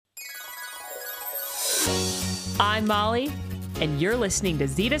I'm Molly, and you're listening to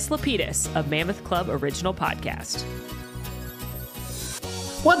Zetus Lapidus, a Mammoth Club original podcast.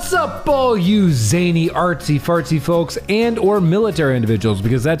 What's up, all you zany, artsy, fartsy folks and or military individuals,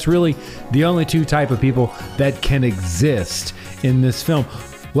 because that's really the only two type of people that can exist in this film.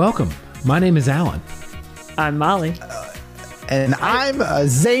 Welcome. My name is Alan. I'm Molly. And I'm a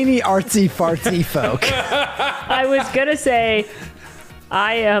zany, artsy, fartsy folk. I was going to say,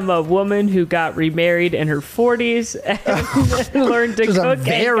 I am a woman who got remarried in her 40s and learned to Just cook a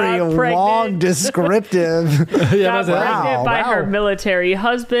very and got long, pregnant. descriptive. Got pregnant by her military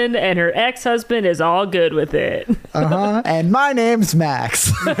husband, and her ex-husband is all good with it. And my name's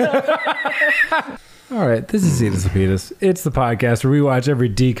Max. All right, this is Zetus Lapidus. It's the podcast where we watch every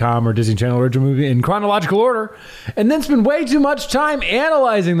DCOM or Disney Channel original movie in chronological order and then spend way too much time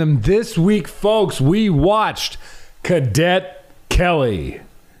analyzing them. This week, folks, we watched Cadet Kelly.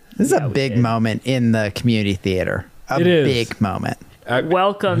 This is a big moment in the community theater. It is. Big moment.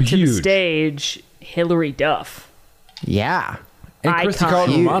 Welcome to the Huge. stage, Hilary Duff. Yeah. And Christy Icon.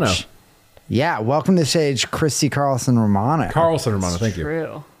 Carlson Romano. Huge. Yeah. Welcome to the stage, Christy Carlson Romano. Carlson Romano, thank you.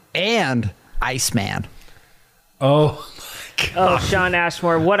 True. And Iceman. Oh, Oh, Sean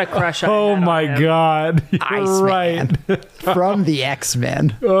Ashmore, what a crush I oh had on my him. God. You're Iceman. right. From the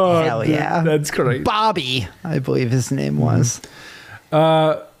X-Men. Oh, Hell yeah. That's great. Bobby, I believe his name was.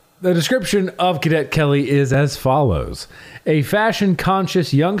 The description of Cadet Kelly is as follows. A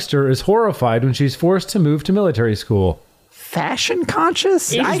fashion-conscious youngster is horrified when she's forced to move to military school. Fashion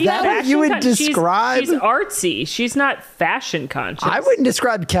conscious? Is She's that what you would describe? She's artsy. She's not fashion conscious. I wouldn't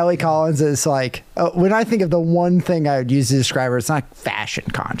describe Kelly Collins as like, when I think of the one thing I would use to describe her, it's not fashion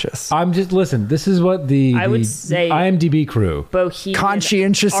conscious. I'm just, listen, this is what the would say IMDb crew. Bohemian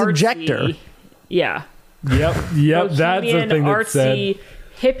Conscientious artsy, objector. Yeah. Yep, that's the Bohemian thing that's said. artsy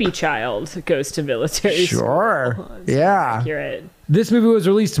hippie child goes to military Sure. school. Yeah. Accurate. This movie was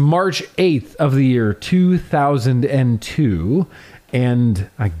released March 8th of the year 2002, and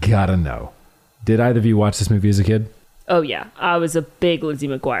I gotta know, did either of you watch this movie as a kid? Oh yeah, I was a big Lizzie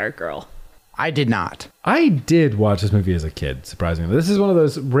McGuire girl. I did not. I did watch this movie as a kid, surprisingly. This is one of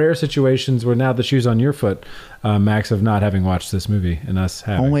those rare situations where now the shoe's on your foot, Max, of not having watched this movie and us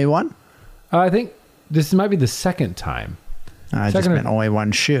having. Only one? I think this might be the second time. I just Second- meant only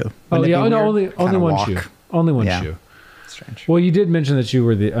one shoe. Oh, Wouldn't it yeah, be no, weird? only Kinda one walk. shoe. Only one Yeah. shoe. Strange. Well, you did mention that you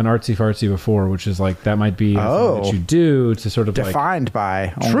were an artsy fartsy before, which is like, that might be something that you do to sort of like, Defined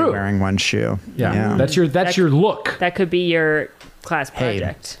by only True. wearing one shoe. yeah, that's your look That could be your class Hey,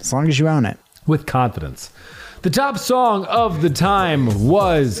 project. as long as you own it. with confidence. The top song of the time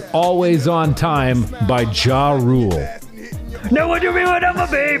was Always on Time by Ja Rule. No one do me when I'm a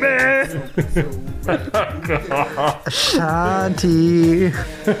baby. Shanti.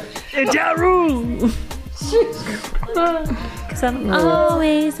 It's Ja Rule. 'Cause I'm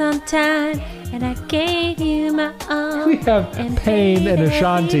always on time, and I gave you my all. We have Pain and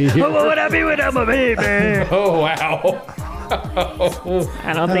Ashanti here. What would I be when I'm a baby? Oh, wow.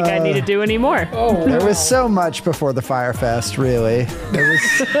 I don't think I need to do any more. There was so much before the Fire Fest, really. There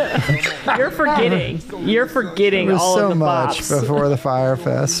You're forgetting. You're forgetting was all so of the much bops. before the Fire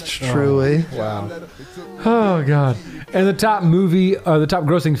Fest, truly. Oh, God. And the top movie, the top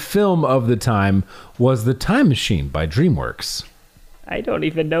grossing film of the time was The Time Machine by DreamWorks. I don't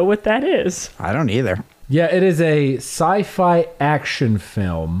even know what that is. I don't either. Yeah, it is a sci-fi action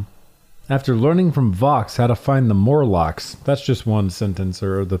film. After learning from Vox how to find the Morlocks. That's just one sentence,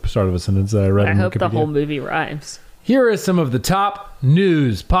 or the start of a sentence that I read I in hope the Wikipedia. whole movie rhymes. Here is some of the top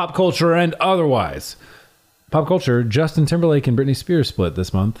news, pop culture, and otherwise. Pop culture, Justin Timberlake and Britney Spears split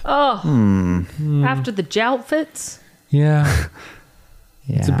this month. Oh, after the joutfits? Yeah,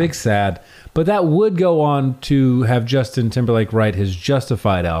 Yeah. it's a big sad. But that would go on to have Justin Timberlake write his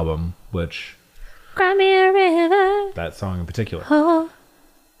Justified album, which, Cry me a river, that song in particular. oh,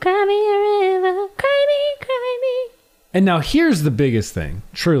 cry me a river, cry me. And now here's the biggest thing,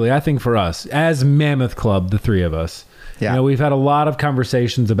 truly, I think for us, as Mammoth Club, the three of us. Yeah. You know, we've had a lot of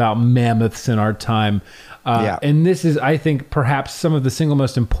conversations about mammoths in our time. Yeah. And this is, I think, perhaps some of the single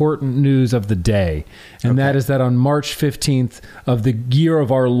most important news of the day. And that is that on March 15th of the year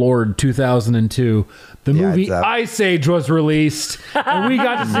of our Lord, 2002, the movie it's up. Ice Age was released. And we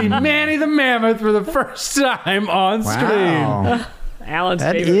got to see Manny the Mammoth for the first time on screen. Wow. Alan's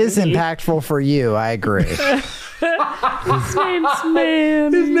That favorite is movie. impactful for you. I agree. His name's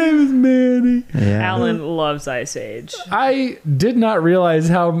Man. His name is Manny. Yeah. Alan loves Ice Age. I did not realize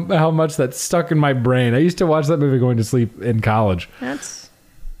how much that stuck in my brain. I used to watch that movie going to sleep in college. That's,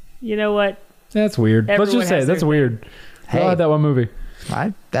 you know what? That's weird. Let's Everyone just say has that's their weird. Hey. I had that one movie.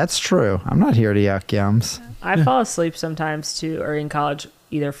 That's true. I'm not here to yuck yums. I fall asleep sometimes too, or in college,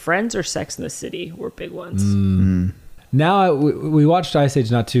 either Friends or Sex in the City were big ones. Now we watched Ice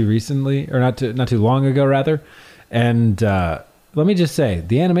Age not too recently, or not too long ago rather, and let me just say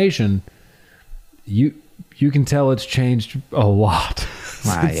the animation, you can tell it's changed a lot.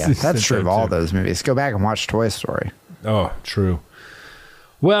 That's true of all those movies. Go back and watch Toy Story. Oh, true.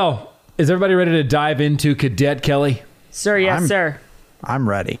 Well, is everybody ready to dive into Cadet Kelly? Sir, yes, sir. I'm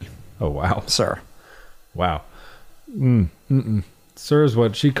ready. Oh wow, Sir. wow. Sir is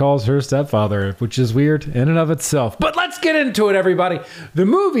what she calls her stepfather, which is weird in and of itself. But let's get into it, everybody. The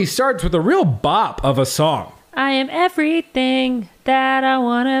movie starts with a real bop of a song. I am everything that I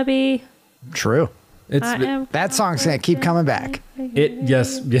want to be. True. It's That song's going to keep coming back.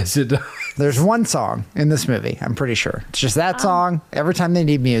 yes it does. There's one song in this movie, I'm pretty sure. It's just that song. Every time they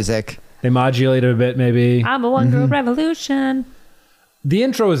need music. They modulate it a bit, maybe. I'm a one-girl revolution. The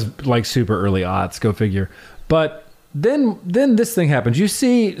intro is like super early aughts, go figure. But then this thing happens. You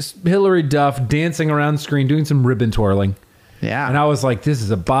see Hilary Duff dancing around screen, doing some ribbon twirling. Yeah. And I was like, this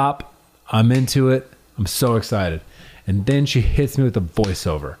is a bop. I'm into it. I'm so excited. And then she hits me with a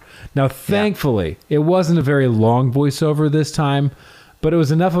voiceover. Now, thankfully, it wasn't a very long voiceover this time, but it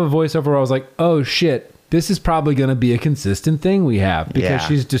was enough of a voiceover where I was like, oh shit, this is probably going to be a consistent thing we have, because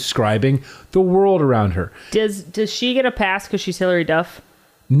she's describing the world around her. Does she get a pass because she's Hilary Duff?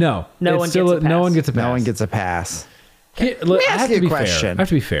 No. No one gets a pass. No one gets a pass. No one gets a pass. Let me ask you a question. I have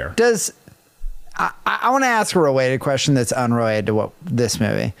to be fair. I want to ask a related question that's unrelated to this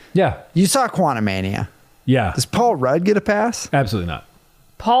movie. Yeah. You saw Quantumania. Yeah. Does Paul Rudd get a pass? Absolutely not.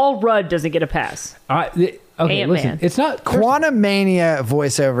 Paul Rudd doesn't get a pass. Okay, Ant-Man. listen. It's not... Quantumania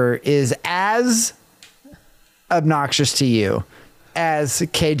voiceover is as obnoxious to you as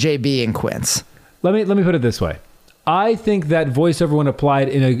KJB and Quince. Let me put it this way. I think that voiceover, when applied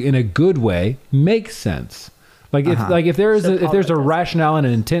in a good way, makes sense. Like if there's a rationale and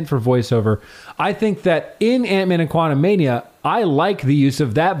an intent for voiceover, I think that in Ant-Man and Quantumania, I like the use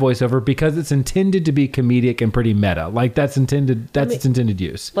of that voiceover because it's intended to be comedic and pretty meta. Like that's its intended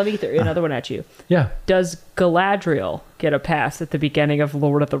use. Let me throw another one at you. Yeah. Does Galadriel get a pass at the beginning of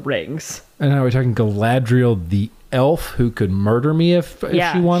Lord of the Rings? And now we're talking Galadriel, the elf who could murder me if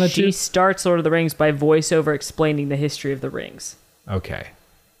she wanted to. She starts Lord of the Rings by voiceover explaining the history of the rings. Okay.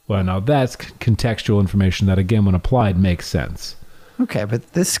 Well, now that's contextual information that, again, when applied, makes sense. Okay,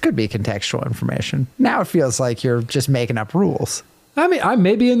 but this could be contextual information. Now it feels like you're just making up rules. I mean, I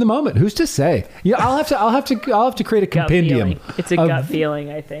may be in the moment. Who's to say? Yeah, I'll have to create a compendium. It's a gut feeling,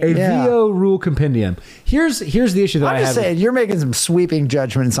 I think. A VO rule compendium. Here's the issue that I have. I'm just saying, you're making some sweeping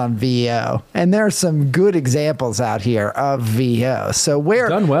judgments on VO, and there are some good examples out here of VO. So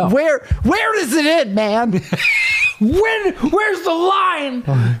Done well. where does it end, man? Where's the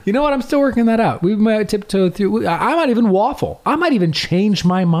line? You know what? I'm still working that out. We might tiptoe through. I might even waffle. I might even change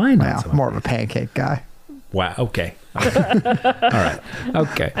my mind. Well, more of a pancake guy. Wow. Okay. All right.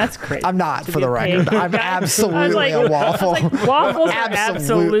 Okay. That's crazy. I'm not, for the record. I'm absolutely a waffle. Waffles are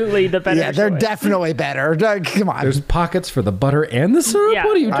absolutely the better. Yeah, they're choice. definitely better. Come on. There's pockets for the butter and the syrup. Yeah.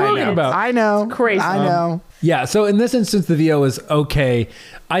 What are you talking about? I know. It's crazy. I know. Yeah, so in this instance, the VO is okay.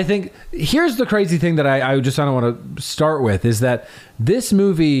 I think here's the crazy thing that I just kind of want to start with is that this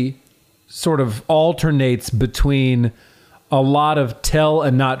movie sort of alternates between a lot of tell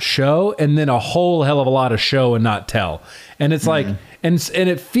and not show, and then a whole hell of a lot of show and not tell. And it's like, and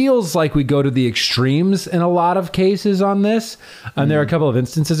it feels like we go to the extremes in a lot of cases on this. And there are a couple of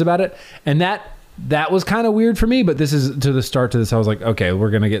instances about it. And that was kind of weird for me, but this is to the start to this. I was like, okay, we're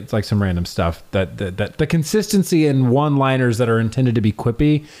going to get like some random stuff that the consistency in one-liners that are intended to be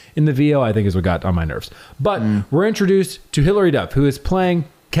quippy in the VO, I think is what got on my nerves. But we're introduced to Hilary Duff, who is playing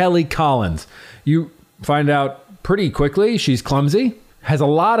Kelly Collins. You find out pretty quickly she's clumsy, has a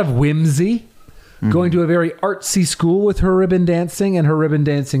lot of whimsy, going to a very artsy school with her ribbon dancing and her ribbon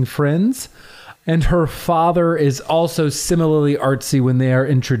dancing friends. And her father is also similarly artsy when they are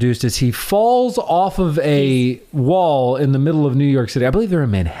introduced as he falls off of a wall in the middle of New York City. I believe they're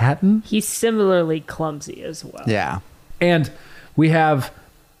in Manhattan. He's similarly clumsy as well. Yeah. And we have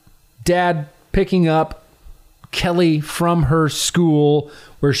Dad picking up Kelly from her school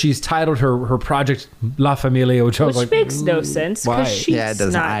where she's titled her project La Familia, which I was like, makes no sense. Why? Yeah, it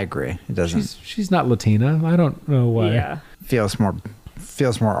doesn't. I agree. It doesn't. She's not Latina. I don't know why. Yeah. Feels more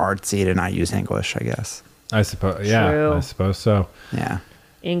artsy to not use English, I guess. I suppose. Yeah, True. I suppose so. Yeah.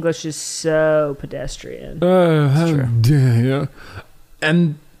 English is so pedestrian. Yeah.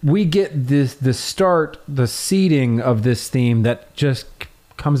 And we get the seeding of this theme that just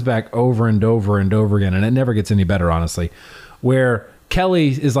comes back over and over and over again, and it never gets any better, honestly, where Kelly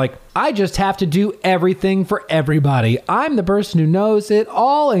is like, I just have to do everything for everybody. I'm the person who knows it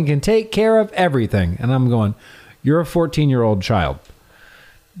all and can take care of everything. And I'm going, you're a 14-year-old child.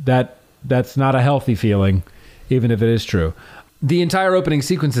 That's not a healthy feeling, even if it is true. The entire opening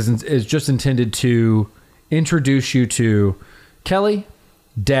sequence is just intended to introduce you to Kelly,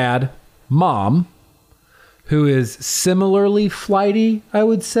 Dad, Mom, who is similarly flighty, I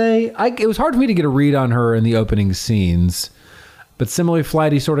would say. It was hard for me to get a read on her in the opening scenes, but similarly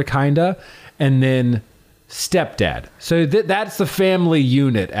flighty, sort of, kinda. And then stepdad. So that's the family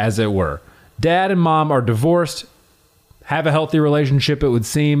unit, as it were. Dad and Mom are divorced, have a healthy relationship, it would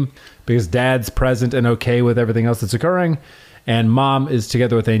seem, because Dad's present and okay with everything else that's occurring. And Mom is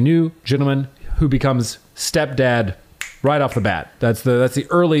together with a new gentleman who becomes stepdad right off the bat. That's the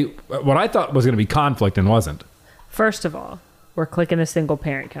early, what I thought was going to be conflict and wasn't. First of all, we're clicking a single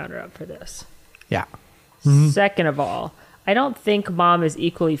parent counter up for this. Yeah. Second of all, I don't think Mom is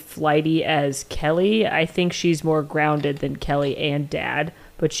equally flighty as Kelly. I think she's more grounded than Kelly and Dad,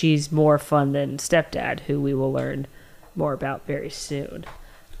 but she's more fun than stepdad, who we will learn more about very soon.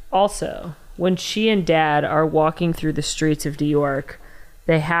 Also, when she and Dad are walking through the streets of New York,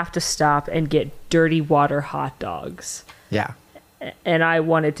 they have to stop and get dirty water hot dogs. Yeah. And I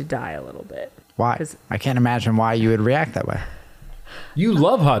wanted to die a little bit. Why? I can't imagine why you would react that way. You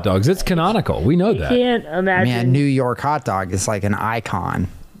love hot dogs. It's canonical. We know that. Can't imagine. Man, New York hot dog is like an icon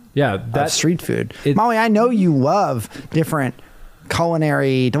of street food. Molly, I know you love different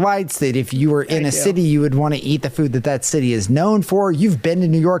culinary delights that if you were in a city, you would want to eat the food that city is known for. You've been to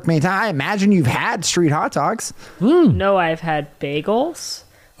New York many times. I imagine you've had street hot dogs. No, I've had bagels.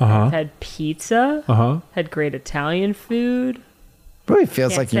 I've had pizza. Had great Italian food. Really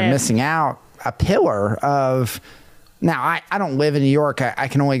feels like you're missing out a pillar of... Now, I don't live in New York. I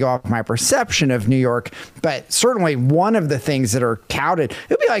can only go off my perception of New York, but certainly one of the things that are touted, it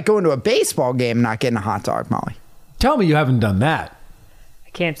would be like going to a baseball game and not getting a hot dog, Molly. Tell me you haven't done that. I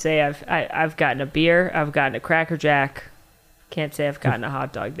can't say I've gotten a beer. I've gotten a Cracker Jack. Can't say I've gotten a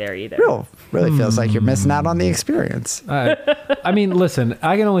hot dog there either. Really feels like you're missing out on the experience. I mean, listen,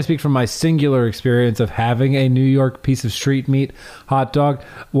 I can only speak from my singular experience of having a New York piece of street meat hot dog.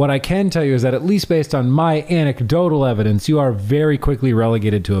 What I can tell you is that at least based on my anecdotal evidence, you are very quickly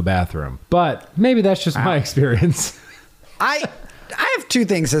relegated to a bathroom. But maybe that's just my experience. I have two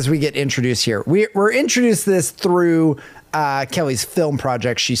things as we get introduced here. We're introduced this through Kelly's film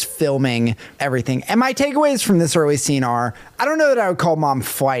project. She's filming everything. And my takeaways from this early scene are, I don't know that I would call Mom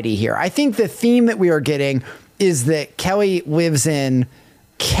flighty here. I think the theme that we are getting is that Kelly lives in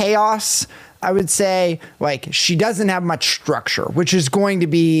chaos. I would say, like, she doesn't have much structure, which is going to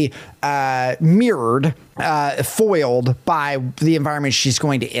be mirrored, foiled by the environment she's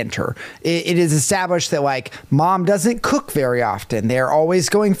going to enter. It is established that, like, Mom doesn't cook very often. They're always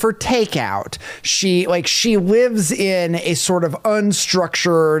going for takeout. She lives in a sort of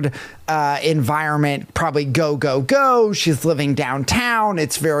unstructured environment, probably go. She's living downtown.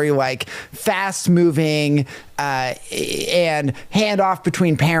 It's very, like, fast moving and handoff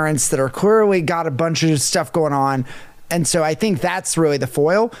between parents that are clearly got a bunch of stuff going on. And so I think that's really the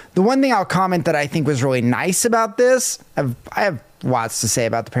foil. The one thing I'll comment that I think was really nice about this, I have lots to say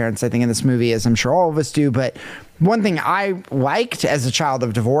about the parents, I think, in this movie, as I'm sure all of us do, but one thing I liked as a child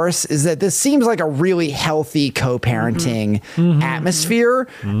of divorce is that this seems like a really healthy co-parenting atmosphere.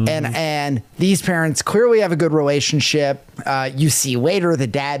 And these parents clearly have a good relationship. You see later the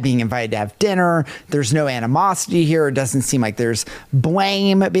dad being invited to have dinner. There's no animosity here. It doesn't seem like there's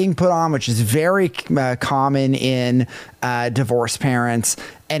blame being put on, which is very common in divorced parents.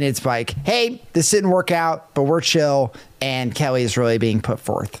 And it's like, hey, this didn't work out, but we're chill. And Kelly is really being put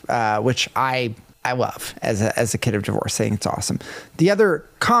forth, which I love as a kid of divorce. I think it's awesome. The other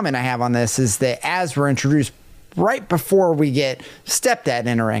comment I have on this is that as we're introduced right before we get stepdad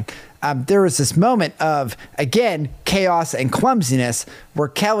entering, there was this moment of, again, chaos and clumsiness where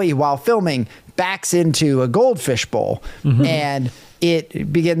Kelly, while filming, backs into a goldfish bowl and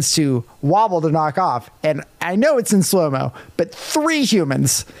it begins to wobble to knock off. And I know it's in slow-mo, but 3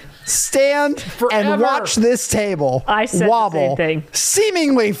 humans stand and watch this table wobble the same thing.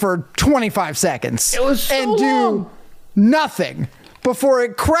 Seemingly for 25 seconds. It was so and long. do nothing before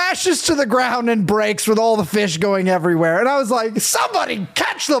it crashes to the ground and breaks with all the fish going everywhere. And I was like, somebody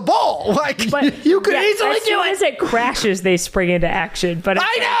catch the bowl. Like, but you could easily as soon as it crashes, they spring into action. But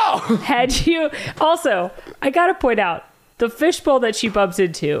I know. Had you also, I gotta point out, the fishbowl that she bumps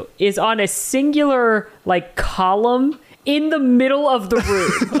into is on a singular, like, column in the middle of the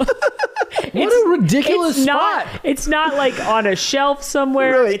room. What a ridiculous it's spot. It's not like on a shelf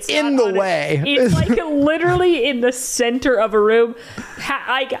somewhere. Really, it's in not the on way. It's like literally in the center of a room.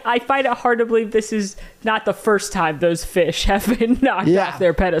 I find it hard to believe this is not the first time those fish have been knocked off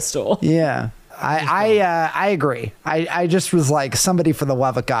their pedestal. Yeah. I agree. I just was like, somebody for the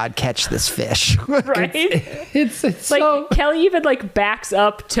love of God, catch this fish. Right? It's like so... Kelly even like backs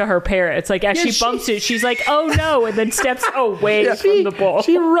up to her parents. Like as she bumps it, she's like, "Oh no!" and then steps away from the bowl.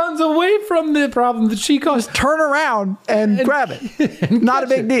 She runs away from the problem that she caused. Turn around and grab it. Not a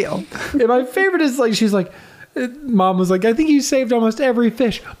big deal. And my favorite is like, she's like, Mom was like, I think you saved almost every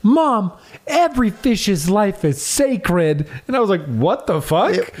fish. Mom, every fish's life is sacred. And I was like, what the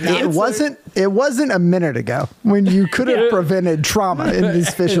fuck? It wasn't a minute ago when you could have prevented trauma in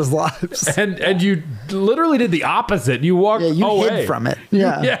these fish's lives. And you literally did the opposite. You walked away. Hid from it.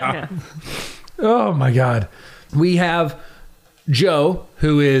 Yeah. Yeah. Oh my God. We have Joe,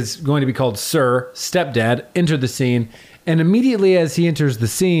 who is going to be called Sir, stepdad, enter the scene. And immediately as he enters the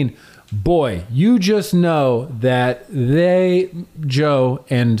scene, boy, you just know that Joe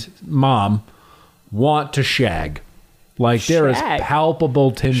and Mom, want to shag. Like there is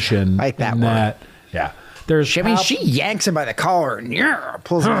palpable tension. Like that in word. that. Yeah. There's She yanks him by the collar and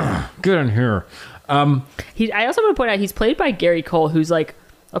pulls him in. Get in here. I also want to point out he's played by Gary Cole, who's like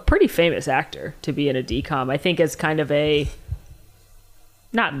a pretty famous actor to be in a DCOM. I think as kind of a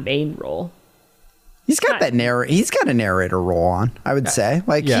not main role. He's got he's got a narrator role on, I would say.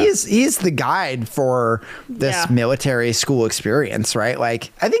 Like he's the guide for this military school experience, right?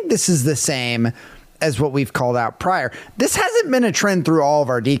 Like I think this is the same as what we've called out prior. This hasn't been a trend through all of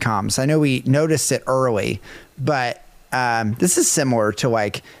our DCOMs. I know we noticed it early, but this is similar to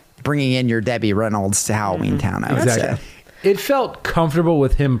like bringing in your Debbie Reynolds to Halloween Town, I would say. It felt comfortable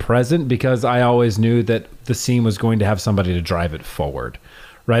with him present because I always knew that the scene was going to have somebody to drive it forward.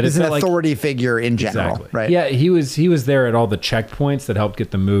 Right, he's an authority figure in general, exactly. Right? Yeah, he was there at all the checkpoints that helped get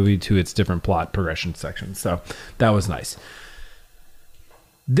the movie to its different plot progression sections. So that was nice.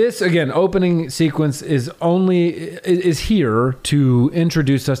 This again, opening sequence is here to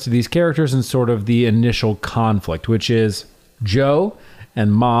introduce us to these characters and sort of the initial conflict, which is Joe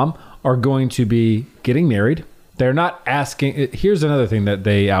and Mom are going to be getting married. They're not asking. Here's another thing that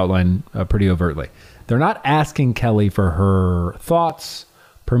they outline pretty overtly. They're not asking Kelly for her thoughts,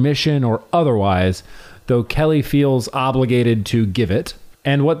 permission, or otherwise, though Kelly feels obligated to give it.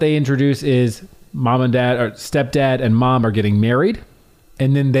 And what they introduce is mom and dad, or stepdad and mom are getting married,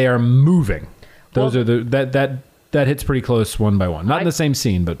 and then they are moving. Those are that hits pretty close one by one. Not in the same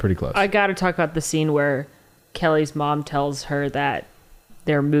scene, but pretty close. I got to talk about the scene where Kelly's mom tells her that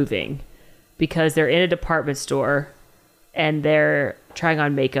they're moving because they're in a department store and they're trying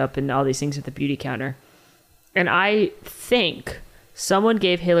on makeup and all these things at the beauty counter. And I think someone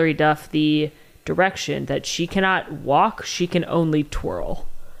gave Hilary Duff the direction that she cannot walk, she can only twirl.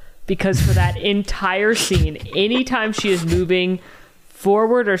 Because for that entire scene, anytime she is moving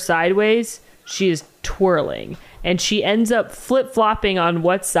forward or sideways, she is twirling. And she ends up flip-flopping on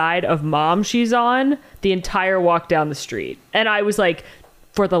what side of Mom she's on the entire walk down the street. And I was like,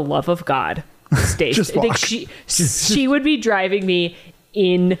 for the love of God, stay. Like she would be driving me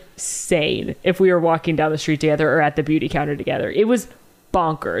insane if we were walking down the street together or at the beauty counter together. It was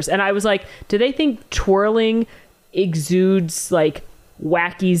bonkers. And I was like, do they think twirling exudes like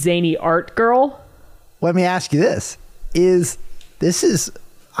wacky zany art, girl? Let me ask you this.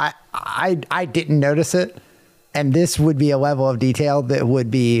 I didn't notice it, and this would be a level of detail that would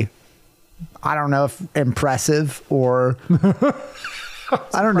be, I don't know if impressive or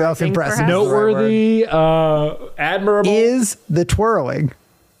I don't know if impressive, noteworthy, admirable. Is the twirling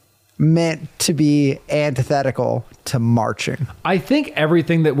meant to be antithetical to marching? I think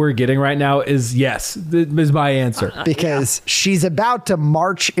everything that we're getting right now is yes, is my answer. Because she's about to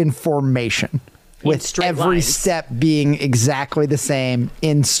march in formation with every step being exactly the same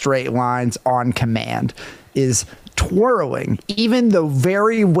in straight lines on command. Is twirling, even the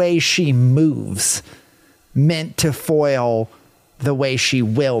very way she moves, meant to foil the way she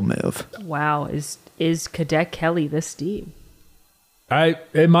will move? Wow, is Cadet Kelly this deep?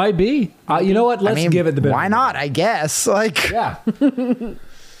 It might be. You know what? Let's give it the benefit. Why not? I guess. Like, yeah.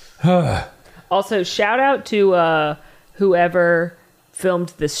 Also, shout out to whoever filmed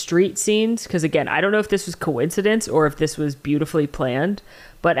the street scenes, because again, I don't know if this was coincidence or if this was beautifully planned.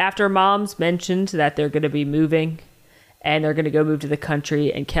 But after Mom's mentioned that they're going to be moving and they're going to go move to the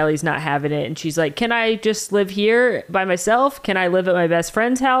country, and Kelly's not having it, and she's like, can I just live here by myself? Can I live at my best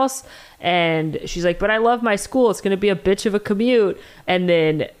friend's house? And she's like, but I love my school. It's going to be a bitch of a commute. And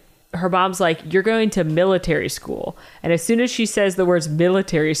then her mom's like, you're going to military school. And as soon as she says the words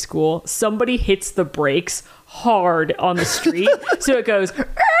military school, somebody hits the brakes hard on the street. So it goes,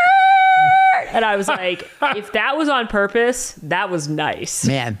 and I was like, if that was on purpose, that was nice.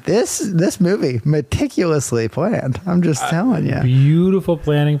 Man, this movie, meticulously planned. I'm just telling you. Beautiful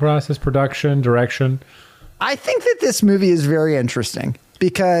planning process, production, direction. I think that this movie is very interesting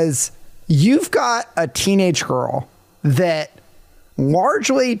because you've got a teenage girl that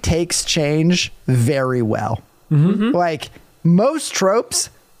largely takes change very well. Mm-hmm. Like most tropes,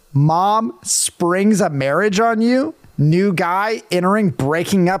 mom springs a marriage on you, new guy entering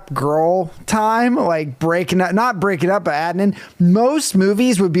breaking up girl time, like not breaking up, but adding in. Most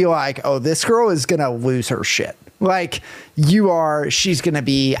movies would be like, oh, this girl is going to lose her shit. Like she's going to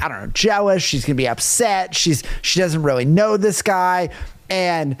be, I don't know, jealous. She's going to be upset. She doesn't really know this guy.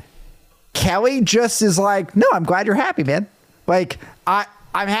 And Kelly just is like, no, I'm glad you're happy, man. Like,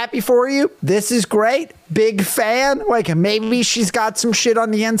 I'm happy for you. This is great. Big fan. Like, maybe she's got some shit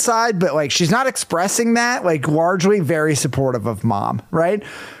on the inside, but like, she's not expressing that. Like, largely very supportive of mom, right?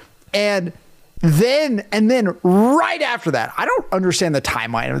 And then right after that, I don't understand the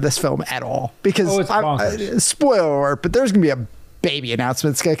timeline of this film at all because spoiler alert, but there's gonna be a baby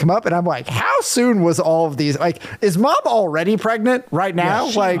announcement that's gonna come up, and I'm like, how soon was all of these? Like, is mom already pregnant right now?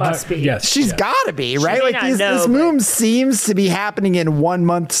 Yes, like, must be. Yes, she's gotta be, right? Like, this move seems to be happening in 1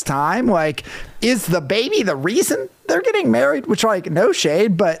 month's time. Like, is the baby the reason they're getting married? Which, like, no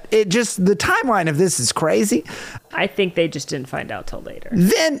shade, but it just, the timeline of this is crazy. I think they just didn't find out till later.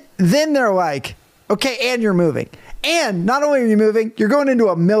 Then they're like, okay, and you're moving. And not only are you moving, you're going into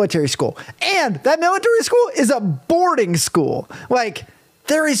a military school. And that military school is a boarding school. Like,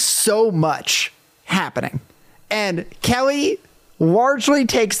 there is so much happening. And Kelly largely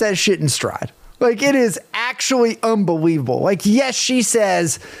takes that shit in stride. Like, it is actually unbelievable. Like, yes, she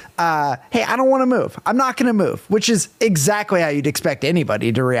says, hey, I don't want to move. I'm not going to move, which is exactly how you'd expect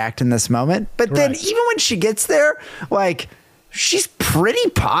anybody to react in this moment. But then even when she gets there, like, she's pretty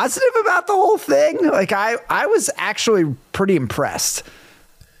positive about the whole thing. Like, I was actually pretty impressed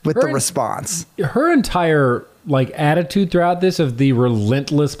with the response. Her entire like attitude throughout this of the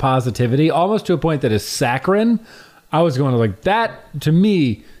relentless positivity, almost to a point that is saccharine. I was going to like, that to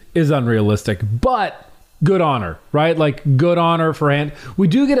me is unrealistic, but good on her, right? Like, good on her for hand. We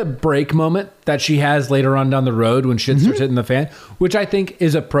do get a break moment that she has later on down the road when shit starts hitting the fan, which I think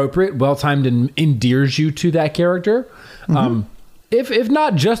is appropriate, well-timed, and endears you to that character. If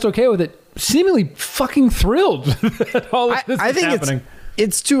not just okay with it, seemingly fucking thrilled that all of this is happening.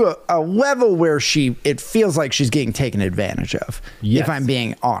 It's to a level where it feels like she's getting taken advantage of, if I'm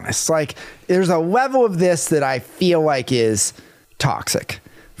being honest. Like, there's a level of this that I feel like is toxic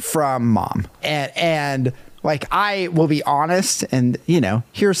from mom. And like, I will be honest, and, you know,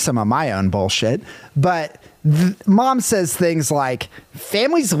 here's some of my own bullshit, but mom says things like,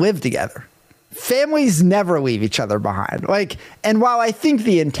 families live together. Families never leave each other behind. Like, and while I think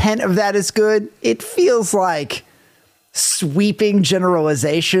the intent of that is good, it feels like sweeping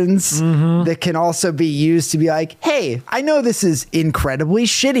generalizations that can also be used to be like, hey, I know this is incredibly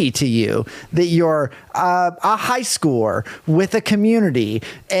shitty to you that you're a high schooler with a community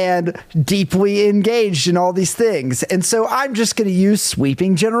and deeply engaged in all these things. And so I'm just going to use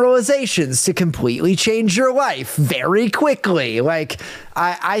sweeping generalizations to completely change your life very quickly. Like,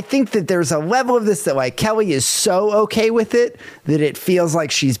 I think that there's a level of this that, like, Kelly is so okay with it that it feels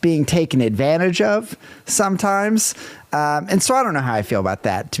like she's being taken advantage of sometimes. And so I don't know how I feel about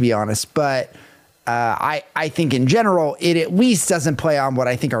that, to be honest. But I think in general, it at least doesn't play on what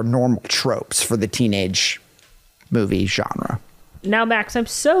I think are normal tropes for the teenage movie genre. Now, Max, I'm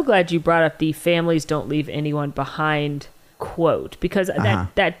so glad you brought up the families don't leave anyone behind quote, because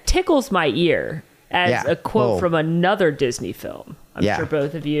that tickles my ear as a quote from another Disney film. I'm sure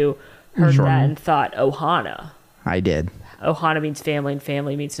both of you heard that and thought Ohana. I did. Ohana means family, and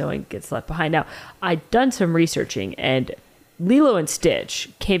family means no one gets left behind. Now, I'd done some researching, and Lilo and Stitch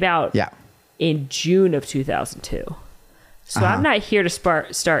came out in June of 2002. So I'm not here to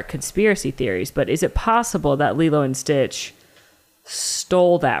start conspiracy theories, but is it possible that Lilo and Stitch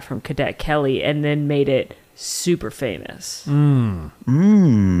stole that from Cadet Kelly and then made it super famous? That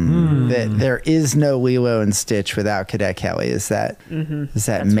there is no Lilo and Stitch without Cadet Kelly. Is that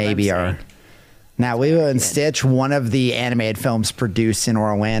That's maybe what I'm our... saying. Now, Lilo and Stitch, one of the animated films produced in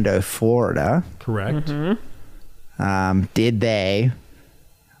Orlando, Florida. Correct. Did they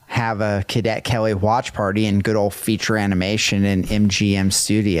have a Cadet Kelly watch party in good old feature animation in MGM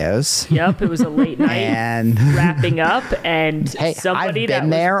Studios? Yep, it was a late night and wrapping up, and hey, somebody I've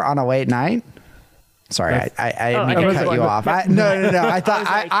been there on a late night. Sorry, I didn't mean okay. to cut you off. No. I thought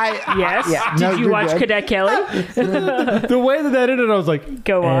Yes. yeah, Did no, you you're watch good. Cadet Kelly? The way that ended, I was like,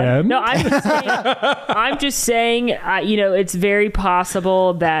 Go on. and? No, I'm just saying, it's very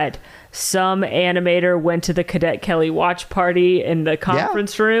possible that some animator went to the Cadet Kelly watch party in the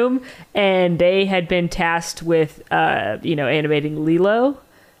conference room, and they had been tasked with, animating Lilo,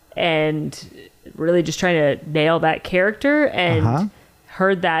 and really just trying to nail that character, and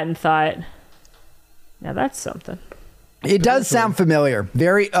heard that and thought, now that's something. It does sound familiar.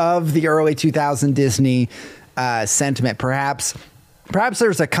 Very of the early 2000 Disney sentiment. Perhaps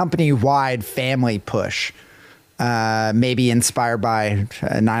there's a company-wide family push, maybe inspired by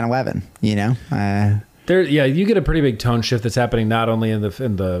 9/11. You get a pretty big tone shift that's happening not only in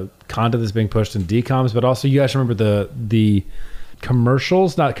the content that's being pushed in DComs, but also you guys remember the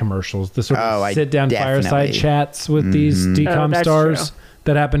commercials, not commercials, the sort of sit-down fireside chats with these DCOM stars. True.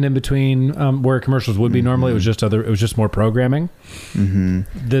 That happened in between where commercials would be normally. It was just more programming.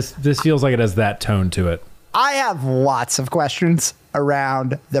 This feels like it has that tone to it. I have lots of questions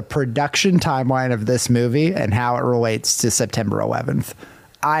around the production timeline of this movie and how it relates to September 11th.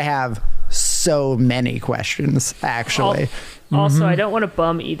 I have so many questions, actually. Also, I don't want to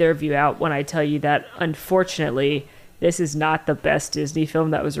bum either of you out when I tell you that, unfortunately, this is not the best Disney film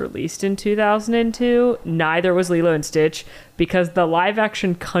that was released in 2002. Neither was Lilo and Stitch, because the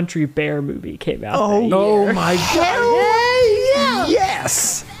live-action Country Bear movie came out that year. Oh my God!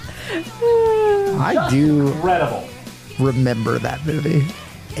 Yes! I do remember that movie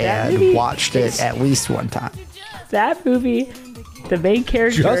and watched it at least one time. That movie, the main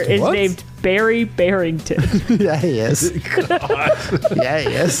character Just is once? named Barry Barrington. Yeah, he is. Yeah,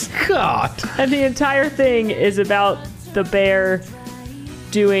 he is. God. And the entire thing is about the bear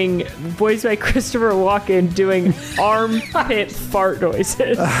voiced by Christopher Walken, doing armpit fart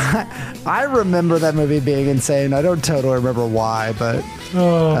noises. I remember that movie being insane. I don't totally remember why, but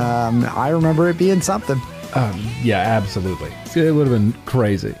I remember it being something. Yeah, absolutely. It would have been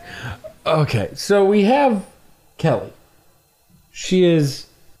crazy. Okay, so we have Kelly. She is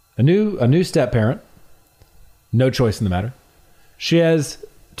a new step parent. No choice in the matter. She has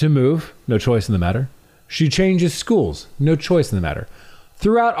to move. No choice in the matter. She changes schools. No choice in the matter.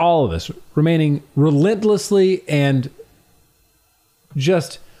 Throughout all of this, remaining relentlessly and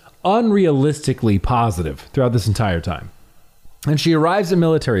just unrealistically positive throughout this entire time. And she arrives at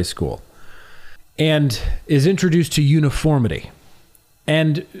military school and is introduced to uniformity.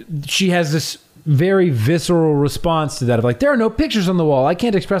 And she has this very visceral response to that of like, there are no pictures on the wall. I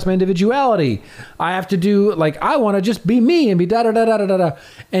can't express my individuality. I have to do, like, I want to just be me and be da-da-da-da-da-da.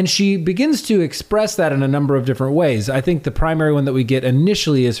 And she begins to express that in a number of different ways. I think the primary one that we get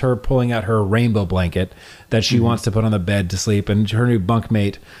initially is her pulling out her rainbow blanket that she wants to put on the bed to sleep. And her new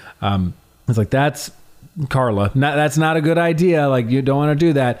bunkmate is like, that's Carla. That's not a good idea. Like, you don't want to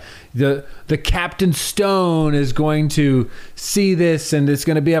do that. The Captain Stone is going to see this and it's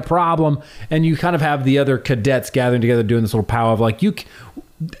going to be a problem. And you kind of have the other cadets gathering together doing this little powwow of like,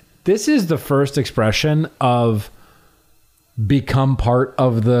 this is the first expression of become part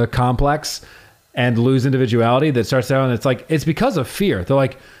of the complex and lose individuality that starts out, and it's like, it's because of fear. They're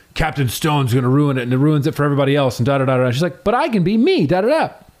like, Captain Stone's going to ruin it and it ruins it for everybody else and da-da-da-da. She's like, but I can be me,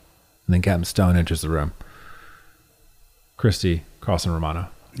 da-da-da. And then Captain Stone enters the room. Christy Carlson Romano.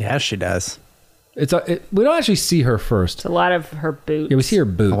 Yeah, she does. We don't actually see her first. It's a lot of her boots. Yeah, we see her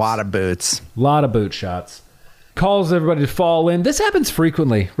boots. A lot of boots. A lot of boot shots. Calls everybody to fall in. This happens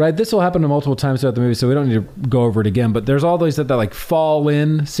frequently, right? This will happen multiple times throughout the movie, so we don't need to go over it again. But there's all those that like fall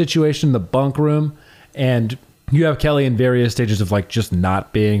in situation in the bunk room, and you have Kelly in various stages of like just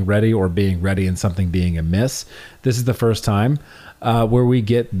not being ready or being ready and something being amiss. This is the first time where we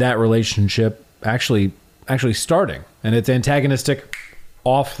get that relationship actually starting, and it's antagonistic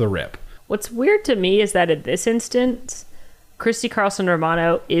off the rip. What's weird to me is that in this instance, Christy Carlson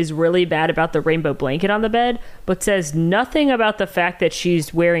Romano is really bad about the rainbow blanket on the bed, but says nothing about the fact that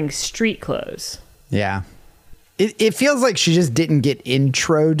she's wearing street clothes. Yeah. It feels like she just didn't get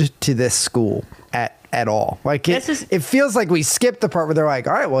introed to this school at all. Like it feels like we skipped the part where they're like,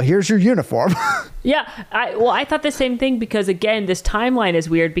 all right, well, here's your uniform. Yeah. I thought the same thing, because again, this timeline is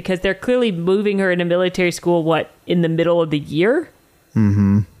weird because they're clearly moving her into military school, in the middle of the year?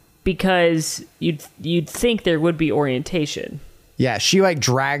 Mm-hmm. Because you'd think there would be orientation. Yeah, she like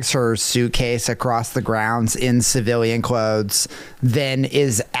drags her suitcase across the grounds in civilian clothes, then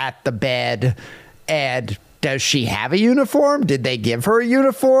is at the bed. And does she have a uniform? Did they give her a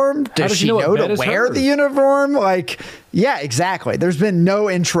uniform? Does she know to wear the uniform? Like, yeah, exactly. There's been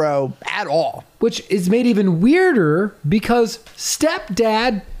no intro at all. Which is made even weirder because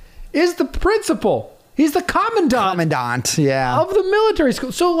stepdad is the principal. He's the Commandant, yeah. of the military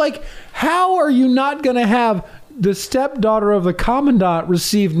school. So, like, how are you not going to have the stepdaughter of the commandant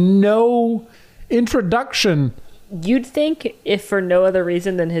receive no introduction? You'd think, if for no other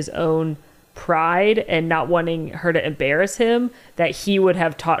reason than his own pride and not wanting her to embarrass him, that he would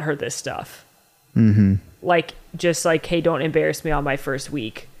have taught her this stuff. Mm-hmm. Like, just like, hey, don't embarrass me on my first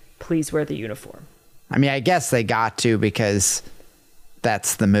week. Please wear the uniform. I mean, I guess they got to, because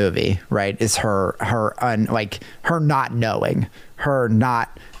that's the movie, right? Is her not knowing, her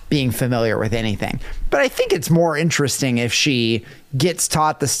not being familiar with anything. But I think it's more interesting if she gets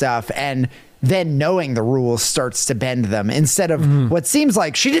taught the stuff and then knowing the rules starts to bend them, instead of what seems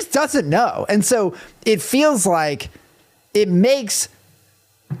like she just doesn't know. And so it feels like it makes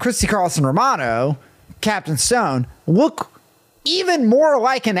Christy Carlson Romano, Captain Stone, look even more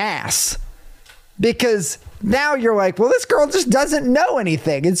like an ass, because now you're like, well, this girl just doesn't know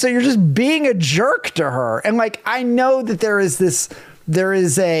anything. And so you're just being a jerk to her. And like, I know that there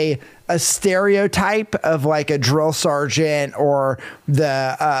is a stereotype of like a drill sergeant or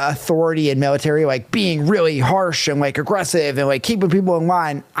the authority in military, like being really harsh and like aggressive and like keeping people in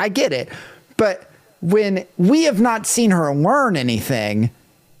line. I get it. But when we have not seen her learn anything,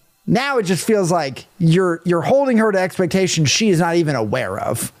 now it just feels like you're holding her to expectations she is not even aware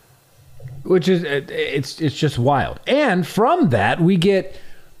of. Which is, it's just wild. And from that, we get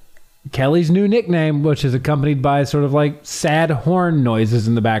Kelly's new nickname, which is accompanied by sort of like sad horn noises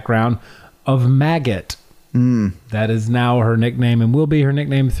in the background, of Maggot. That is now her nickname and will be her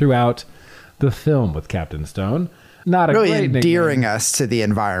nickname throughout the film with Captain Stone. Not a really great endearing nickname. us to the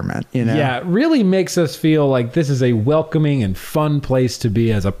environment, you know? Yeah, it really makes us feel like this is a welcoming and fun place to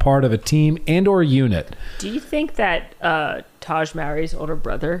be as a part of a team and or unit. Do you think that Taj Mowry's older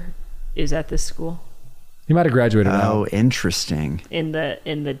brother is at this school? He might have graduated now. Oh, interesting. In the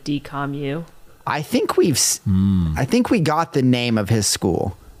DCOMU? I think we got the name of his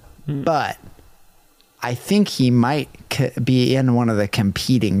school, but I think he might be in one of the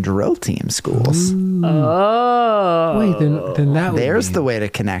competing drill team schools. Oh. Wait, then that would There's mean, the way to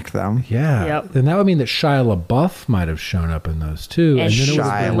connect them. Yeah. Yep. Then that would mean that Shia LaBeouf might have shown up in those too. And then it was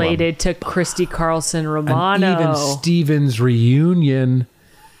Shia related to Christy Carlson an Romano. even Stevens reunion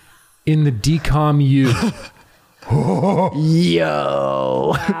in the DCOMU.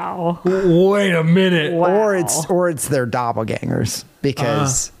 Yo. Wow. Wait a minute. Wow. Or it's their doppelgangers,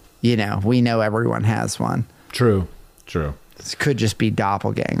 because we know everyone has one. True. This could just be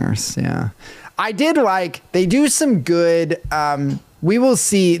doppelgangers. Yeah. I did like, they do some good, we will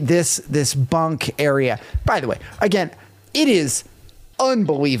see this bunk area. By the way, again, it is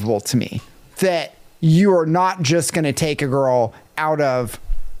unbelievable to me that you are not just going to take a girl out of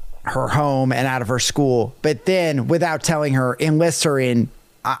her home and out of her school, but then without telling her, enlist her in,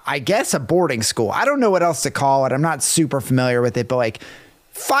 I guess, a boarding school. I don't know what else to call it. I'm not super familiar with it, but like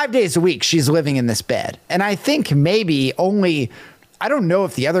 5 days a week, she's living in this bed. And I think maybe only, I don't know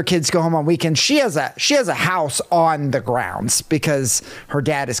if the other kids go home on weekends. She has a house on the grounds because her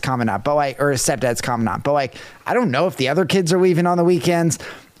dad is commandant, but like, or his stepdad's commandant. But like, I don't know if the other kids are leaving on the weekends.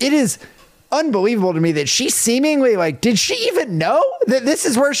 It is unbelievable to me that she seemingly, like, did she even know that this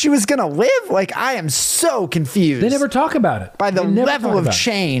is where she was going to live? Like, I am so confused. They never talk about it. By the level of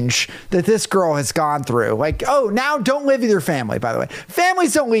change that this girl has gone through. Like, oh, now don't live with your family, by the way.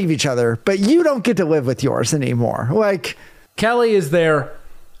 Families don't leave each other, but you don't get to live with yours anymore. Like, Kelly is there,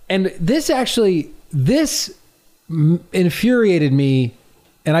 and this infuriated me,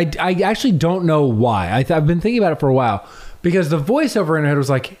 and I actually don't know why. I've been thinking about it for a while, because the voiceover in her head was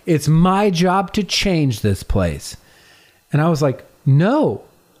like, it's my job to change this place. And I was like, no,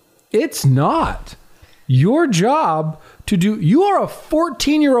 it's not. Your job to do, you are a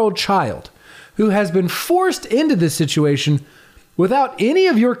 14-year-old child who has been forced into this situation without any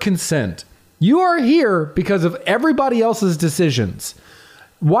of your consent. You are here because of everybody else's decisions.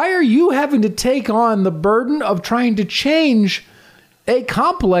 Why are you having to take on the burden of trying to change a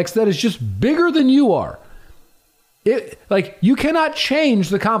complex that is just bigger than you are? You cannot change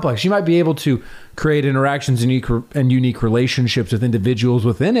the complex. You might be able to create interactions and unique relationships with individuals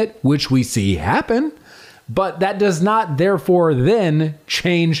within it, which we see happen, but that does not therefore then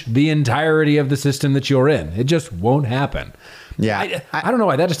change the entirety of the system that you're in. It just won't happen. yeah, I don't know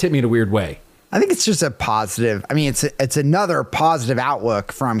why that just hit me in a weird way. I think it's just a positive. I mean, it's another positive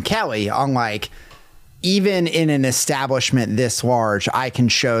outlook from Kelly on, like, even in an establishment this large, I can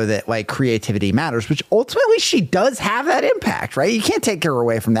show that, like, creativity matters, which ultimately she does have that impact, right? You can't take her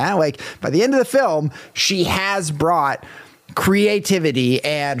away from that. Like, by the end of the film, she has brought creativity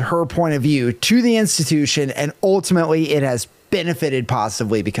and her point of view to the institution, and ultimately it has benefited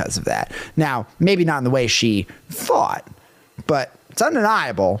positively because of that. Now, maybe not in the way she thought, but it's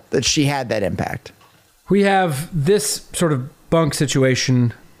undeniable that she had that impact. We have this sort of bunk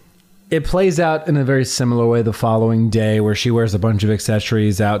situation. It plays out in a very similar way the following day, where she wears a bunch of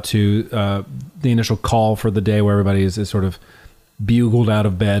accessories out to the initial call for the day, where everybody is sort of bugled out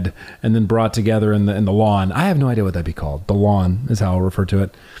of bed and then brought together in the lawn. I have no idea what that'd be called. The lawn is how I'll refer to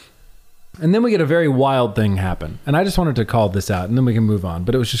it. And then we get a very wild thing happen. And I just wanted to call this out, and then we can move on.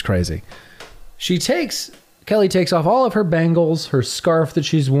 But it was just crazy. Kelly takes off all of her bangles, her scarf that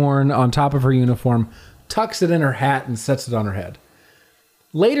she's worn on top of her uniform, tucks it in her hat, and sets it on her head.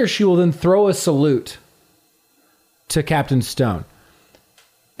 Later, she will then throw a salute to Captain Stone.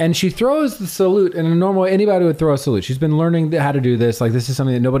 And she throws the salute in a normal way anybody would throw a salute. She's been learning how to do this. Like, this is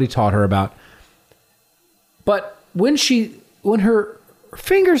something that nobody taught her about. But when her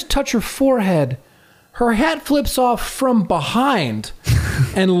fingers touch her forehead, her hat flips off from behind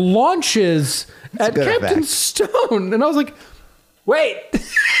and launches at Captain Stone. And I was like, wait,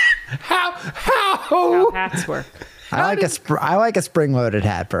 how hats work. I like a spring-loaded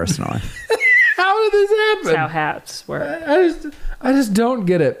hat, personally. How did this happen? That's how hats work. I just don't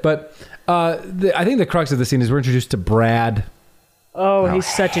get it. But I think the crux of the scene is we're introduced to Brad. Oh, he's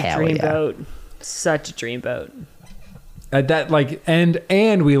such a hell dreamboat. Such a dreamboat.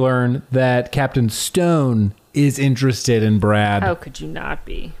 And we learn that Captain Stone is interested in Brad. How could you not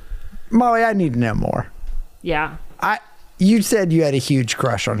be? Molly, I need to know more. Yeah. You said you had a huge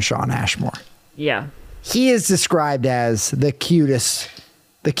crush on Shawn Ashmore. Yeah. He is described as the cutest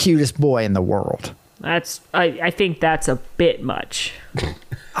boy in the world. I think that's a bit much.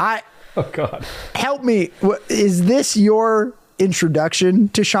 Oh God. Help me. Is this your introduction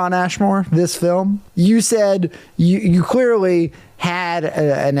to Shawn Ashmore, this film? You said you clearly had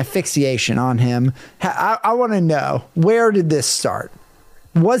an asphyxiation on him. I want to know, where did this start?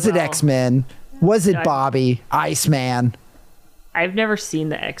 Was it X-Men? Was it Bobby, Iceman? I've never seen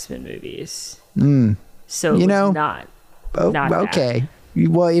the X-Men movies. So not okay.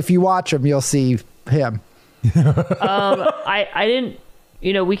 Well, if you watch them, you'll see him. I didn't,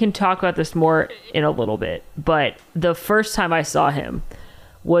 we can talk about this more in a little bit, but the first time I saw him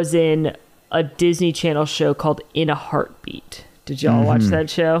was in a Disney Channel show called In a Heartbeat. Did y'all watch that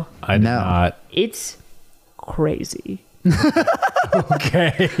show? I did not. It's crazy.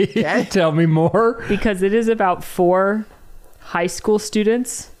 Okay. Tell me more. Because it is about 4 high school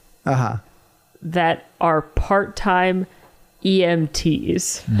students that are part-time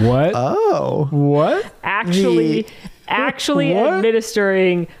EMTs. What? Oh. What? Actually What?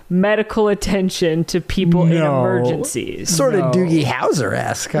 administering medical attention to people in emergencies. Sort of Doogie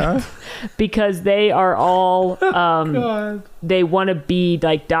Howser-esque, huh? Because they are all God. they want to be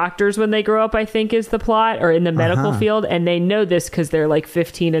like doctors when they grow up, I think is the plot, or in the medical field, and they know this because they're like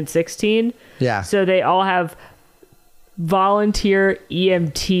 15 and 16. Yeah. So they all have volunteer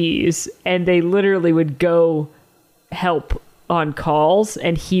EMTs, and they literally would go help on calls,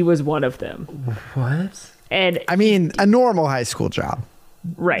 and he was one of them. What? And I mean, a normal high school job.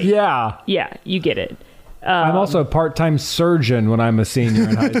 right. Yeah. Yeah, you get it. I'm also a part-time surgeon when I'm a senior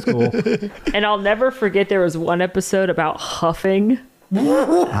in high school. And I'll never forget there was one episode about huffing.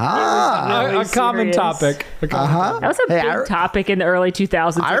 A common serious. topic. That was a big topic in the early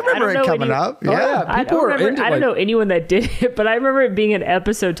 2000s. I remember it coming up. Yeah. I don't know anyone that did it, but I remember it being an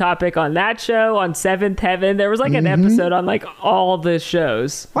episode topic on that show, on Seventh Heaven. There was like an episode on like all the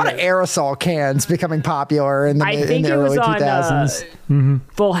shows. A lot of aerosol cans becoming popular in the early 2000s.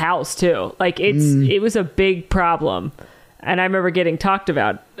 Full House too. Like it was a big problem. And I remember getting talked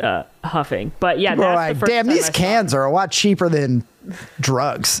about huffing. But yeah, People that's are like, the first damn, time these I saw cans are a lot cheaper than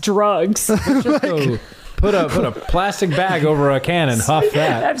drugs. drugs. So put a plastic bag over a can and huff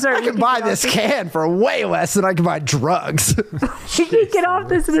that. I'm sorry. I can buy this can for way less than I can buy drugs. We can get off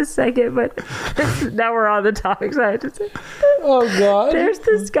this in a second, but now we're on the topics I had to say. Oh God. There's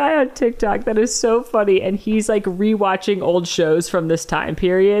this guy on TikTok that is so funny, and he's like rewatching old shows from this time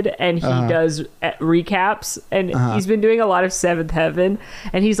period, and he does recaps, and he's been doing a lot of Seventh Heaven,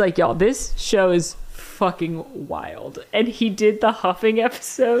 and he's like, y'all, this show is fucking wild. And he did the huffing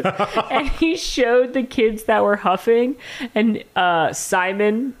episode, and he showed the kids that were huffing, and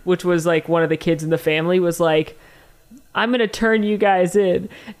Simon, which was like one of the kids in the family, was like, I'm going to turn you guys in.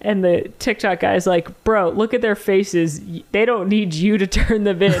 And the TikTok guy's like, bro, look at their faces. They don't need you to turn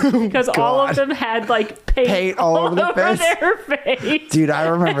them in, because all of them had like paint all over their face. Dude, I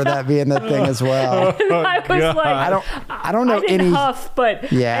remember that being the thing as well. And I was like, I don't know I didn't any huff,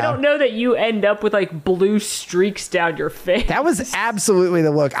 but I don't know that you end up with like blue streaks down your face. That was absolutely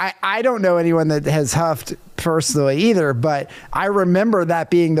the look. I don't know anyone that has huffed personally either, but I remember that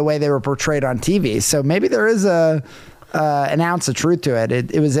being the way they were portrayed on TV. So maybe there is an ounce of truth to it.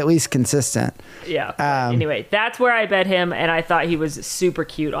 It was at least consistent. Yeah. Anyway, that's where I bet him, and I thought he was super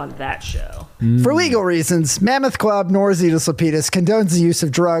cute on that show. For legal reasons, Mammoth Club nor Zetus Lapidus condones the use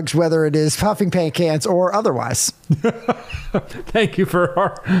of drugs, whether it is puffing paint cans or otherwise. Thank you for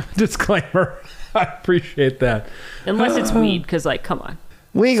our disclaimer. I appreciate that. Unless it's weed, because, like, come on.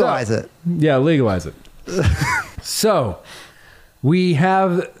 Legalize it. Yeah, legalize it. So, we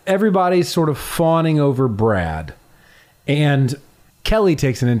have everybody sort of fawning over Brad. And Kelly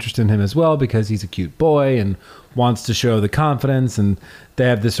takes an interest in him as well because he's a cute boy and wants to show the confidence. And they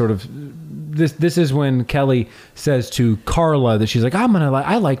have this sort of... This is when Kelly says to Carla that she's like, I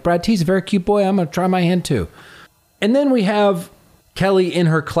like Brad T. He's a very cute boy. I'm going to try my hand too. And then we have Kelly in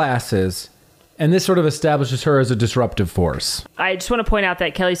her classes, and this sort of establishes her as a disruptive force. I just want to point out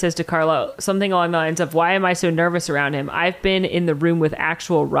that Kelly says to Carla something along the lines of, why am I so nervous around him? I've been in the room with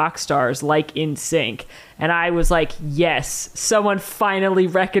actual rock stars like NSYNC. And I was like, yes, someone finally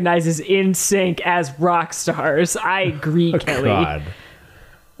recognizes NSYNC as rock stars. I agree, Kelly. God.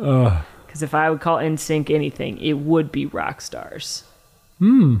 Because if I would call NSYNC anything, it would be rock stars.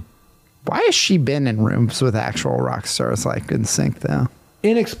 Why has she been in rooms with actual rock stars like NSYNC, though?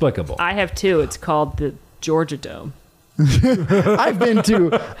 Inexplicable. I have two. It's called the Georgia Dome. I've been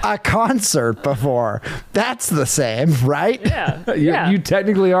to a concert before. That's the same, right? Yeah. You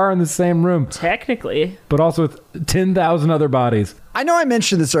technically are in the same room, Technically. but also with 10,000 other bodies. I know I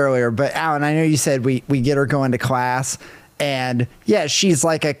mentioned this earlier, but Alan, I know you said we get her going to class, and yeah, she's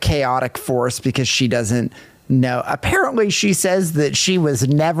like a chaotic force because she doesn't know. Apparently, she says that she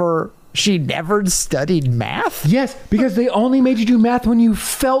never studied math. Yes, because they only made you do math when you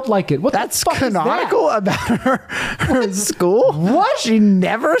felt like it. What That's the fuck canonical is that? about her school. What? She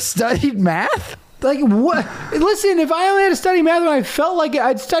never studied math? Like, what? Listen, if I only had to study math when I felt like it,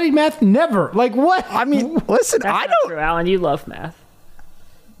 I'd study math never. Like, what? I mean, listen, That's I not don't. true, Alan. You love math.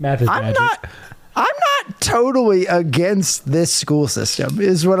 Math is I'm magic. not totally against this school system,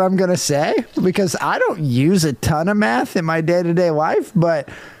 is what I'm gonna say, because I don't use a ton of math in my day-to-day life, but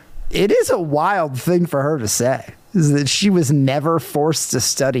it is a wild thing for her to say, is that she was never forced to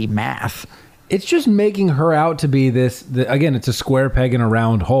study math. It's just making her out to be again, it's a square peg in a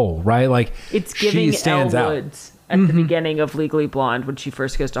round hole, right? Like, It's giving she stands Elle out. Woods at the beginning of Legally Blonde when she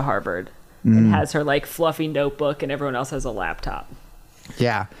first goes to Harvard and has her like fluffy notebook and everyone else has a laptop.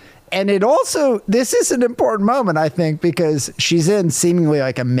 Yeah. And this is an important moment, I think, because she's in seemingly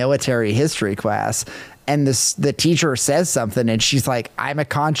like a military history class, and the teacher says something and she's like, I'm a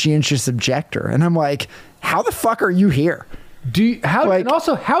conscientious objector. And I'm like, how the fuck are you here? And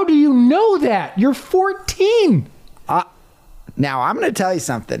also, how do you know that? You're 14. Now, I'm going to tell you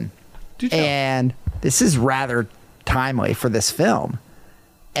something. And this is rather timely for this film.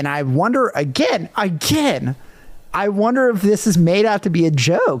 And I wonder, again, I wonder if this is made out to be a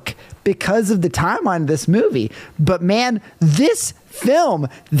joke because of the timeline of this movie. But man, this film,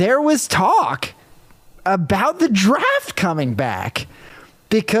 there was talk about the draft coming back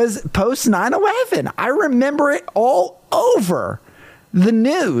because post 9/11, I remember it all over the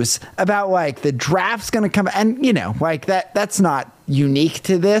news about like the draft's going to come, and you know, like that's not unique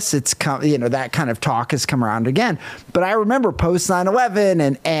to this. It's that kind of talk has come around again. But I remember post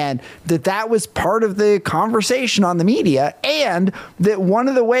 9/11 and that was part of the conversation on the media, and that one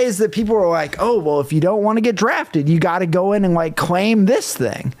of the ways that people were like, oh, well, if you don't want to get drafted, you got to go in and like claim this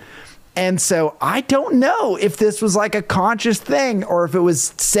thing. And so I don't know if this was like a conscious thing or if it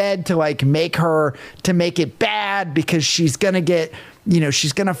was said to like make it bad because she's going to get,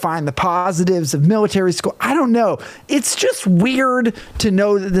 she's going to find the positives of military school. I don't know. It's just weird to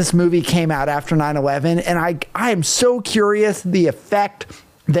know that this movie came out after 9/11. And I am so curious the effect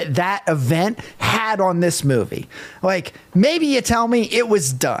that event had on this movie. Like, maybe you tell me it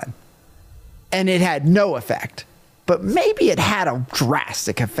was done and it had no effect, but maybe it had a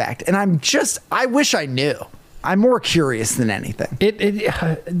drastic effect. And I wish I knew. I'm more curious than anything.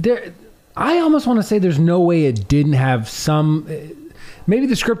 I almost want to say there's no way it didn't have some. Maybe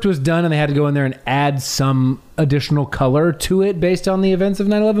the script was done and they had to go in there and add some additional color to it based on the events of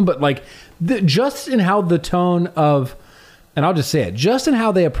 9/11. But like, just in how the tone of, and I'll just say it, just in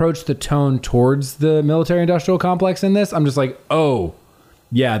how they approached the tone towards the military-industrial complex in this, I'm just like, oh,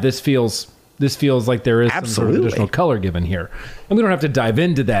 yeah, this feels like there is some sort of additional color given here. And we don't have to dive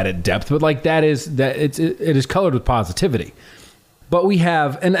into that at depth, but like it is colored with positivity. But we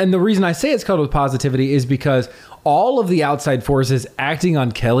have, and the reason I say it's colored with positivity is because all of the outside forces acting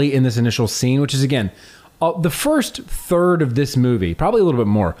on Kelly in this initial scene, which is again, the first third of this movie, probably a little bit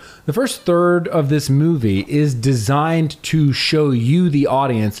more, the first third of this movie is designed to show you, the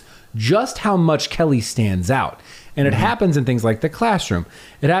audience, just how much Kelly stands out. And it happens in things like the classroom.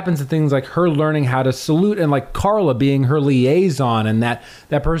 It happens in things like her learning how to salute, and like Carla being her liaison, and that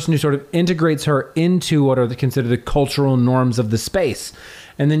person who sort of integrates her into what are considered the cultural norms of the space.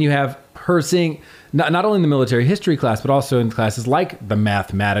 And then you have her seeing, not only in the military history class, but also in classes like the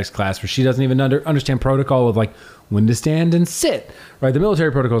mathematics class, where she doesn't even understand protocol of like when to stand and sit, right? The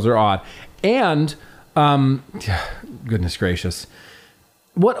military protocols are odd. And, goodness gracious.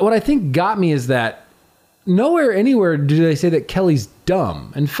 What I think got me is that nowhere, anywhere do they say that Kelly's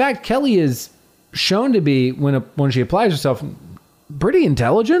dumb. In fact, Kelly is shown to be, when she applies herself, pretty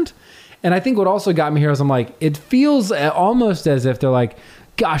intelligent. And I think what also got me here is I'm like, it feels almost as if they're like,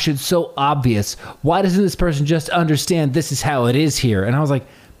 gosh, it's so obvious. Why doesn't this person just understand this is how it is here? And I was like,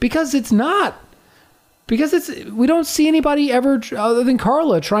 because it's not. Because we don't see anybody ever other than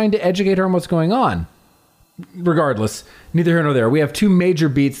Carla trying to educate her on what's going on. Regardless, neither here nor there. We have two major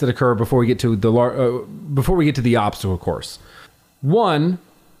beats that occur before we get to the obstacle course. One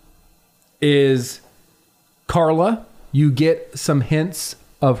is Carla. You get some hints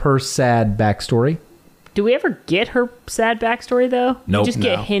of her sad backstory. Do we ever get her sad backstory, though? Nope. We just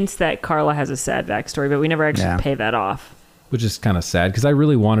get hints that Carla has a sad backstory, but we never actually pay that off. Which is kind of sad, because I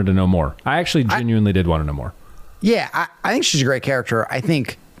really wanted to know more. I actually genuinely did want to know more. Yeah, I think she's a great character. I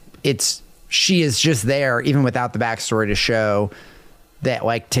think she is just there, even without the backstory, to show that,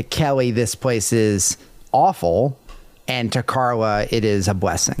 like, to Kelly, this place is awful, and to Carla, it is a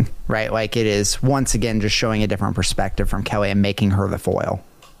blessing, right? Like, it is, once again, just showing a different perspective from Kelly and making her the foil.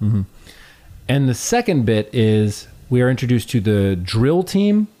 Mm-hmm. And the second bit is we are introduced to the drill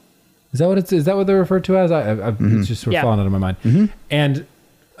team. Is that what is that what they're referred to as? It's just sort of fallen out of my mind. Mm-hmm. And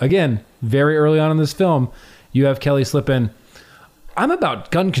again, very early on in this film, you have Kelly slip in, I'm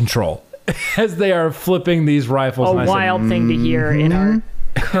about gun control, as they are flipping these rifles. A wild thing to hear in our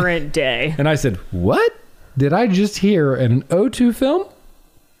current day. And I said, what? Did I just hear an O2 film?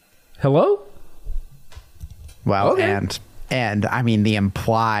 Hello? Well, okay. and I mean, the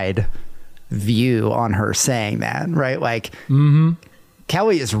implied view on her saying that, right? Like,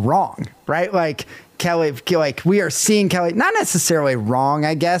 Kelly is wrong, right? Like, Kelly, like, we are seeing Kelly, not necessarily wrong,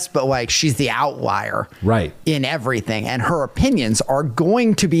 I guess, but like, she's the outlier, right, in everything, and her opinions are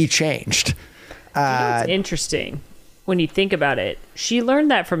going to be changed. It's interesting when you think about it. She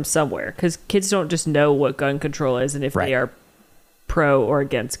learned that from somewhere, because kids don't just know what gun control is and if they are pro or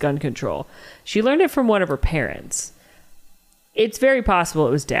against gun control. She learned it from one of her parents. It's very possible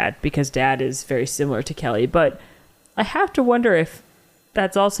it was Dad, because Dad is very similar to Kelly, but I have to wonder if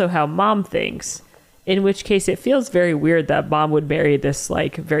that's also how Mom thinks, in which case it feels very weird that Mom would marry this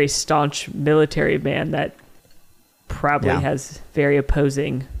like very staunch military man that probably has very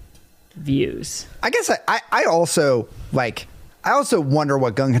opposing views. I guess I also wonder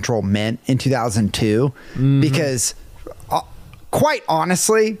what gun control meant in 2002, because quite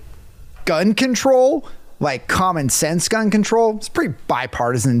honestly, gun control, like common sense gun control, is pretty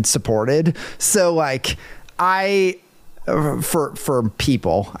bipartisan supported. So like, for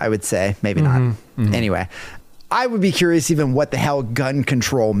people, I would say, maybe not. Anyway, I would be curious even what the hell gun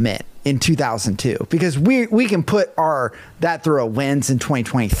control meant in 2002, because we can put that through a lens in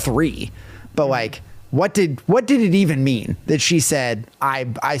 2023, but like, what did it even mean that she said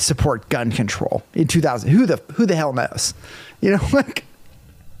I support gun control in 2000? Who the hell knows? You know, like,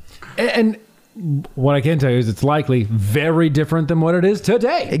 and what I can tell you is it's likely very different than what it is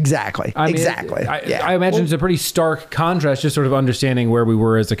today. Exactly. I imagine it's a pretty stark contrast, just sort of understanding where we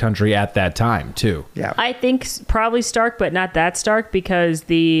were as a country at that time, too. Yeah. I think probably stark, but not that stark, because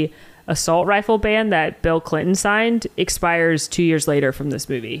the assault rifle ban that Bill Clinton signed expires 2 years later from this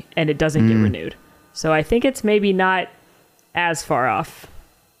movie, and it doesn't get renewed. So I think it's maybe not as far off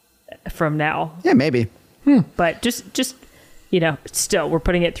from now. Yeah, maybe. But just still, we're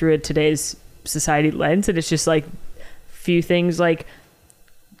putting it through today's society lens, and it's just like few things like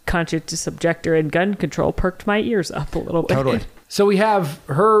conscientious objector and gun control perked my ears up a little bit. Totally. So we have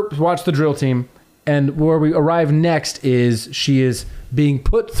her watch the drill team, and where we arrive next is she is being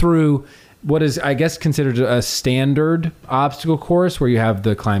put through what is, I guess, considered a standard obstacle course, where you have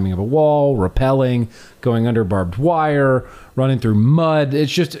the climbing of a wall, rappelling, going under barbed wire, running through mud.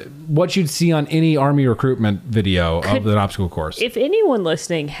 It's just what you'd see on any Army recruitment video of an obstacle course. If anyone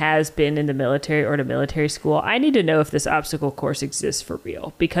listening has been in the military or at a military school, I need to know if this obstacle course exists for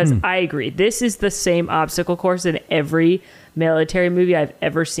real, because I agree. This is the same obstacle course in every military movie I've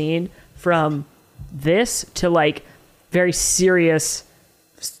ever seen, from this to like very serious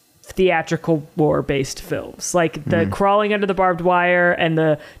theatrical war based films, like the crawling under the barbed wire and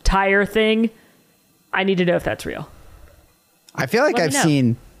the tire thing. I need to know if that's real. I feel like I've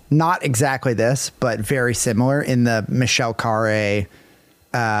seen not exactly this, but very similar in the Michelle Carre,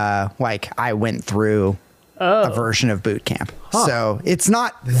 like I went through a version of boot camp. So it's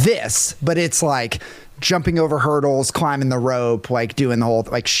not this, but it's like jumping over hurdles, climbing the rope, like doing the whole,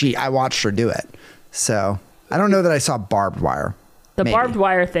 like I watched her do it. So I don't know that I saw barbed wire. The barbed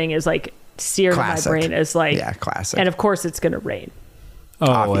wire thing is like seared Classic. in my brain as like, yeah, classic. And of course it's going to rain.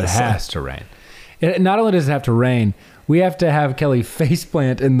 Oh, Obviously. it has to rain. Not only does it have to rain, we have to have Kelly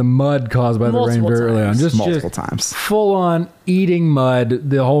faceplant in the mud caused by the rain very early on. Just multiple times. Full on eating mud,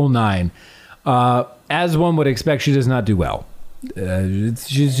 the whole nine. As one would expect, she does not do well.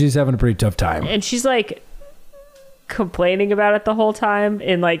 She's having a pretty tough time. And she's like complaining about it the whole time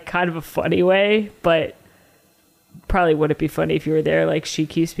in like kind of a funny way, but probably wouldn't be funny if you were there. Like she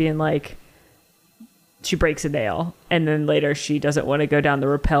keeps being like, she breaks a nail and then later she doesn't want to go down the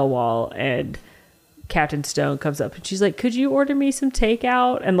rappel wall and Captain Stone comes up and she's like, could you order me some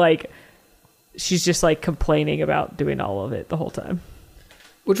takeout? And like she's just like complaining about doing all of it the whole time,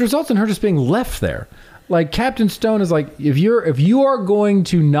 which results in her just being left there. Like Captain Stone is like, if you are going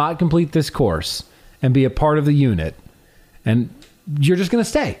to not complete this course and be a part of the unit, and you're just going to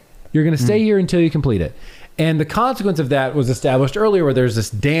stay. You're going to stay here until you complete it. And the consequence of that was established earlier, where there's this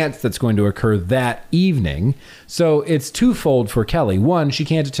dance that's going to occur that evening. So it's twofold for Kelly. One, she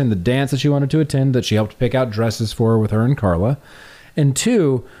can't attend the dance that she wanted to attend, that she helped pick out dresses for with her and Carla. And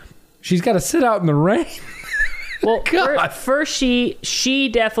two, she's got to sit out in the rain. Well, first she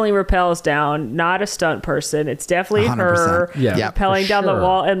definitely rappels down, not a stunt person. It's definitely 100%. her rappelling down the sure.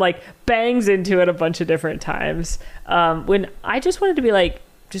 wall and like bangs into it a bunch of different times. When I just wanted to be like,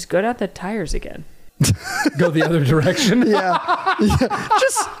 just go down the tires again. Go the other direction. Yeah.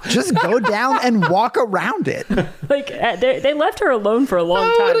 Just go down and walk around it. Like they left her alone for a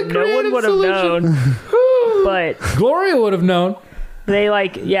long time. No one would have known. But Gloria would have known.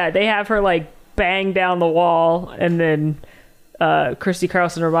 they have her like bang down the wall, and then Christy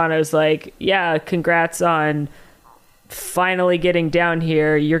Carlson Romano's like, yeah, congrats on finally getting down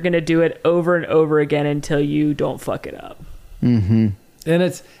here. You're gonna do it over and over again until you don't fuck it up. Mm-hmm.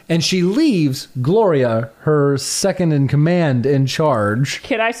 And she leaves Gloria, her second in command, in charge.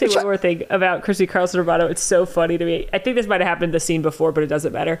 Can I say one more thing about Christy Carlson Romano? It's so funny to me. I think this might have happened in the scene before, but it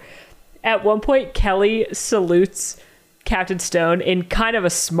doesn't matter. At one point, Kelly salutes Captain Stone in kind of a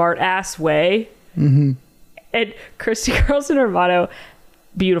smart ass way. Mm-hmm. And Christy Carlson Romano,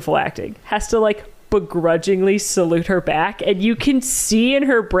 beautiful acting, has to like begrudgingly salute her back. And you can see in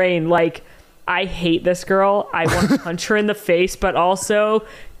her brain, like, I hate this girl. I want to punch her in the face, but also,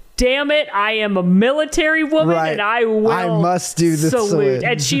 damn it, I am a military woman and I must do the salute.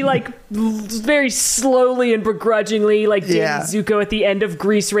 And she like very slowly and begrudgingly, like Danny Zuko at the end of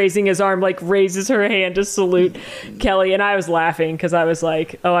Grease raising his arm, like raises her hand to salute Kelly. And I was laughing because I was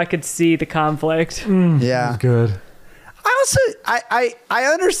like, oh, I could see the conflict. Yeah. Good. I also, I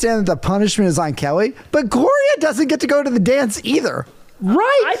understand that the punishment is on Kelly, but Gloria doesn't get to go to the dance either.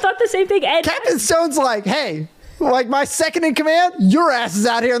 Right. I thought the same thing. And Captain Stone's like, hey, like my second in command, your ass is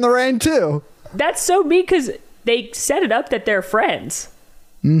out here in the rain too. That's so mean because they set it up that they're friends.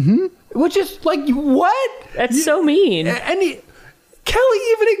 Mm-hmm. Which is like, what? That's so mean. And Kelly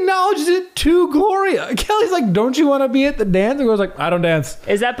even acknowledges it to Gloria. Kelly's like, don't you want to be at the dance? And goes like, I don't dance.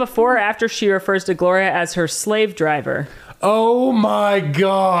 Is that before or after she refers to Gloria as her slave driver? Oh my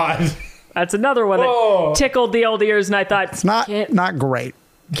God. That's another one that tickled the old ears, and I thought, it's not great.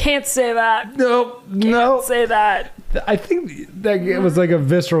 Can't say that. No. Can't say that. I think that it was like a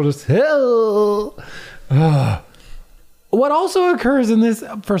visceral just, What also occurs in this,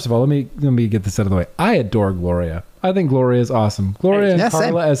 first of all, let me get this out of the way. I adore Gloria. I think Gloria is awesome. Gloria and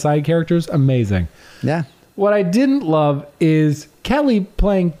Carla as side characters, amazing. Yeah. What I didn't love is Kelly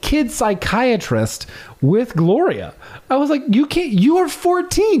playing kid psychiatrist with Gloria. I was like, you are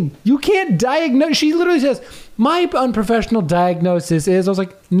 14. You can't diagnose. She literally says, my unprofessional diagnosis is, I was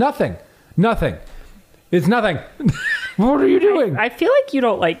like, nothing. It's nothing. What are you doing? I feel like you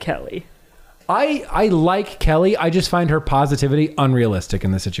don't like Kelly. I like Kelly. I just find her positivity unrealistic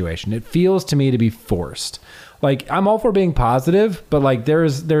in this situation. It feels to me to be forced. Like, I'm all for being positive, but like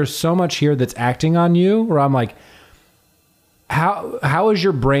there's so much here that's acting on you where I'm like, how is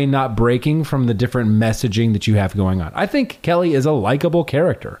your brain not breaking from the different messaging that you have going on? I think Kelly is a likable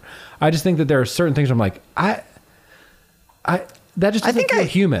character. I just think that there are certain things where I'm like, that just doesn't feel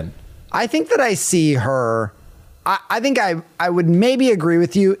human. I think that I see her. I think I would maybe agree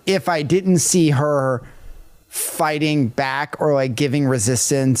with you if I didn't see her fighting back or like giving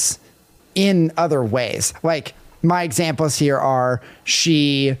resistance in other ways. Like my examples here are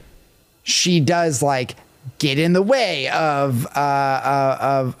she does like get in the way of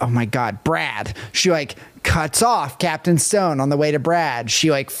oh my God, Brad. She like cuts off Captain Stone on the way to Brad.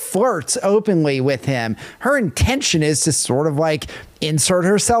 She like flirts openly with him. Her intention is to sort of like insert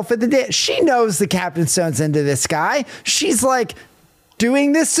herself at the day. She knows the Captain Stone's into this guy. She's like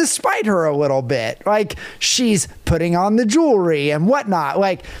doing this to spite her a little bit. Like she's putting on the jewelry and whatnot.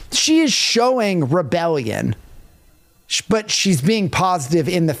 Like she is showing rebellion, but she's being positive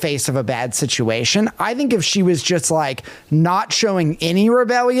in the face of a bad situation. I think if she was just like not showing any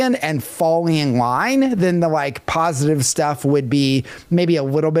rebellion and falling in line, then the like positive stuff would be maybe a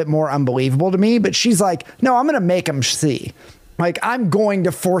little bit more unbelievable to me. But she's like, no, I'm going to make them see. Like, I'm going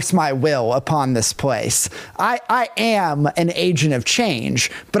to force my will upon this place. I am an agent of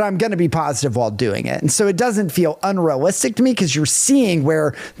change, but I'm going to be positive while doing it. And so it doesn't feel unrealistic to me because you're seeing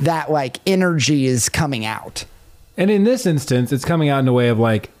where that like energy is coming out. And in this instance, it's coming out in a way of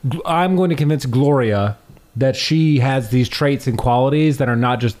like, I'm going to convince Gloria that she has these traits and qualities that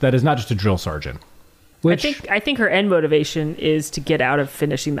is not just a drill sergeant. Which I think her end motivation is to get out of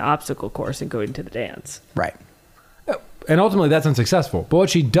finishing the obstacle course and going to the dance. Right. And ultimately that's unsuccessful. But what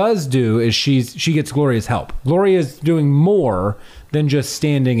she does do is she gets Gloria's help. Gloria is doing more than just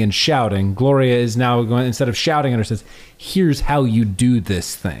standing and shouting. Gloria is now going, instead of shouting at her, says, here's how you do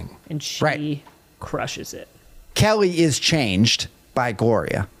this thing. And she crushes it. Kelly is changed by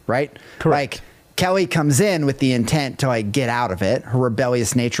Gloria, right? Correct. Like Kelly comes in with the intent to like get out of it. Her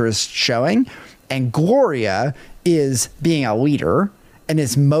rebellious nature is showing, and Gloria is being a leader and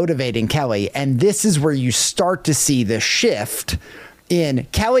is motivating Kelly. And this is where you start to see the shift in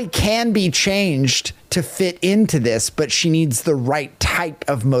Kelly can be changed to fit into this, but she needs the right type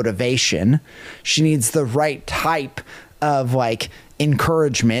of motivation. She needs the right type of like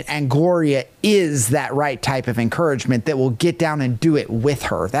encouragement, and Gloria is that right type of encouragement that will get down and do it with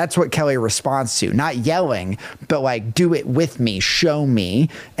her. That's what Kelly responds to, not yelling, but like, do it with me, show me.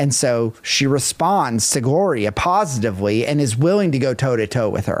 And so she responds to Gloria positively and is willing to go toe to toe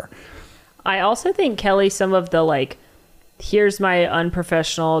with her. I also think Kelly, some of the like, here's my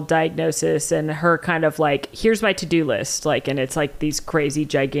unprofessional diagnosis, and her kind of like, here's my to-do list, like, and it's like these crazy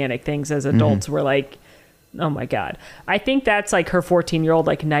gigantic things as adults we're like, oh my God. I think that's like her 14-year-old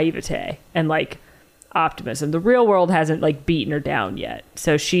like naivete and like optimism. The real world hasn't like beaten her down yet.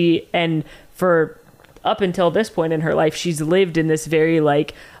 So and for up until this point in her life, she's lived in this very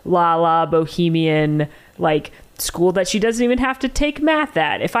like la bohemian like school that she doesn't even have to take math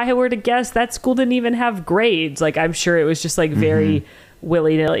at. If I were to guess, that school didn't even have grades. Like I'm sure it was just like very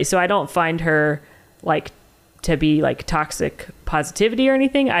willy-nilly. So I don't find her like to be like toxic positivity or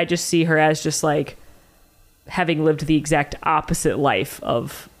anything. I just see her as just like having lived the exact opposite life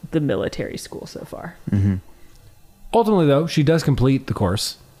of the military school so far. Ultimately, though, she does complete the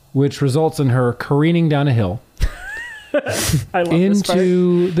course, which results in her careening down a hill I love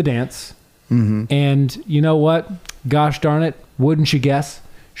into the dance. And you know what? Gosh darn it. Wouldn't you guess?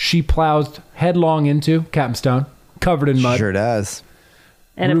 She plows headlong into Captain Stone, covered in mud. Sure does.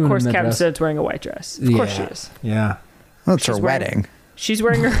 And of Ruining course, that Captain dress. Stone's wearing a white dress. Of course she is. Yeah. Well, it's her She's wearing- wedding. She's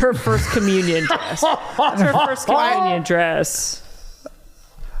wearing her first communion dress. It's her first communion dress.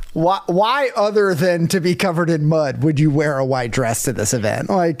 Why other than to be covered in mud would you wear a white dress to this event?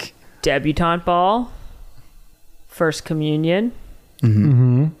 Like Debutante ball. First communion.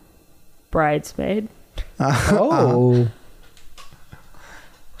 Bridesmaid. Oh.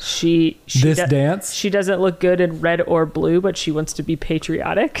 She This dance? She doesn't look good in red or blue, but she wants to be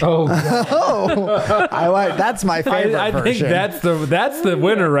patriotic. Oh, God. I like that's my favorite I think version. that's the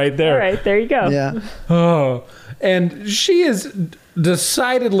winner right there. All right, there you go. Yeah. Oh, and she is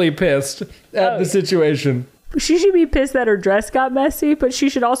decidedly pissed at the situation. She should be pissed that her dress got messy, but she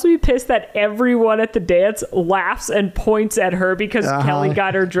should also be pissed that everyone at the dance laughs and points at her because Kelly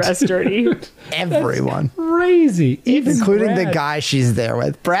got her dress dirty. Everyone. Crazy. Even Including Brad. the guy she's there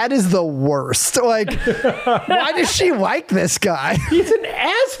with. Brad is the worst. Like, why does she like this guy? He's an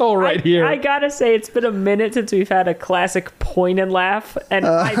asshole right here. I gotta say, it's been a minute since we've had a classic point and laugh, and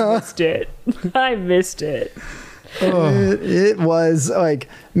I missed it. I missed it. It was like,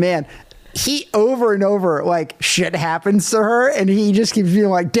 man, he over and over, like, shit happens to her, and he just keeps being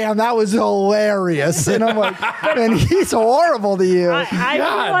like, damn, that was hilarious. And I'm like, man, he's horrible to you. I feel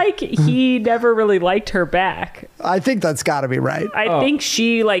like he never really liked her back. I think that's got to be right. I think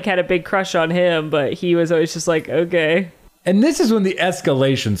she like had a big crush on him, but he was always just like, okay. And this is when the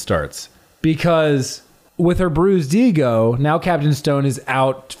escalation starts, because with her bruised ego, now Captain Stone is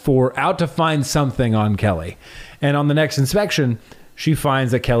out to find something on Kelly. And on the next inspection, she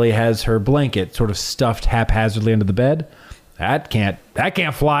finds that Kelly has her blanket sort of stuffed haphazardly under the bed. That can't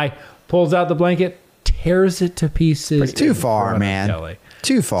fly. Pulls out the blanket, tears it to pieces. Too far, man. Kelly.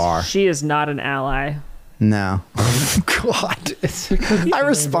 Too far. She is not an ally. No. God. I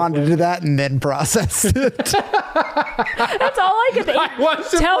responded to that and then processed it. That's all I could think.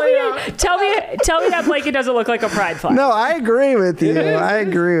 Tell me that blanket doesn't look like a pride flag. No, I agree with you.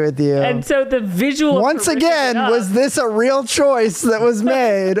 And so the visual of once her ripping again, it up- was this a real choice that was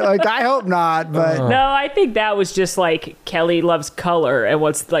made? Like, I hope not, but No, I think that was just like Kelly loves color and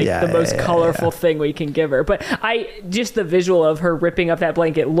what's like the most colorful thing we can give her. But the visual of her ripping up that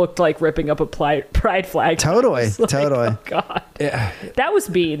blanket looked like ripping up a pride flag. Totally. Oh God. Yeah. That was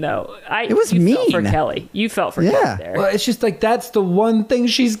mean though. It was you mean. Felt for Kelly. You felt for Kelly there. Well, it's just like that's the one thing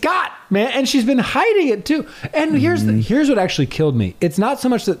she's got, man, and she's been hiding it too. And here's what actually killed me. It's not so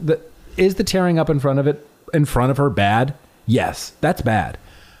much that is the tearing up in front of her bad? Yes, that's bad.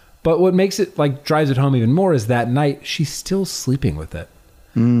 But what makes it like drives it home even more is that night she's still sleeping with it.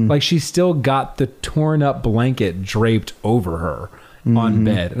 Like she's still got the torn up blanket draped over her on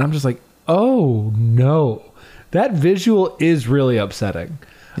bed, and I'm just like, oh no, that visual is really upsetting.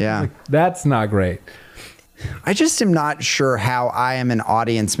 yeah. Like, that's not great. I just am not sure how I am an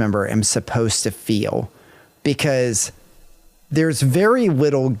audience member am supposed to feel, because there's very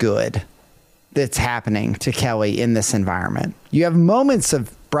little good that's happening to Kelly in this environment. You have moments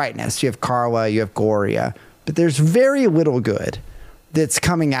of brightness. You have Carla, you have Gloria, but there's very little good that's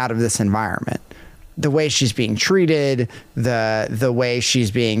coming out of this environment. The way she's being treated, the way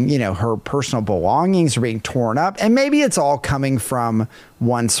she's being, her personal belongings are being torn up. And maybe it's all coming from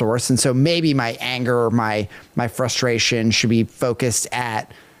one source. And so maybe my anger, my frustration should be focused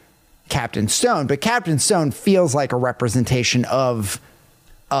at Captain Stone. But Captain Stone feels like a representation of,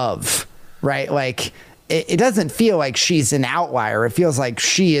 right? Like it doesn't feel like she's an outlier. It feels like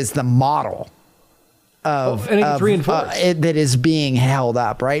she is the model of that is being held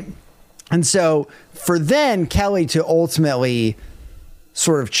up, right? And so for then Kelly to ultimately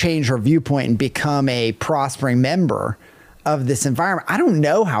sort of change her viewpoint and become a prospering member of this environment, I don't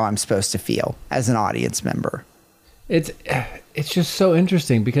know how I'm supposed to feel as an audience member. It's just so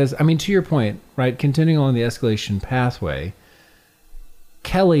interesting because, I mean, to your point, right, continuing on the escalation pathway,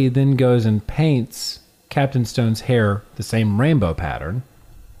 Kelly then goes and paints Captain Stone's hair the same rainbow pattern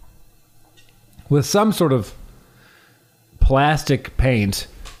with some sort of plastic paint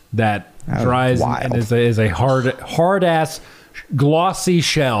that dries and is a hard ass glossy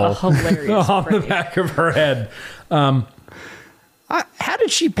shell hilarious on the back of her head. How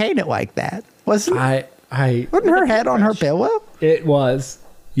did she paint it like that? Wasn't wasn't her head on her pillow? It was.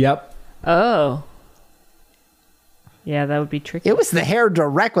 Yep. Oh. Yeah, that would be tricky. It was the hair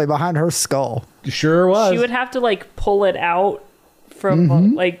directly behind her skull. Sure was. She would have to like pull it out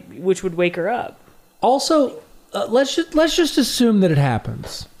from which would wake her up. Also, let's just assume that it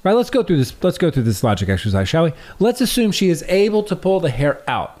happens. Right? Let's go through this logic exercise, shall we? Let's assume she is able to pull the hair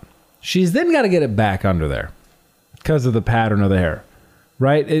out. She's then got to get it back under there because of the pattern of the hair.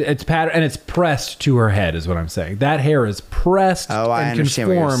 Right? It's pattern and it's pressed to her head is what I'm saying. That hair is pressed and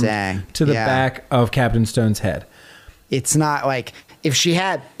conformed to the back of Captain Stone's head. It's not like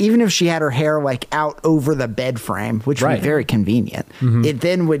even if she had her hair like out over the bed frame, which would be very convenient, it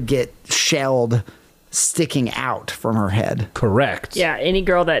then would get shelled sticking out from her head. Correct. Yeah, any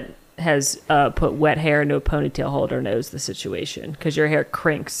girl that has put wet hair into a ponytail holder knows the situation because your hair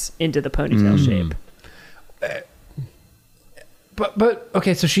crinks into the ponytail shape. But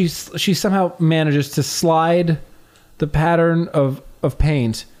okay, so she somehow manages to slide the pattern of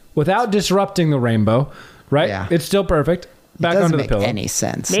paint without disrupting the rainbow. Right? Yeah. It's still perfect. Back under the pillow. Doesn't make any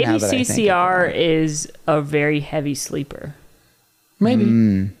sense. Maybe CCR is a very heavy sleeper. Maybe.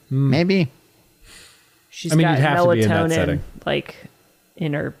 Maybe. She's got melatonin like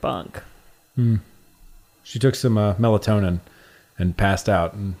in her bunk. She took some melatonin and passed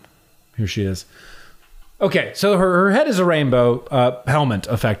out, and here she is. Okay, so her head is a rainbow helmet,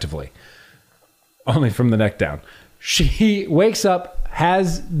 effectively. Only from the neck down. She wakes up,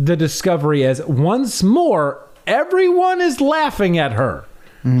 has the discovery as once more, everyone is laughing at her.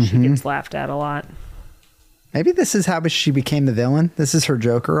 She gets laughed at a lot. Maybe this is how she became the villain. This is her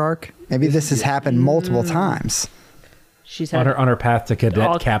Joker arc. Maybe this has happened multiple times. She's on her path to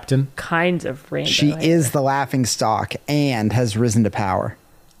cadet captain. Kinds of rainbow. She is the laughing stock and has risen to power.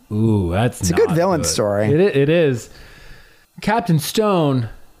 Ooh, it's a good villain story. It is. Captain Stone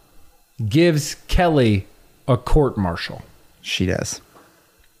gives Kelly a court-martial. She does.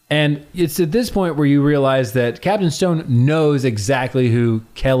 And it's at this point where you realize that Captain Stone knows exactly who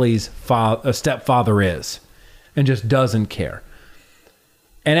Kelly's stepfather is and just doesn't care.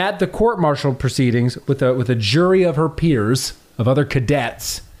 And at the court-martial proceedings, with a jury of her peers, of other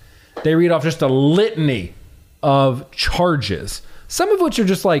cadets, they read off just a litany of charges, some of which are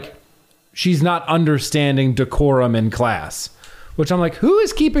just like, she's not understanding decorum in class, which I'm like, who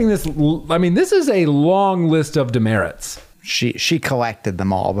is keeping this? I mean, this is a long list of demerits. She collected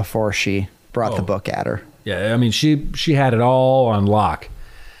them all before she brought the book at her. Yeah, I mean, she had it all on lock.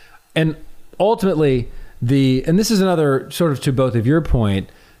 And ultimately, and this is another sort of to both of your point,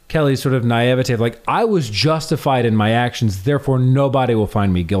 Kelly's sort of naivete of like, I was justified in my actions, therefore nobody will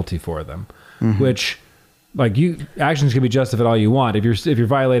find me guilty for them. Which, like, actions can be justified all you want. If you're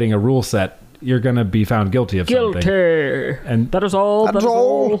violating a rule set, you're going to be found guilty of something. And that is all. That is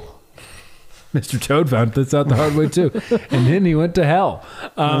all. Mr. Toad found this out the hard way too. And then he went to hell.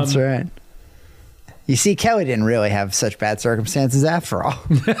 That's right. You see, Kelly didn't really have such bad circumstances after all.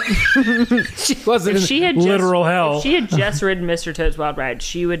 She wasn't in literal hell. If she had just ridden Mr. Toad's Wild Ride,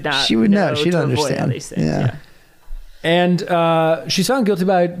 she would not. She would know. She'd understand. All these things. Yeah. And she's found guilty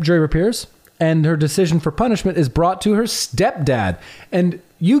by jury of peers, and her decision for punishment is brought to her stepdad. And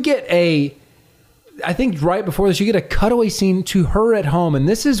you get I think right before this, you get a cutaway scene to her at home, and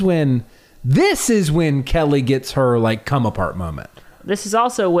this is when Kelly gets her like come apart moment. This is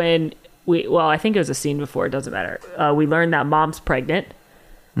also when I think it was a scene before, it doesn't matter. We learned that mom's pregnant.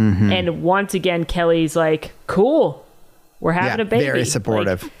 And once again, Kelly's like, cool, we're having a baby. Very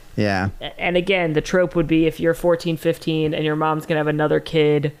supportive. Like, yeah. And again, the trope would be if you're 14, 15 and your mom's going to have another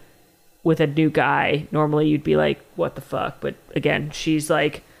kid with a new guy, normally you'd be like, what the fuck? But again, she's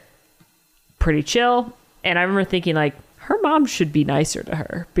like pretty chill. And I remember thinking like, her mom should be nicer to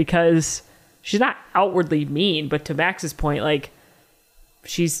her because she's not outwardly mean, but to Max's point, like,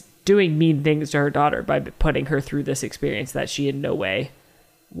 she's doing mean things to her daughter by putting her through this experience that she in no way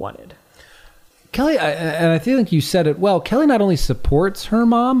wanted. Kelly, and I feel like you said it well, Kelly not only supports her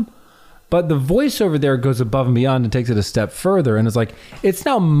mom, but the voiceover there goes above and beyond and takes it a step further and is like, it's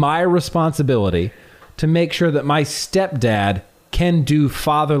now my responsibility to make sure that my stepdad can do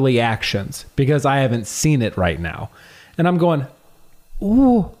fatherly actions because I haven't seen it right now. And I'm going,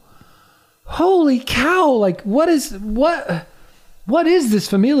 ooh, holy cow, like what is this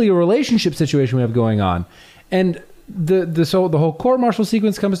familial relationship situation we have going on? And the whole court-martial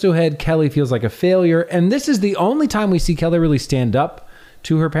sequence comes to a head. Kelly feels like a failure. And this is the only time we see Kelly really stand up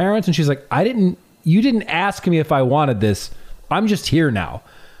to her parents. And she's like, you didn't ask me if I wanted this. I'm just here now.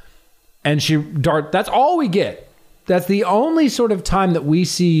 And that's all we get. That's the only sort of time that we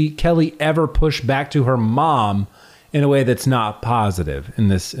see Kelly ever push back to her mom in a way that's not positive in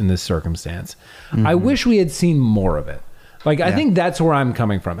this circumstance. I wish we had seen more of it. Like, I think that's where I'm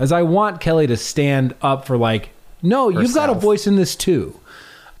coming from, is I want Kelly to stand up for like, no, you've got a voice in this too.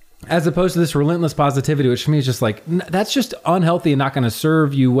 As opposed to this relentless positivity, which to me is just like, that's just unhealthy and not going to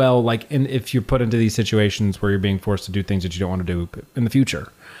serve you well. Like if you're put into these situations where you're being forced to do things that you don't want to do in the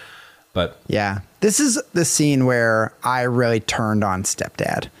future. But yeah, this is the scene where I really turned on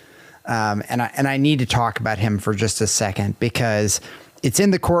stepdad. And I need to talk about him for just a second because it's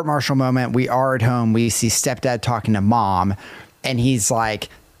in the court-martial moment. We are at home. We see stepdad talking to mom, and he's like,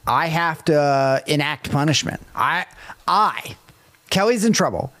 I have to enact punishment. Kelly's in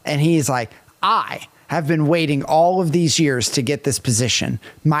trouble, and he's like, I have been waiting all of these years to get this position.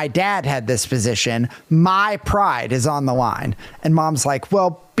 My dad had this position. My pride is on the line. And mom's like,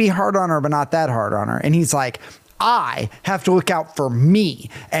 well, be hard on her, but not that hard on her. And he's like, I have to look out for me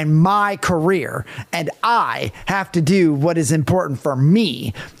and my career, and I have to do what is important for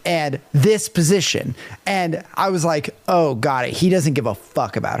me and this position. And I was like, oh, got it. He doesn't give a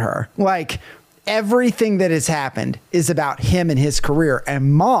fuck about her. Like, everything that has happened is about him and his career.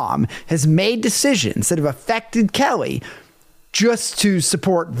 And mom has made decisions that have affected Kelly just to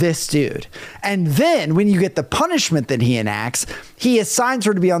support this dude. And then when you get the punishment that he enacts, he assigns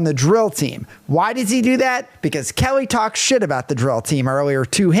her to be on the drill team. Why does he do that? Because Kelly talked shit about the drill team earlier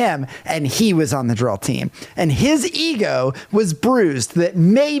to him, and he was on the drill team. And his ego was bruised that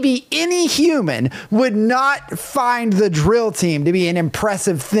maybe any human would not find the drill team to be an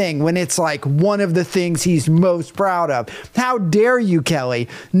impressive thing when it's like one of the things he's most proud of. How dare you, Kelly,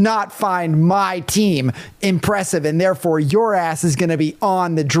 not find my team impressive, and therefore your ass is going to be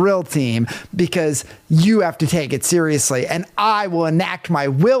on the drill team because you have to take it seriously, and I will enact my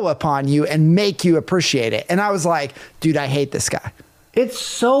will upon you and make you appreciate it. And I was like, dude, I hate this guy. It's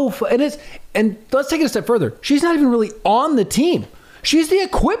so fun. And let's take it a step further. She's not even really on the team. She's the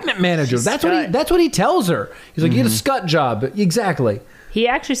equipment manager. That's what he tells her. He's like, you get a scut job. Exactly. He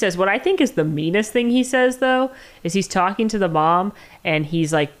actually says, what I think is the meanest thing he says, though, is he's talking to the mom and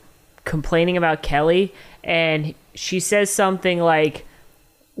he's like complaining about Kelly, and she says something like,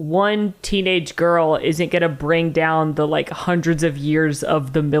 one teenage girl isn't going to bring down the like hundreds of years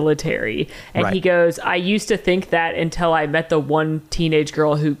of the military. And Right. he goes, I used to think that until I met the one teenage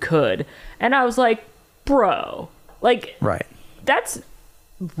girl who could. And I was like, bro, like, Right. that's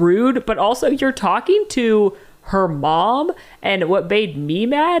rude, but also you're talking to her mom. And what made me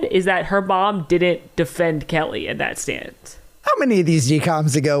mad is that her mom didn't defend Kelly in that stance. How many of these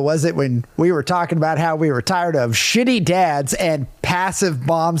DComs ago was it when we were talking about how we were tired of shitty dads and passive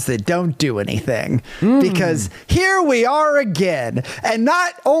moms that don't do anything? Because here we are again. And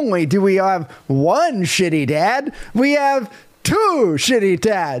not only do we have one shitty dad, we have two shitty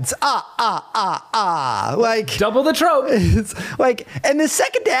dads. Like, Double the trope. it's like, and the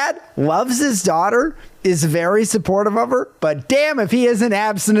second dad loves his daughter, is very supportive of her, but damn if he isn't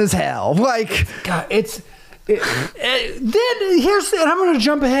absent as hell. Like, God, then here's, and I'm going to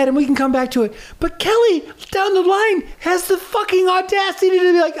jump ahead and we can come back to it. But Kelly down the line has the fucking audacity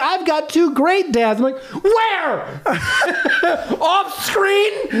to be like, I've got two great dads. I'm like, where? Off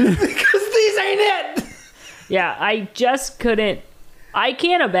screen? Because these ain't it. Yeah, I just couldn't. I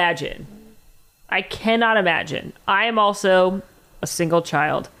can't imagine. I cannot imagine. I am also a single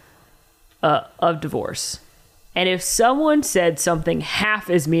child of divorce. And if someone said something half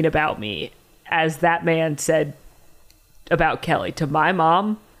as mean about me as that man said about Kelly to my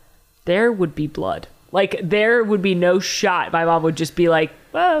mom, there would be blood. Like, there would be no shot. My mom would just be like,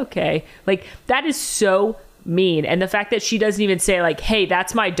 oh, okay. Like, that is so mean. And the fact that she doesn't even say, like, hey,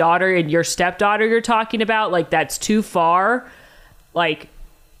 that's my daughter and your stepdaughter you're talking about, like, that's too far. Like,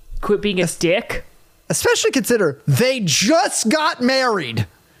 quit being a dick. especially consider they just got married.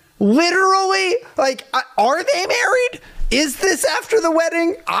 Literally, like, are they married? Is this after the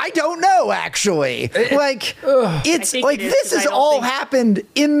wedding? I don't know, actually. Like, it's like it is, this 'cause has I don't all think- happened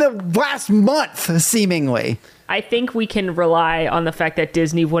in the last month, seemingly. I think we can rely on the fact that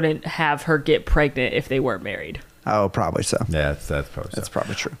Disney wouldn't have her get pregnant if they weren't married. Oh, probably so. Yeah, that's probably That's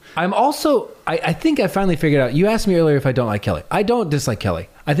probably true. I'm also, I think I finally figured out, you asked me earlier if I don't like Kelly. I don't dislike Kelly.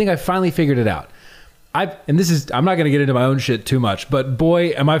 I think I finally figured it out. I'm not going to get into my own shit too much, but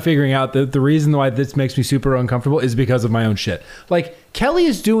boy, am I figuring out that the reason why this makes me super uncomfortable is because of my own shit. Like, Kelly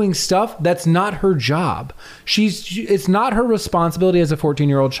is doing stuff that's not her job. It's not her responsibility as a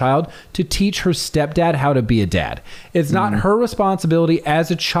 14-year-old child to teach her stepdad how to be a dad. It's not her responsibility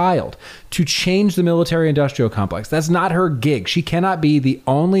as a child to change the military-industrial complex. That's not her gig. She cannot be the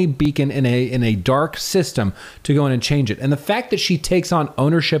only beacon in a dark system to go in and change it. And the fact that she takes on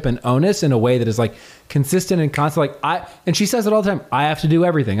ownership and onus in a way that is like consistent and constant, and she says it all the time, I have to do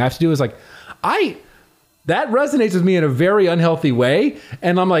everything. I have to do is like, that resonates with me in a very unhealthy way.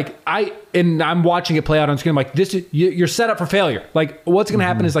 And I'm like, I'm watching it play out on screen. I'm like, you're set up for failure. Like, what's going to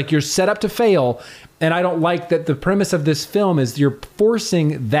happen is like, you're set up to fail. And I don't like that the premise of this film is you're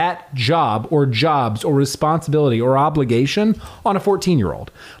forcing that job or jobs or responsibility or obligation on a 14-year-old.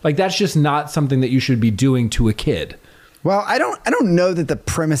 Like, that's just not something that you should be doing to a kid. Well, I don't know that the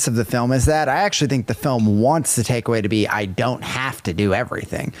premise of the film is that. I actually think the film wants the takeaway to be, I don't have to do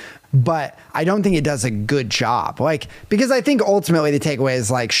everything. But I don't think it does a good job. Like, because I think ultimately the takeaway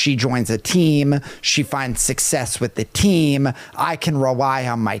is like, she joins a team, she finds success with the team, I can rely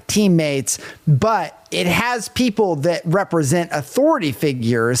on my teammates, but it has people that represent authority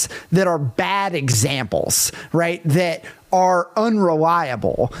figures that are bad examples, right? That are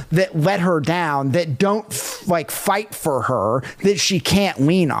unreliable, that let her down, that don't fight for her, that she can't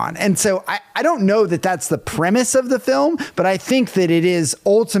lean on. And so I don't know that that's the premise of the film, but I think that it is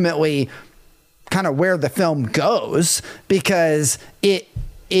ultimately kind of where the film goes, because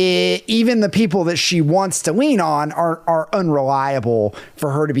even the people that she wants to lean on are unreliable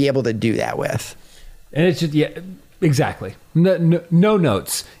for her to be able to do that with. And it's just, yeah, exactly. No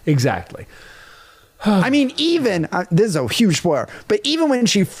notes. Exactly. I mean, even this is a huge spoiler, but even when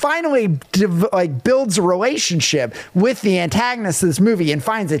she finally builds a relationship with the antagonist of this movie and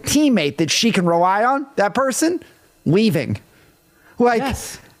finds a teammate that she can rely on, that person leaving, like,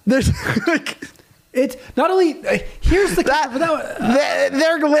 Yes. there's like, It's not only here's the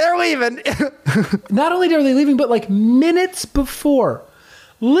they're leaving. not only are they leaving, but like minutes before,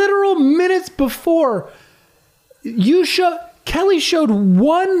 literal minutes before, Kelly showed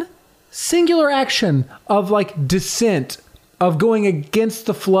one singular action of like dissent, of going against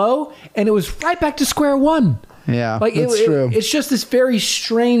the flow, and it was right back to square one. Yeah, like that's true. It's just this very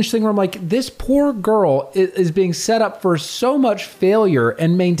strange thing where I'm like, this poor girl is being set up for so much failure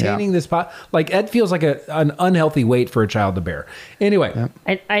and maintaining this like, it feels like an unhealthy weight for a child to bear. Anyway,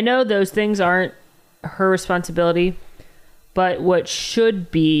 I know those things aren't her responsibility, but what should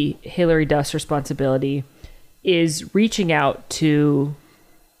be Hilary Duff's responsibility is reaching out to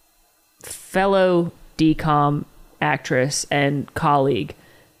fellow DCOM actress and colleague,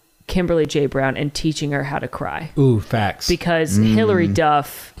 Kimberly J. Brown, and teaching her how to cry. Ooh, facts. Because Hilary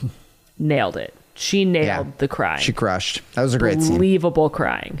Duff nailed it. She nailed the crying. She crushed. That was a great scene. Believable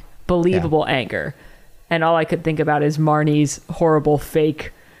crying. Believable anger. And all I could think about is Marnie's horrible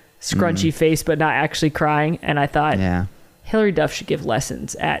fake scrunchy face, but not actually crying. And I thought, Hilary Duff should give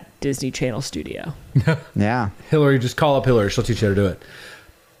lessons at Disney Channel Studio. Yeah. Hillary, just call up Hillary. She'll teach you how to do it.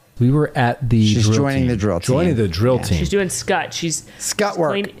 We were at the She's drill joining team. the drill team. Joining the drill team. She's doing scut. She's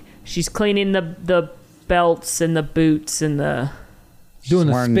work. She's cleaning the belts and the boots and the... Doing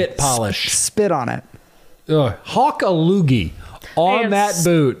the Wearing spit polish. Spit on it. Hawk a loogie on And that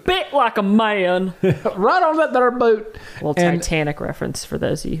boot. Spit like a man. Right on that there boot. Little Titanic reference for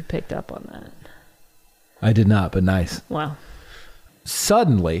those of you who picked up on that. I did not, but nice. Wow.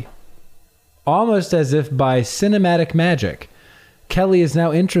 Suddenly, almost as if by cinematic magic, Kelly is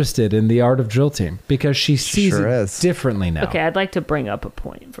now interested in the art of drill team because she sees it differently now. Okay, I'd like to bring up a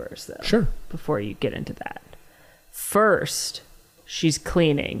point first, though. Sure. Before you get into that. First, she's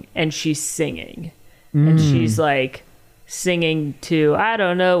cleaning and she's singing. And she's like singing to, I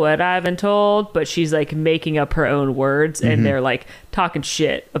don't know what I've been told, but she's like making up her own words and they're like talking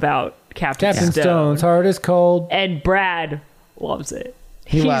shit about Captain Stone's heart is cold. And Brad loves it.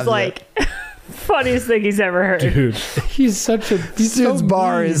 He's like, funniest thing he's ever heard. Dude, he's such a... He's Dude's so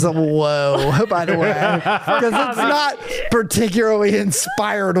bar mean. is low, by the way. Because it's not particularly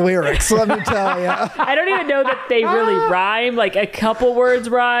inspired lyrics, let me tell you. I don't even know that they really rhyme. Like, a couple words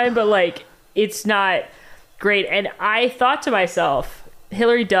rhyme, but like, it's not great. And I thought to myself,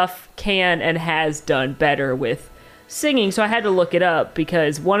 Hilary Duff can and has done better with singing. So I had to look it up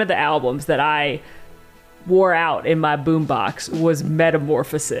because one of the albums that I wore out in my boombox was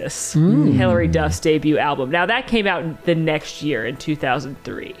Metamorphosis, Hilary Duff's debut album. Now that came out the next year in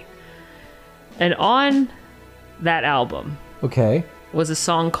 2003. And on that album was a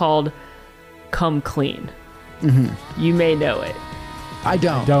song called Come Clean. You may know it. I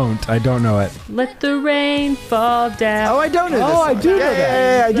don't. I don't know it. Let the rain fall down. Oh, I don't know this song. I do know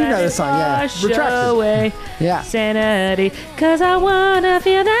that. Yeah, I do know this song, yeah. Wash Retracted. away Yeah. sanity, cause I wanna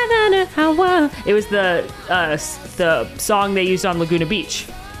feel that I want. It was the song they used on Laguna Beach.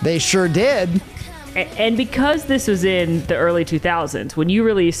 They sure did. And because this was in the early 2000s, when you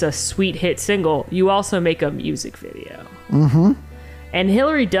release a sweet hit single, you also make a music video. And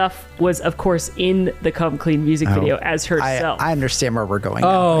Hilary Duff was, of course, in the Come Clean music video as herself. I understand where we're going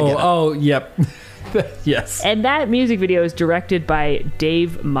now. Yep. Yes. And that music video is directed by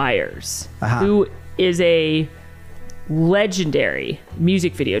Dave Meyers, who is a legendary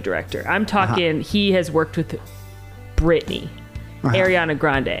music video director. I'm talking, he has worked with Britney, Ariana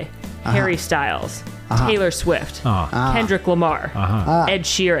Grande, Harry Styles, Taylor Swift, Kendrick Lamar, Ed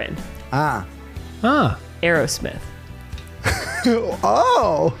Sheeran, Aerosmith.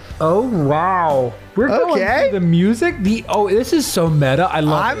 Oh, wow. We're going through the music. This is so meta. I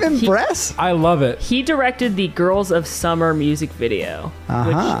love it. I'm impressed. I love it. He directed the Girls of Summer music video,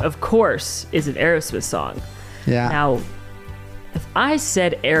 which, of course, is an Aerosmith song. Yeah. Now, if I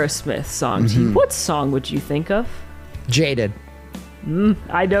said Aerosmith song to you, what song would you think of? Jaded.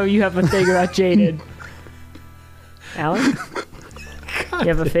 I know you have a thing about Jaded. Alan? You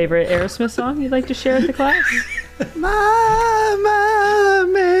have a favorite Aerosmith song you'd like to share with the class? My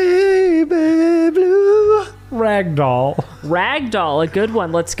baby blue. Ragdoll. Ragdoll, a good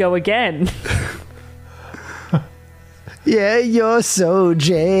one. Let's go again. Yeah, you're so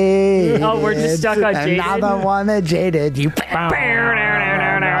jaded. Oh, we're just stuck on Jaded? Another one that jaded you.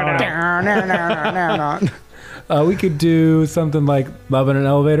 We could do something like Love in an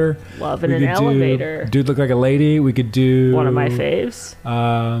Elevator. Love in an Elevator. Dude Look Like a Lady. We could do... One of my faves.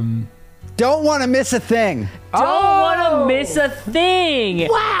 Don't want to miss a thing. Don't want to miss a thing.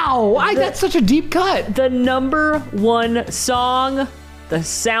 Wow. That's such a deep cut. The number one song, the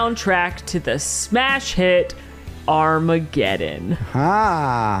soundtrack to the smash hit Armageddon.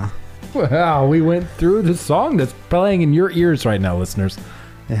 Wow, we went through the song that's playing in your ears right now, listeners.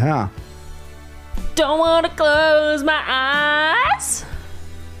 Yeah. Don't want to close my eyes.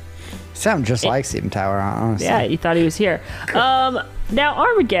 Sound just like Steven Tyler, honestly. Yeah, you thought he was here. Now,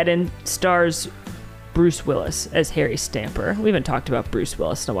 Armageddon stars Bruce Willis as Harry Stamper. We haven't talked about Bruce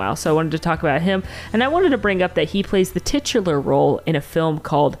Willis in a while, so I wanted to talk about him. And I wanted to bring up that he plays the titular role in a film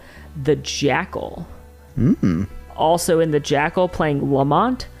called The Jackal. Also in The Jackal, playing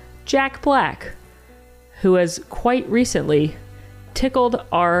Lamont, Jack Black, who has quite recently tickled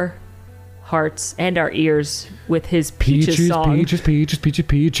our hearts and our ears with his Peaches song. Peaches. That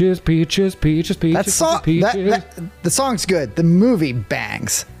song, the song's good. The movie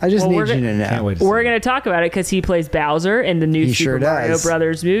bangs. I just need you to know. Can't wait to We're going to talk about it because he plays Bowser in the new Super Mario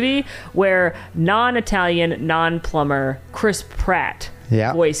Brothers movie, where non-Italian, non-plumber Chris Pratt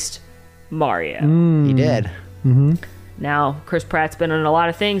voiced Mario. He did. Mm-hmm. Now, Chris Pratt's been in a lot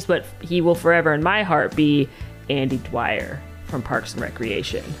of things, but he will forever in my heart be Andy Dwyer from Parks and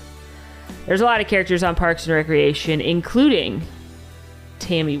Recreation. There's a lot of characters on Parks and Recreation, including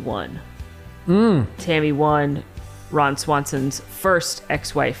Tammy One. Tammy One, Ron Swanson's first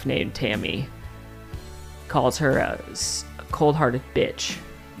ex-wife named Tammy, calls her a cold-hearted bitch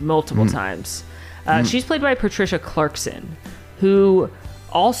multiple times. She's played by Patricia Clarkson, who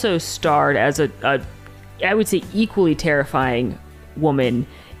also starred as a I would say equally terrifying woman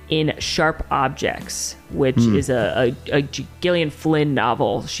in Sharp Objects, which is a Gillian Flynn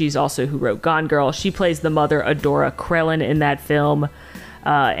novel. She's also who wrote Gone Girl. She plays the mother Adora Krellin in that film.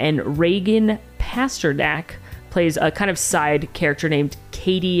 And Reagan Pasternak plays a kind of side character named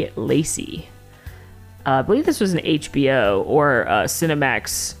Katie Lacey. I believe this was an HBO or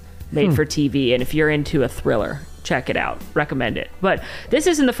Cinemax made for TV. And if you're into a thriller, check it out. Recommend it. But this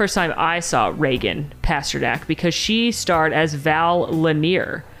isn't the first time I saw Reagan Pasternak, because she starred as Val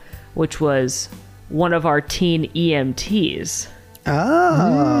Lanier, which was one of our teen EMTs.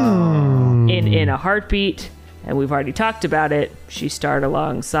 Oh. In A Heartbeat, and we've already talked about it. She starred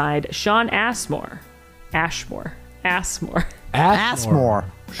alongside Sean Ashmore.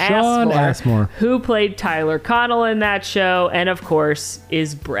 Sean Ashmore, who played Tyler Connell in that show, and of course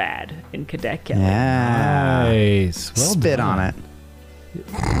is Brad in Cadet Kelly. Nice. Well Spit done. on it.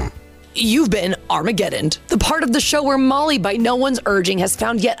 You've been Armageddoned, the part of the show where Molly, by no one's urging, has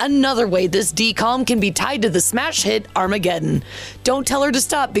found yet another way this decom can be tied to the smash hit Armageddon. Don't tell her to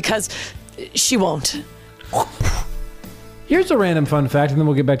stop, because she won't. Here's a random fun fact, and then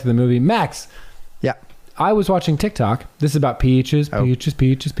we'll get back to the movie. Max, Yeah. I was watching TikTok. This is about peaches. Okay.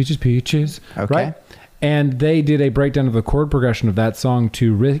 Right? And they did a breakdown of the chord progression of that song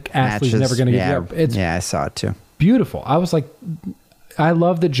to Rick Astley's Never Gonna Give You Up. It's I saw it too. beautiful. I was like, I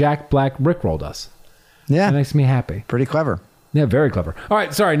love that Jack Black rickrolled us. Yeah. It makes me happy. Pretty clever. Yeah, very clever. All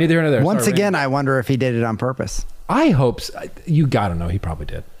right, sorry, neither here nor there. Once Sorry, again, Randy. I wonder if he did it on purpose. I hope so. You gotta know he probably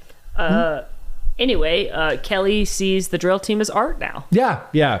did. Anyway, Kelly sees the drill team as art now. Yeah,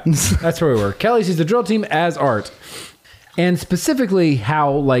 that's where we were. Kelly sees the drill team as art. And specifically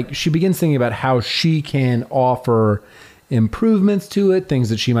how, like, she begins thinking about how she can offer improvements to it, things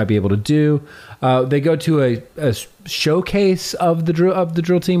that she might be able to do. They go to a showcase of the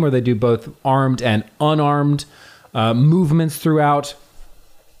drill team where they do both armed and unarmed movements throughout.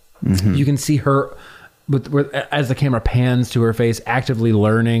 Mm-hmm. You can see her as the camera pans to her face, actively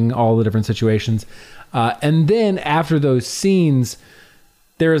learning all the different situations. And then after those scenes,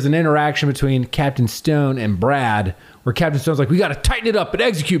 there is an interaction between Captain Stone and Brad, where Captain Stone's like, we got to tighten it up and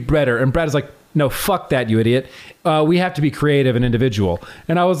execute better. And Brad is like, no, fuck that, you idiot. We have to be creative and individual.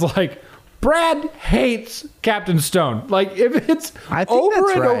 And I was like, Brad hates Captain Stone. Like, if it's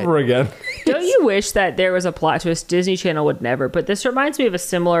over and over again. Don't you wish that there was a plot twist? Disney Channel would never. But this reminds me of a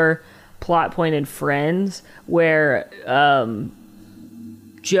similar plot point in Friends, where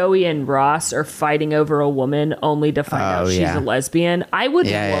Joey and Ross are fighting over a woman only to find out she's a lesbian. I would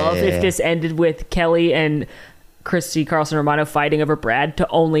love if this ended with Kelly and Christy Carlson Romano fighting over Brad to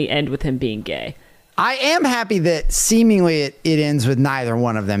only end with him being gay. I am happy that seemingly it ends with neither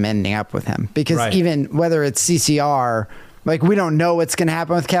one of them ending up with him, because even whether it's CCR, like, we don't know what's going to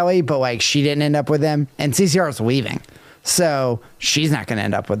happen with Kelly, but like, she didn't end up with him, and CCR is leaving, so she's not going to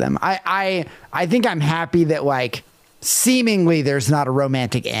end up with him. I think I'm happy that, like, seemingly there's not a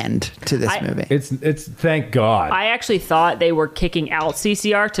romantic end to this movie. It's thank God. I actually thought they were kicking out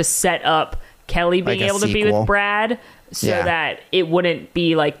CCR to set up Kelly being able to be with Brad, so that it wouldn't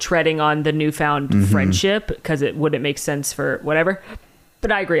be like treading on the newfound friendship, because it wouldn't make sense for whatever.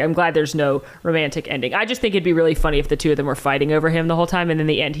 But I agree. I'm glad there's no romantic ending. I just think it'd be really funny if the two of them were fighting over him the whole time, and in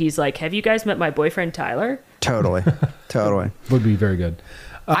the end he's like, have you guys met my boyfriend Tyler? Totally. Would be very good.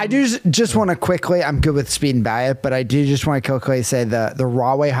 I do just want to quickly, I'm good with speeding by it, but I do just want to quickly say the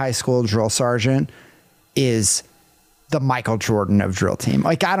Rahway High School drill sergeant is the Michael Jordan of drill team.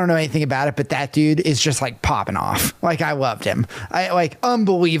 Like, I don't know anything about it, but that dude is just like popping off. Like, I loved him.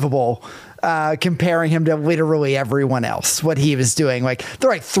 Unbelievable. Comparing him to literally everyone else, what he was doing. Like, they're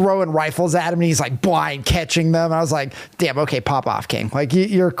like throwing rifles at him and he's like blind catching them. I was like, damn, okay, pop off, King. Like,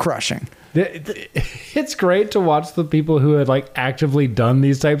 you're crushing. It's great to watch the people who had like actively done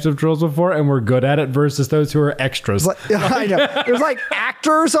these types of drills before and were good at it versus those who are extras. I know. There's like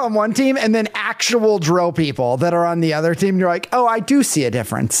actors on one team and then actual drill people that are on the other team. You're like, oh, I do see a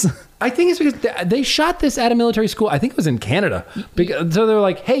difference. I think it's because they shot this at a military school. I think it was in Canada. So they were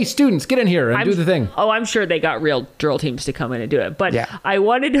like, hey, students, get in here and do the thing. Oh, I'm sure they got real drill teams to come in and do it. But yeah. I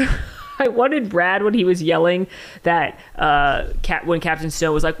wanted Brad when he was yelling that when Captain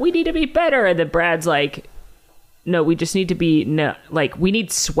Snow was like, we need to be better. And then Brad's like, no, we just need to be, we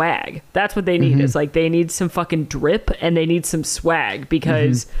need swag. That's what they need. It's like they need some fucking drip and they need some swag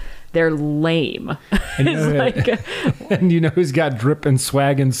because they're lame. And you know who's got drip and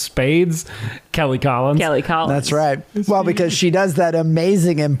swag and spades? Kelly Collins. That's right. Well, because she does that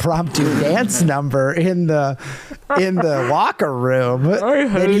amazing impromptu dance number in the locker room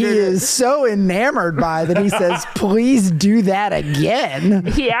that he is so enamored by that he says, please do that again.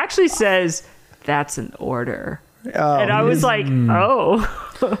 He actually says, that's an order. And I was like, oh.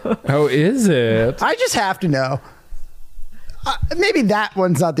 Oh, is it? I just have to know. Maybe that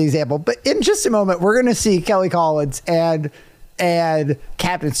one's not the example, but in just a moment, we're going to see Kelly Collins and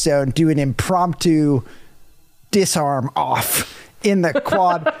Captain Stone do an impromptu disarm off in the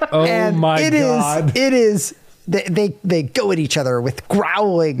quad. Oh, and my God. It is, they go at each other with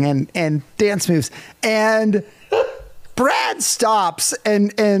growling and dance moves. And Brad stops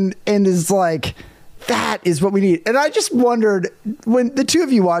and is like, that is what we need. And I just wondered, when the two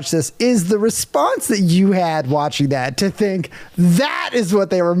of you watched this, is the response that you had watching that to think that is what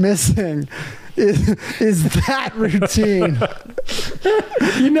they were missing? Is that routine?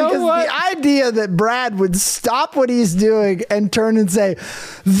 You know because what? The idea that Brad would stop what he's doing and turn and say,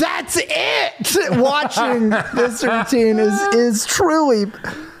 that's it, watching this routine is truly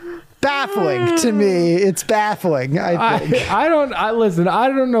baffling to me. It's baffling. I think. I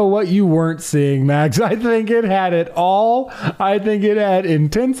don't know what you weren't seeing, Max. I think it had it all. I think it had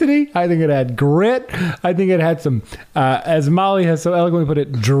intensity. I think it had grit. I think it had some, as Molly has so eloquently put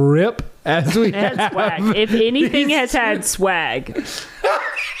it, drip. As we have. Swag. If anything has had swag.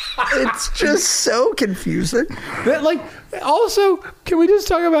 It's just so confusing. Also, can we just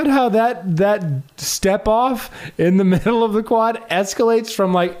talk about how that step off in the middle of the quad escalates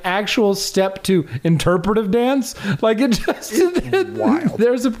from like actual step to interpretive dance? Like it just wild.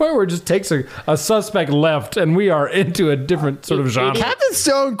 There's a point where it just takes a suspect left and we are into a different sort of genre. Captain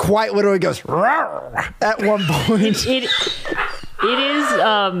Stone quite literally goes "Rawr" at one point. It is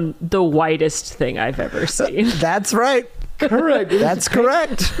the whitest thing I've ever seen. That's right. Correct. That's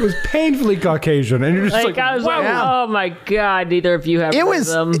correct. It was painfully Caucasian, and you're just like, I was wow. like, oh my God, neither of you have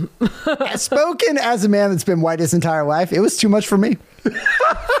rhythm. Spoken as a man that's been white his entire life, it was too much for me.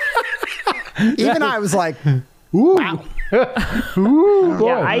 Even I was like, ooh. Wow. Ooh,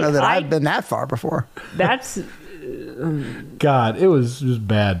 boy. I don't know that I've been that far before. That's... God, it was just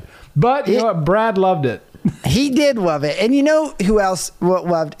bad. But you know what? Brad loved it. He did love it. And you know who else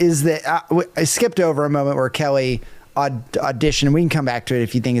loved is that I skipped over a moment where Kelly auditioned, and we can come back to it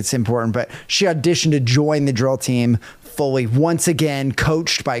if you think it's important, but she auditioned to join the drill team fully, once again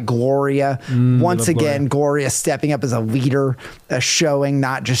coached by Gloria. Once again, Gloria stepping up as a leader, showing,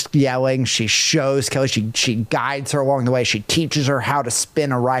 not just yelling. She shows Kelly, she guides her along the way. She teaches her how to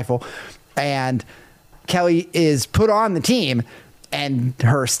spin a rifle, and Kelly is put on the team, and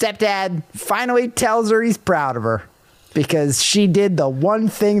her stepdad finally tells her he's proud of her because she did the one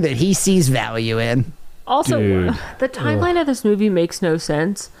thing that he sees value in. Also, the timeline of this movie makes no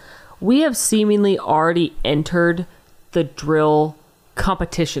sense. We have seemingly already entered the drill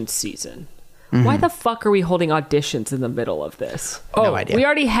competition season. Why the fuck are we holding auditions in the middle of this? No idea. We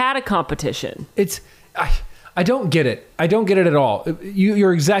already had a competition. I don't get it. I don't get it at all.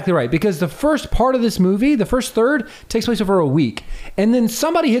 You're exactly right, because the first part of this movie, the first third, takes place over a week. And then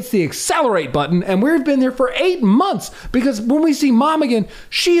somebody hits the accelerate button, and we've been there for 8 months, because when we see Mom again,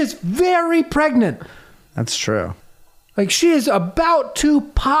 she is very pregnant. That's true. Like, she is about to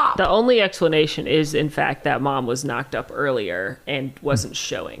pop. The only explanation is, in fact, that Mom was knocked up earlier and wasn't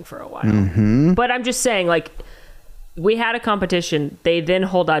showing for a while. But I'm just saying, like, we had a competition. They then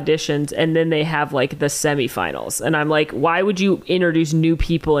hold auditions, and then they have, like, the semifinals. And I'm like, why would you introduce new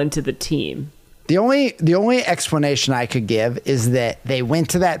people into the team? The only explanation I could give is that they went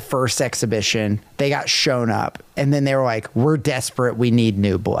to that first exhibition, they got shown up, and then they were like, we're desperate, we need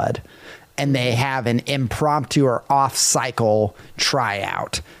new blood. And they have an impromptu or off-cycle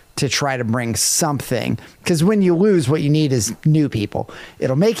tryout to try to bring something. Because when you lose, what you need is new people.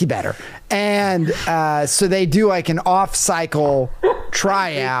 It'll make you better. And so they do like an off-cycle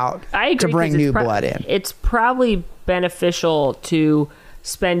tryout to bring new blood in. It's probably beneficial to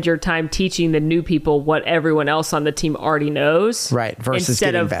spend your time teaching the new people what everyone else on the team already knows. Right. Versus instead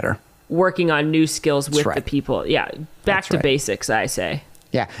getting of better. Working on new skills with right. the people. Yeah. Back to basics, I say.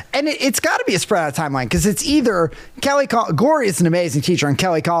 Yeah. And it's got to be a spread out timeline because it's either Gory is an amazing teacher, and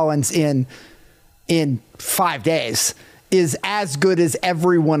Kelly Collins in 5 days is as good as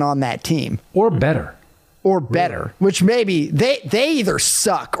everyone on that team. Or better. Which maybe they either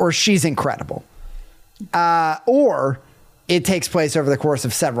suck or she's incredible. Or it takes place over the course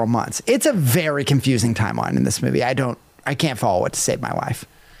of several months. It's a very confusing timeline in this movie. I can't follow it to save my life.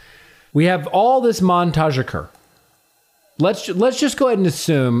 We have all this montage occur. Let's just go ahead and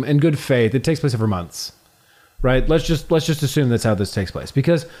assume, in good faith, it takes place over months, right? Let's just assume that's how this takes place,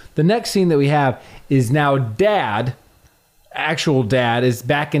 because the next scene that we have is now actual dad is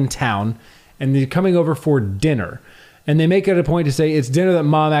back in town, and they're coming over for dinner, and they make it a point to say it's dinner that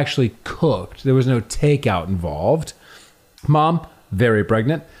mom actually cooked. There was no takeout involved. Mom, very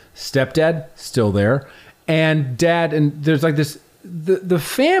pregnant. Stepdad, still there, and dad, and there's like this. The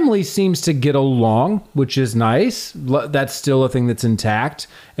family seems to get along, which is nice. That's still a thing that's intact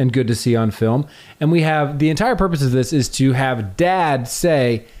and good to see on film. And we have the entire purpose of this is to have dad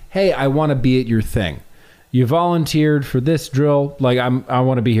say, hey, I want to be at your thing. You volunteered for this drill. Like I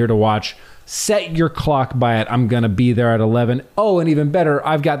want to be here to watch. Set your clock by it. I'm going to be there at 11. Oh, and even better,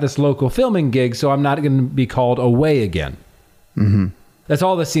 I've got this local filming gig, so I'm not going to be called away again. Mm-hmm. That's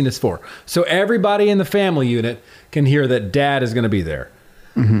all this scene is for. So everybody in the family unit can hear that dad is going to be there.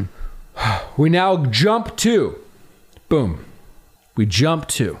 Mm-hmm. We now jump to, boom. We jump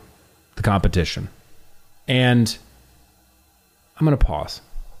to the competition. And I'm going to pause.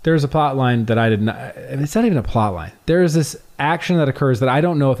 There's a plot line that I did not, it's not even a plot line. There is this action that occurs that I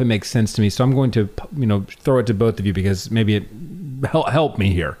don't know if it makes sense to me. So I'm going to, throw it to both of you because maybe it help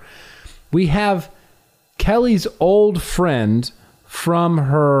me here. We have Kelly's old friend from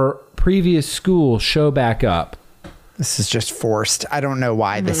her previous school show back up. This is just forced. I don't know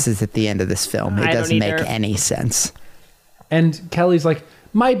why this is at the end of this film. It doesn't make any sense. And Kelly's like,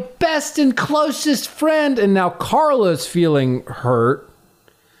 my best and closest friend. And now Carla's feeling hurt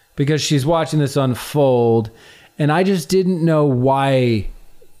because she's watching this unfold. And I just didn't know why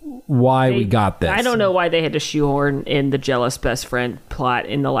we got this. I don't know why they had to shoehorn in the jealous best friend plot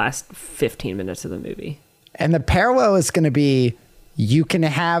in the last 15 minutes of the movie. And the parallel is going to be, you can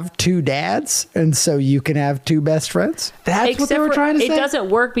have two dads, and so you can have two best friends. That's what they were trying to say? It doesn't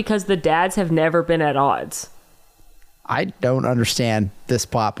work because the dads have never been at odds. I don't understand this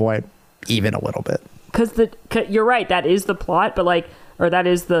plot point even a little bit. Because you're right, that is the plot, but that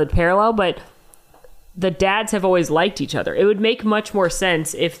is the parallel, but the dads have always liked each other. It would make much more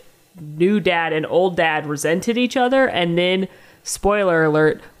sense if new dad and old dad resented each other, and then, spoiler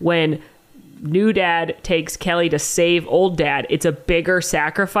alert, when new dad takes Kelly to save old dad, it's a bigger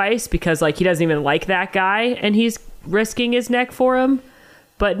sacrifice because he doesn't even like that guy and he's risking his neck for him.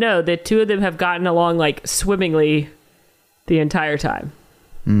 But no, the two of them have gotten along swimmingly the entire time.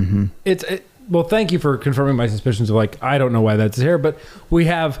 Mm-hmm. Well, thank you for confirming my suspicions of I don't know why that's here, but we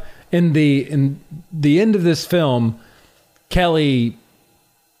have in the end of this film, Kelly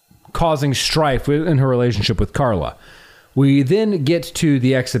causing strife in her relationship with Carla. We then get to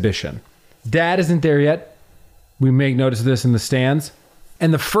the exhibition. Dad isn't there yet. We make notice of this in the stands.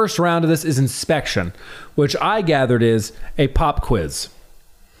 And the first round of this is inspection, which I gathered is a pop quiz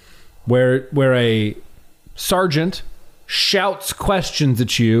where a sergeant shouts questions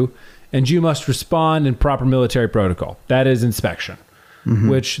at you and you must respond in proper military protocol. That is inspection,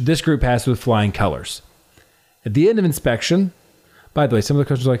 which this group passed with flying colors. At the end of inspection, by the way, some of the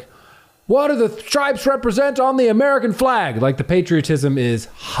questions are what do the stripes represent on the American flag? The patriotism is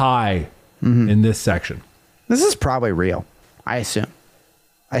high in this section. This is probably real, I assume.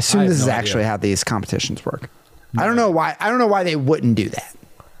 This is actually how these competitions work. I don't know why they wouldn't do that.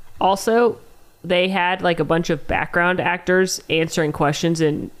 Also, they had a bunch of background actors answering questions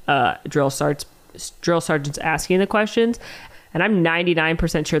and drill sergeants asking the questions. And I'm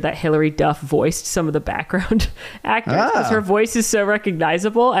 99% sure that Hilary Duff voiced some of the background actors because her voice is so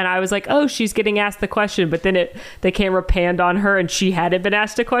recognizable. And I was like, oh, she's getting asked the question. But then the camera panned on her and she hadn't been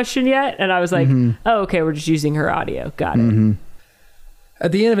asked a question yet. And I was like, oh, okay, we're just using her audio. Got it.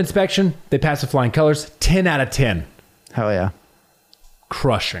 At the end of inspection, they pass with flying colors. 10 out of 10. Hell yeah.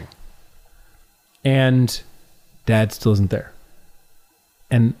 Crushing. And Dad still isn't there.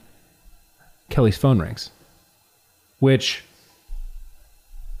 And Kelly's phone rings. Which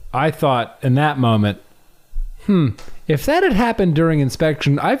I thought in that moment, if that had happened during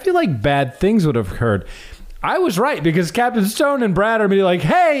inspection, I feel like bad things would have occurred. I was right because Captain Stone and Brad are be like,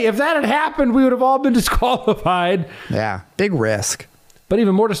 hey, if that had happened, we would have all been disqualified. Yeah, big risk. But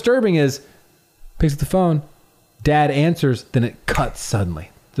even more disturbing is picks up the phone, dad answers, then it cuts suddenly.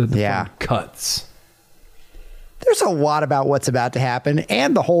 The phone cuts. There's a lot about what's about to happen,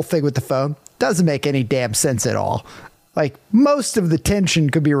 and the whole thing with the phone doesn't make any damn sense at all. Like, most of the tension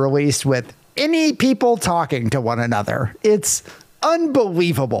could be released with any people talking to one another. It's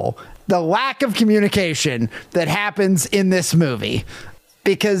unbelievable, the lack of communication that happens in this movie.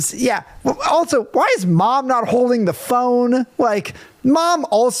 Because, also, why is mom not holding the phone? Like, mom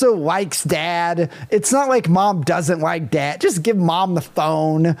also likes dad. It's not like mom doesn't like dad. Just give mom the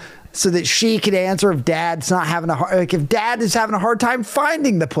phone so that she can answer if dad's not having if dad is having a hard time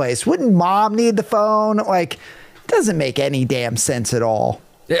finding the place. Wouldn't mom need the phone? Like, it doesn't make any damn sense at all.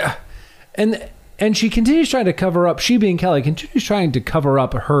 Yeah. And she continues trying to cover up, she being Kelly, continues trying to cover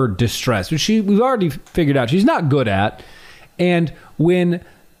up her distress, which we've already figured out she's not good at. And when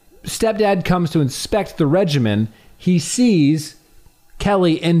stepdad comes to inspect the regimen, he sees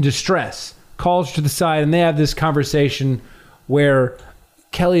Kelly in distress, calls her to the side, and they have this conversation where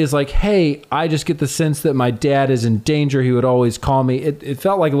Kelly is like, hey, I just get the sense that my dad is in danger. He would always call me. It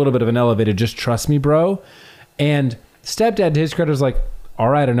felt like a little bit of an elevated, just trust me, bro. And stepdad, to his credit, was like, all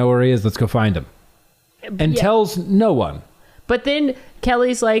right, I know where he is. Let's go find him. And tells no one. But then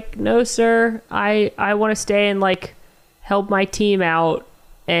Kelly's like, no, sir, I want to stay and like help my team out.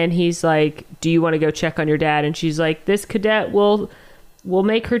 And he's like, do you want to go check on your dad? And she's like, this cadet will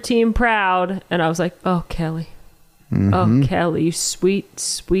make her team proud. And I was like, oh, Kelly. Mm-hmm. Oh, Kelly, you sweet,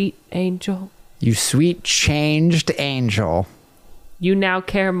 sweet angel. You sweet changed angel. You now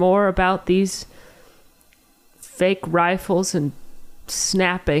care more about these fake rifles and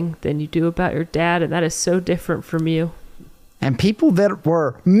snapping than you do about your dad, and that is so different from you. And people that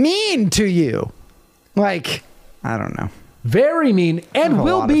were mean to you. Like, I don't know. Very mean, and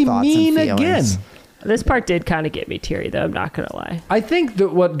will be mean again. This part did kind of get me teary, though, I'm not going to lie. I think that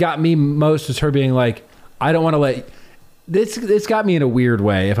what got me most was her being like, I don't want to let... This got me in a weird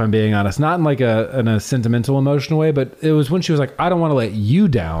way, if I'm being honest. Not in like in a sentimental, emotional way, but it was when she was like, I don't want to let you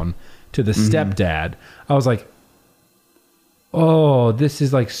down to the stepdad. I was like, oh, this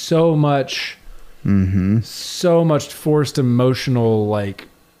is like so much forced emotional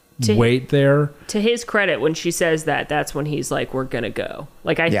weight there. To his credit, when she says that, that's when he's like, we're going to go.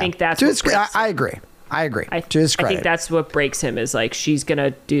 Like, I think that's I agree. To his credit. I think that's what breaks him is like, she's going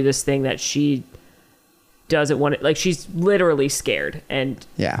to do this thing that she doesn't want it. Like, she's literally scared and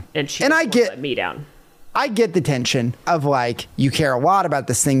she and let me down. I get the tension of like, you care a lot about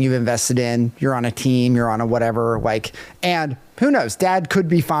this thing you've invested in. You're on a team, you're on a whatever, like, and who knows, dad could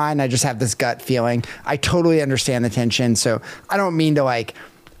be fine. I just have this gut feeling. I totally understand the tension. So I don't mean to like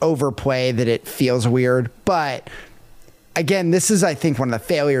overplay that it feels weird, but again, this is, I think, one of the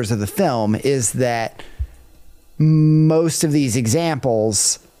failures of the film is that most of these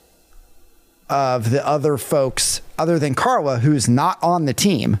examples of the other folks, other than Carla, who's not on the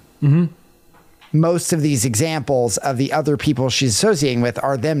team, most of these examples of the other people she's associating with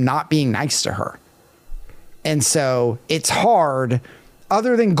are them not being nice to her. And so it's hard,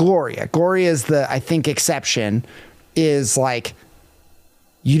 other than Gloria. Gloria is the, I think, exception, is like,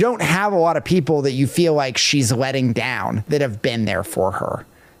 you don't have a lot of people that you feel like she's letting down that have been there for her.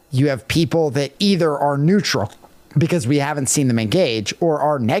 You have people that either are neutral because we haven't seen them engage or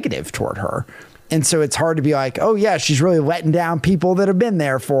are negative toward her. And so it's hard to be like, oh yeah, she's really letting down people that have been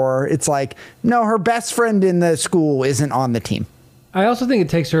there for her. It's like, no, her best friend in the school isn't on the team. I also think it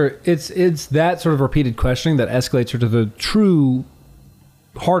takes her, it's that sort of repeated questioning that escalates her to the true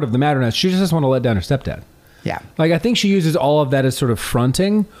heart of the matter. Now, she just doesn't want to let down her stepdad. Yeah. Like, I think she uses all of that as sort of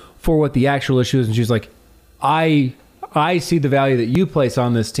fronting for what the actual issue is. And she's like, I see the value that you place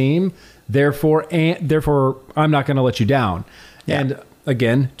on this team. Therefore, I'm not going to let you down. Yeah. And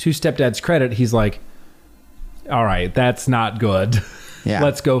again, to stepdad's credit, he's like, all right, that's not good. Yeah.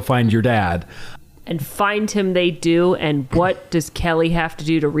 Let's go find your dad. And find him they do. And what does Kelly have to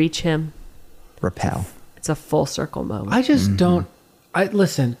do to reach him? Repel. It's a full circle moment. I just don't.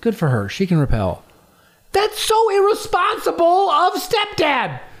 Listen, good for her. She can repel. That's so irresponsible of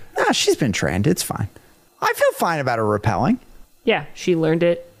stepdad. Nah, she's been trained. It's fine. I feel fine about her repelling. Yeah, she learned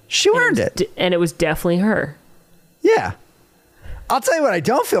it. She learned it. And it was definitely her. Yeah. I'll tell you what I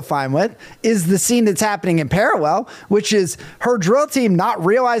don't feel fine with is the scene that's happening in parallel, which is her drill team not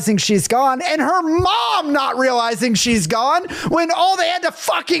realizing she's gone and her mom not realizing she's gone when all they had to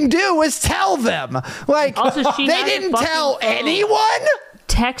fucking do was tell them. Like, also, they didn't tell anyone?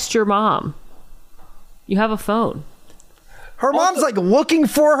 Text your mom. You have a phone. Her mom's like looking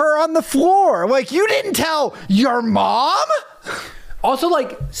for her on the floor. Like, you didn't tell your mom? Also,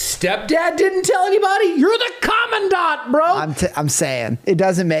 like, stepdad didn't tell anybody. You're the commandant, bro. I'm saying it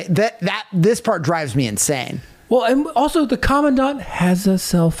doesn't make that this part drives me insane. Well, and also the commandant has a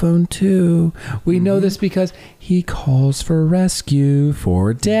cell phone too. We know this because he calls for rescue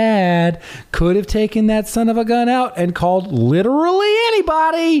for dad. Could have taken that son of a gun out and called literally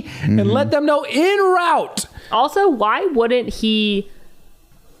anybody and let them know en route. Also, why wouldn't he...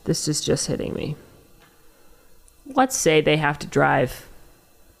 This is just hitting me. Let's say they have to drive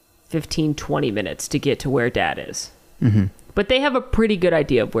 15, 20 minutes to get to where dad is. But they have a pretty good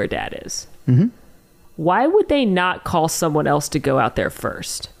idea of where dad is. Why would they not call someone else to go out there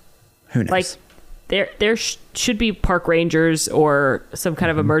first? Who knows? Like, there should be park rangers or some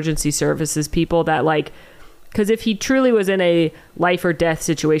kind of emergency services people that, like... Because if he truly was in a life or death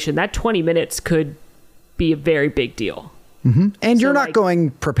situation, that 20 minutes could be a very big deal. And you're not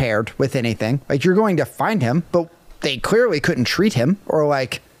going prepared with anything. Like, you're going to find him, but they clearly couldn't treat him, or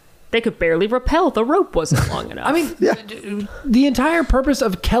like... They could barely rappel. The rope wasn't long enough. I mean, the entire purpose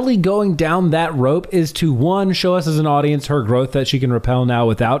of Kelly going down that rope is to, one, show us as an audience her growth that she can rappel now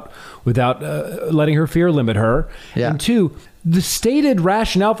without letting her fear limit her. Yeah. And two, the stated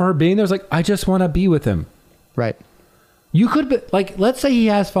rationale for her being there is like, I just want to be with him. Right. You could be, like, let's say he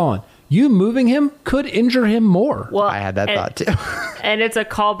has fallen. You moving him could injure him more. Well, I had that thought too. And it's a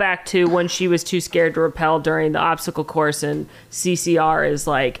callback to when she was too scared to rappel during the obstacle course, and CCR is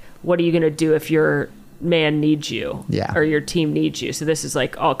like, what are you going to do if your man needs you? Yeah. Or your team needs you? So this is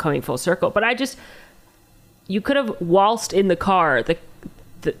like all coming full circle. But you could have waltzed in the car. The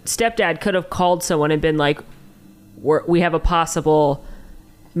stepdad could have called someone and been like, we have a possible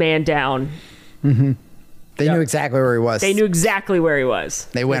man down. They knew exactly where he was. They knew exactly where he was.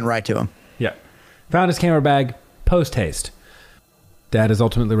 They went right to him. Yeah. Found his camera bag post haste. Dad is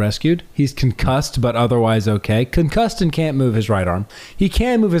ultimately rescued. He's concussed, but otherwise okay. Concussed and can't move his right arm. He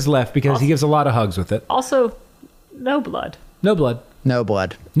can move his left because he gives a lot of hugs with it. Also, no blood. No blood. No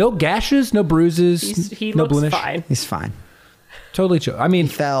blood. No gashes, no bruises, He no looks blemish. fine. He's fine. Totally chill. I mean,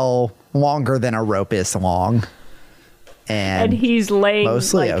 Fell longer than a rope is long. And he's laying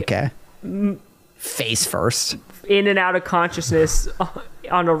mostly like, okay. Face first. in and out of consciousness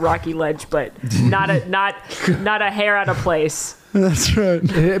on a rocky ledge, but not a hair out of place. That's right.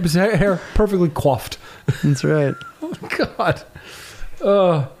 it was hair perfectly coiffed. That's right. Oh,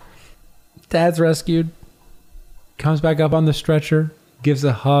 God. Dad's rescued. Comes back up on the stretcher. Gives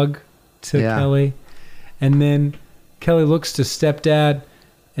a hug to Kelly. And then Kelly looks to stepdad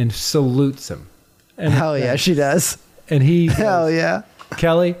and salutes him. And Hell yeah, she does. And he Hell goes, yeah.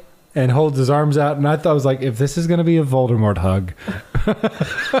 Kelly, and holds his arms out. And I thought, I was like, if this is going to be a Voldemort hug,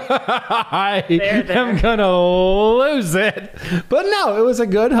 I am going to lose it. But no, it was a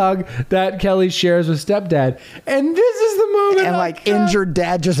good hug that Kelly shares with stepdad. And this is the moment. And like injured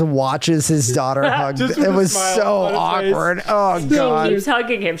dad just watches his daughter hug. Just with It a was smile so on his face. awkward. Oh, She God. keeps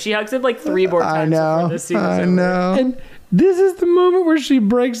hugging him. She hugs him like 3 more I times before know. this season's I over. know. And this is the moment where she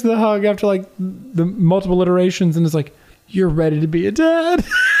breaks the hug after like the multiple iterations and is like, you're ready to be a dad.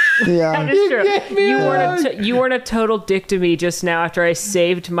 Yeah. That is true. gave me a You weren't a total dick to me just now after I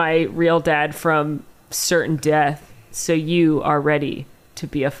saved my real dad from certain death. So you are ready to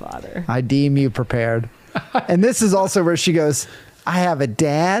be a father. I deem you prepared. And this is also where she goes, I have a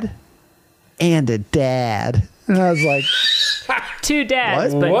dad and a dad. And I was like, 2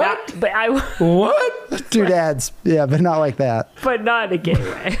 dads, What? but What? not. But What? 2 dads. Yeah, but not like that. but not in a gay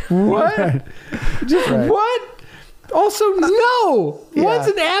way. What? Just Right. what? Also, no. Yeah. One's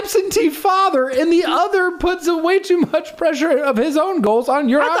an absentee father, and the other puts way too much pressure of his own goals on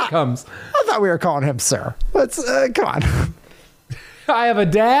your outcomes. I thought we were calling him sir. Let's, come on. I have a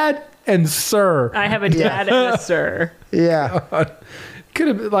dad and sir. I have a dad and a sir. Yeah. Could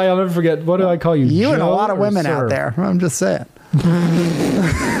have been, like, I'll never forget. What do I call you? You and a Joe lot of or women sir? out there. I'm just saying.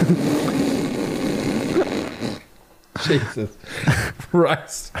 Jesus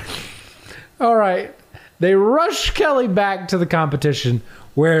Christ. All right. They rush Kelly back to the competition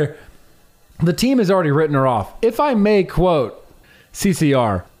where the team has already written her off. If I may quote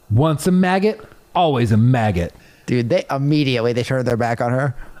CCR, once a maggot, always a maggot. Dude, they turned their back on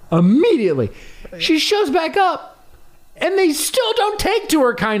her. Immediately. She shows back up and they still don't take to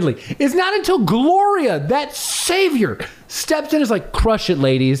her kindly. It's not until Gloria, that savior, steps in and is like, crush it,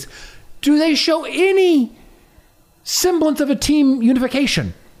 ladies. Do they show any semblance of a team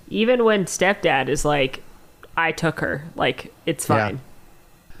unification? Even when stepdad is like, I took her. Like, it's fine.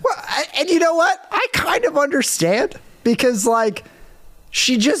 Yeah. Well, and you know what? I kind of understand because, like,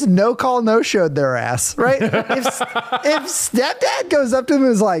 she just no-showed their ass, right? if stepdad goes up to him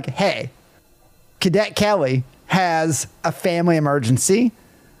and is like, hey, Cadet Kelly has a family emergency.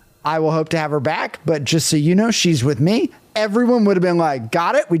 I will hope to have her back, but just so you know, she's with me. Everyone would have been like,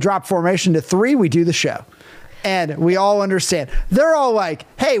 got it. We drop formation to 3. We do the show. And we all understand. They're all like,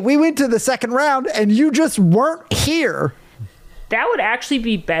 hey, we went to the second round and you just weren't here. That would actually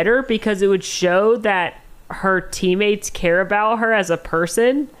be better because it would show that her teammates care about her as a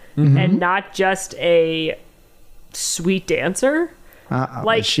person and not just a sweet dancer.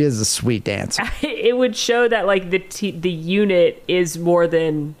 Like, she is a sweet dancer. It would show that like the unit is more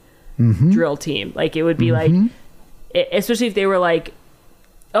than drill team. Like it would be like, especially if they were like,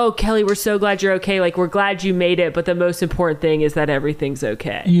 oh, Kelly, we're so glad you're okay. Like, we're glad you made it, but the most important thing is that everything's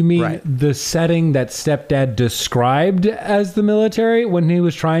okay. You mean Right. the setting that stepdad described as the military when he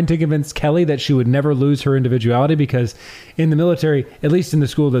was trying to convince Kelly that she would never lose her individuality? Because in the military, at least in the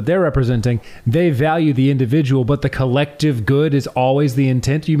school that they're representing, they value the individual, but the collective good is always the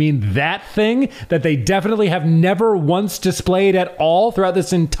intent. You mean that thing that they definitely have never once displayed at all throughout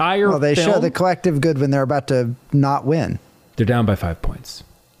this entire Well, they film? show the collective good when they're about to not win. They're down by 5 points.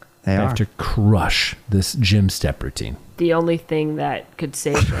 They They are. have to crush this gym step routine. The only thing that could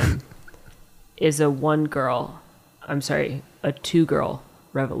save them is a 2-girl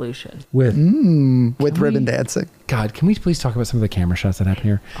revolution. With With ribbon dancing. God, can we please talk about some of the camera shots that happen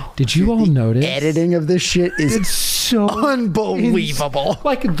here? Did you all notice? Editing of this shit is It's so unbelievable.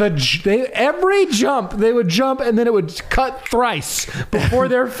 Like every jump, they would jump and then it would cut thrice before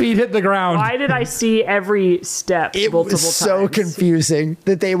their feet hit the ground. Why did I see every step It multiple was so times? confusing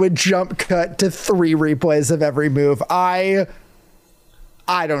that they would jump cut to 3 replays of every move. I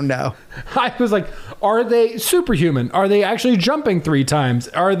don't know. I was like, are they superhuman? Are they actually jumping 3 times?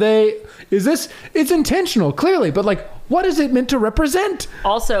 It's intentional, clearly, but like, what is it meant to represent?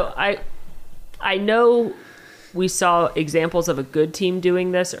 Also, I know we saw examples of a good team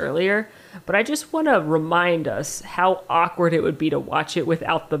doing this earlier, but I just want to remind us how awkward it would be to watch it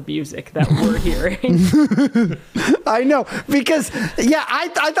without the music that we're hearing. I know, because, yeah, I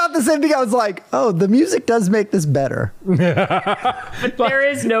thought the same thing. I was like, oh, the music does make this better. But there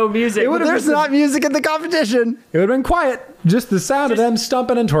is no music. There's not music in the competition. It would have been quiet. Just the sound of them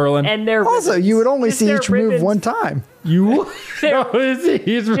stumping and twirling. And their Also, ribbons. you would only Just see their each move ribbons- one time. You?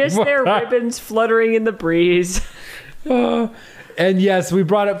 Just their ribbons fluttering in the breeze. And yes, we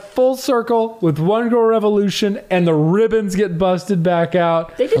brought it full circle with 1-girl revolution, and the ribbons get busted back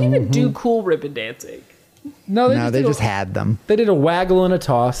out. They didn't even do cool ribbon dancing. No, They did just a, had them. They did a waggle and a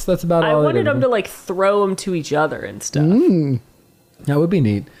toss. That's about I all. wanted they did. them to like throw them to each other and stuff. That would be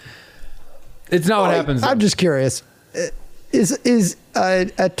neat. It's not what happens. I'm just curious. Is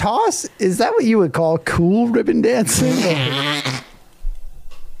a toss, is that what you would call cool ribbon dancing?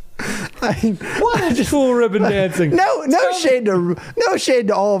 What is cool ribbon dancing? No shade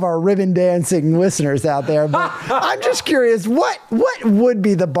to all of our ribbon dancing listeners out there, but I'm just curious, what would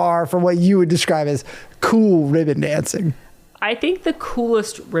be the bar for what you would describe as cool ribbon dancing? I think the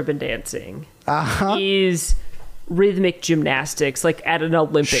coolest ribbon dancing is rhythmic gymnastics, like at an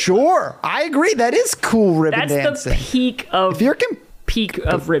Olympic. Sure, I agree. That is cool ribbon That's dancing. the peak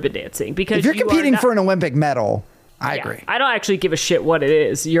of ribbon dancing, because If you're you are competing not- for an Olympic medal, I Yeah, agree. I don't actually give a shit what it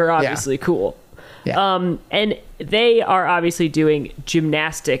is. You're obviously cool. Yeah. And they are obviously doing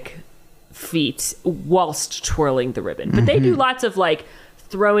gymnastic feats whilst twirling the ribbon. But they do lots of like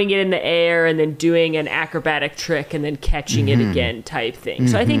throwing it in the air and then doing an acrobatic trick and then catching it again type thing.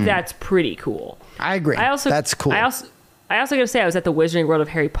 So I think that's pretty cool. I agree. That's cool. I also gotta say I was at the Wizarding World of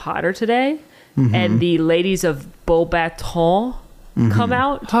Harry Potter today, and the ladies of Beaubaton come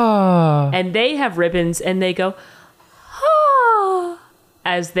out, and they have ribbons, and they go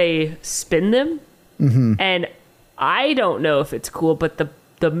as they spin them. And I don't know if it's cool, but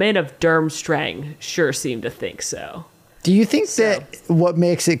the men of Durmstrang sure seem to think so. Do you think that what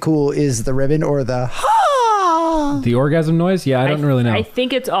makes it cool is the ribbon or the The orgasm noise? Yeah, I don't really know. I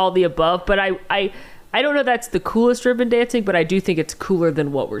think it's all the above, but I don't know that's the coolest ribbon dancing, but I do think it's cooler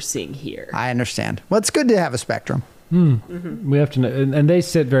than what we're seeing here. I understand. Well, it's good to have a spectrum. We have to know, and they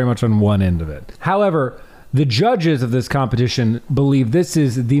sit very much on one end of it. However, the judges of this competition believe this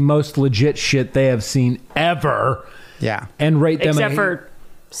is the most legit shit they have seen ever. Yeah. And rate them Except for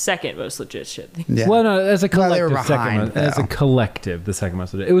second most legit shit. Yeah. Well, no, as a Well, they were collective, behind, as a though. collective, the second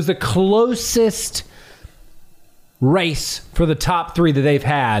most legit. It was the closest race for the top 3 that they've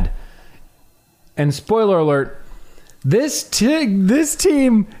had. And spoiler alert, this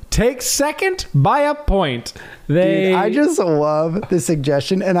team takes second by a point. They, Dude, I just love the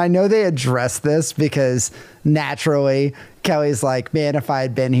suggestion. And I know they address this because naturally Kelly's like, man, if I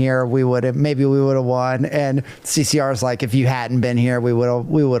had been here, maybe we would have won. And CCR's like, if you hadn't been here, we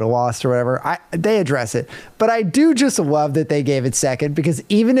would have lost or whatever. They address it. But I do just love that they gave it second, because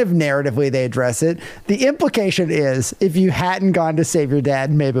even if narratively they address it, the implication is if you hadn't gone to save your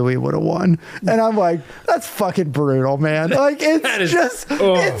dad, maybe we would have won. And I'm like, that's fucking brutal, man. Like,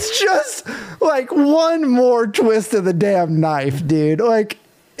 it's just like one more twist of the damn knife, dude. Like,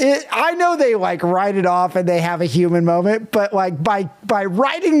 I know they like write it off and they have a human moment, but like by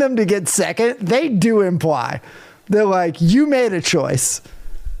writing them to get second, they do imply they're like, you made a choice.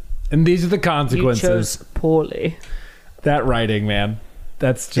 And these are the consequences. You chose poorly. That writing, man.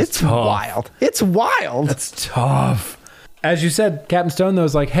 That's just tough. Wild. It's wild. That's tough. As you said, Captain Stone, though,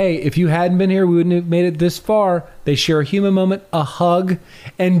 is like, hey, if you hadn't been here, we wouldn't have made it this far. They share a human moment, a hug,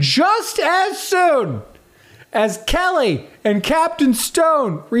 and just as soon as Kelly and Captain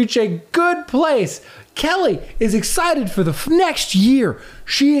Stone reach a good place, Kelly is excited for the next year.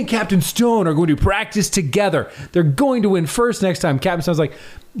 She and Captain Stone are going to practice together. They're going to win first next time. Captain Stone's like,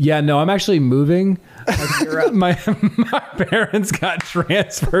 yeah, no, I'm actually moving. my parents got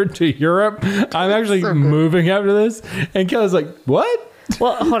transferred to Europe. I'm actually moving after this. And Kelly's like, what?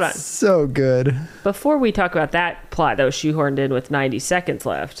 Well, hold on. So good. Before we talk about that plot that was shoehorned in with 90 seconds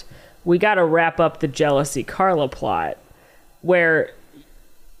left, we got to wrap up the jealousy Carla plot, where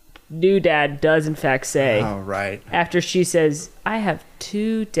new dad does in fact say, oh, right. After she says, I have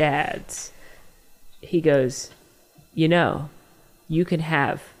 2 dads, he goes, you know, you can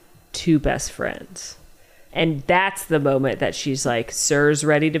have 2 best friends. And that's the moment that she's like, Sir's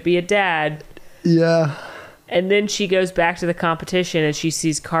ready to be a dad. Yeah. And then she goes back to the competition and she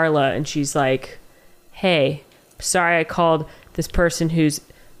sees Carla and she's like, hey, sorry I called this person who's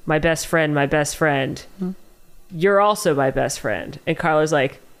my best friend. You're also my best friend. And Carla's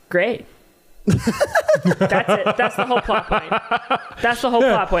like, great. That's it. That's the whole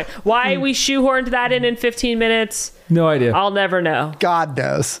plot point. Why we shoehorned that in 15 minutes? No idea. I'll never know. God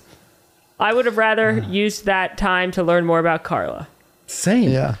knows. I would have rather used that time to learn more about Carla. Same.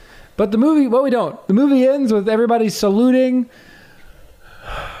 Yeah. But the movie, well, we don't. The movie ends with everybody saluting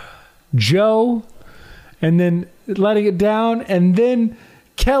Joe and then letting it down. And then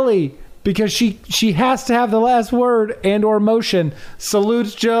Kelly, because she has to have the last word and or motion,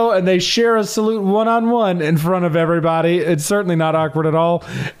 salutes Joe, and they share a salute one-on-one in front of everybody. It's certainly not awkward at all.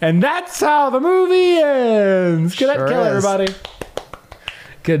 And that's how the movie ends. Cadet Kelly, everybody.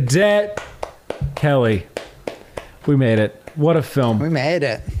 Cadet Kelly. We made it. What a film. We made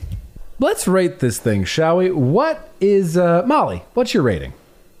it. Let's rate this thing, shall we? What is, Molly, what's your rating?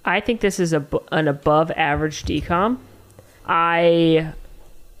 I think this is an above average DCOM. I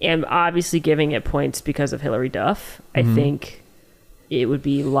am obviously giving it points because of Hilary Duff. I think it would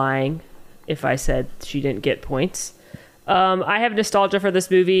be lying if I said she didn't get points. I have nostalgia for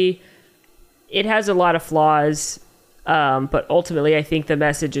this movie. It has a lot of flaws, but ultimately I think the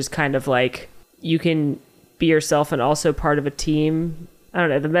message is kind of like, you can be yourself and also part of a team. I don't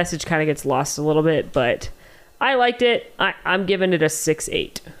know, the message kind of gets lost a little bit, but I liked it. I'm giving it a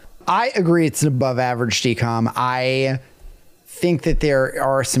 6.8. I agree it's an above average DCOM. I think that there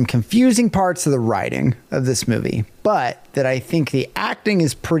are some confusing parts of the writing of this movie, but that I think the acting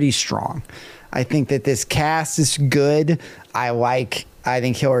is pretty strong. I think that this cast is good. I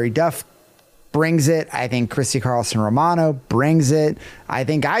think Hilary Duff brings it. I think Christy Carlson Romano brings it. I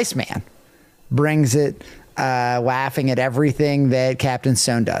think Iceman brings it, laughing at everything that Captain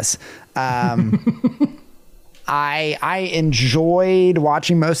Stone does. I enjoyed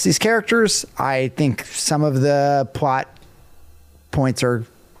watching most of these characters. I think some of the plot points are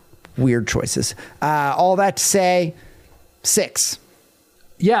weird choices. All that to say, 6.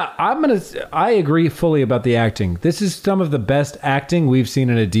 Yeah, I agree fully about the acting. This is some of the best acting we've seen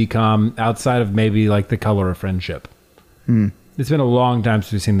in a DCOM outside of maybe like The Color of Friendship. It's been a long time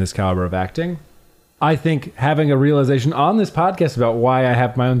since we've seen this caliber of acting. I think having a realization on this podcast about why I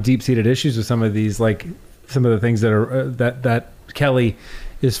have my own deep-seated issues with some of these, like some of the things that are that Kelly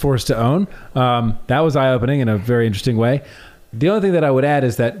is forced to own, that was eye-opening in a very interesting way. The only thing that I would add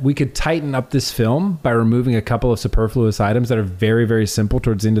is that we could tighten up this film by removing a couple of superfluous items that are very, very simple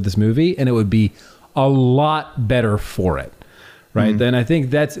towards the end of this movie, and it would be a lot better for it. Right. Then I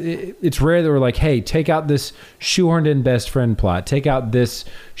think it's rare that we're like, hey, take out this shoehorned in best friend plot, take out this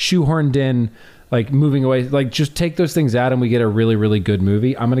shoehorned in like moving away, like just take those things out and we get a really, really good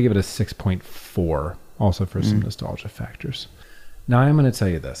movie. I'm going to give it a 6.4 also for some nostalgia factors. Now I'm going to tell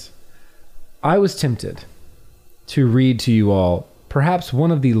you this. I was tempted to read to you all perhaps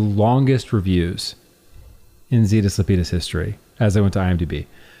one of the longest reviews in Zetas Lapidus history as I went to IMDb.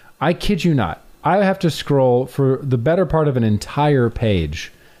 I kid you not. I have to scroll for the better part of an entire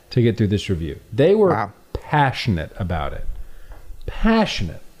page to get through this review. They were passionate about it.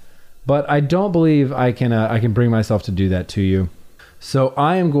 Passionate. But I don't believe I can bring myself to do that to you. So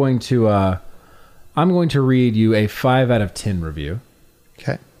I am going to read you a 5 out of 10 review.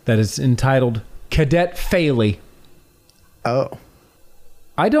 Okay. That is entitled Cadet Kelly. Oh.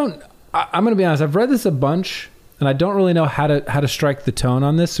 I'm going to be honest. I've read this a bunch, and I don't really know how to strike the tone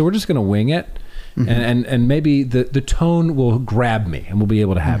on this. So we're just going to wing it, and maybe the tone will grab me, and we'll be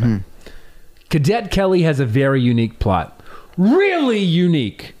able to have it. Cadet Kelly has a very unique plot. Really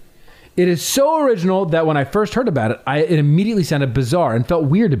unique. It is so original that when I first heard about it, it immediately sounded bizarre and felt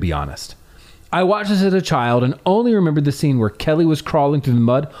weird, to be honest. I watched this as a child and only remembered the scene where Kelly was crawling through the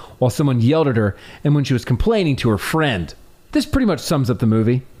mud while someone yelled at her and when she was complaining to her friend. This pretty much sums up the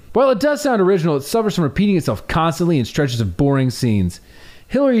movie. While it does sound original, it suffers from repeating itself constantly in stretches of boring scenes.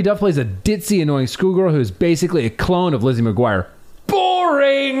 Hilary Duff plays a ditzy, annoying schoolgirl who is basically a clone of Lizzie McGuire.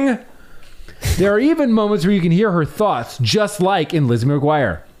 Boring! There are even moments where you can hear her thoughts, just like in Lizzie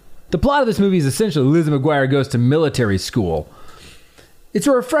McGuire. The plot of this movie is essentially Lizzie McGuire goes to military school. It's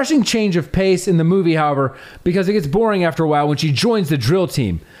a refreshing change of pace in the movie, however, because it gets boring after a while when she joins the drill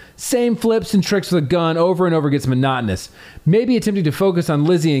team. Same flips and tricks with a gun over and over gets monotonous. Maybe attempting to focus on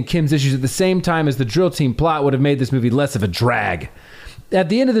Lizzie and Kim's issues at the same time as the drill team plot would have made this movie less of a drag. At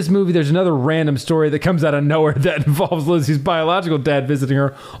the end of this movie, there's another random story that comes out of nowhere that involves Lizzie's biological dad visiting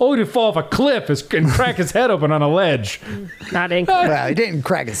her, only to fall off a cliff and crack his head open on a ledge. Not ink. Well, he didn't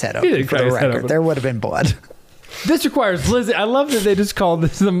crack his head open. For the record, there would have been blood. This requires Lizzie. I love that they just called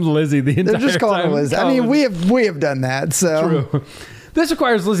them Lizzie the entire time. They're just calling her Lizzie. I mean, we have done that. So true. This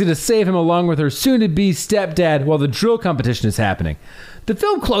requires Lizzie to save him along with her soon-to-be stepdad while the drill competition is happening. The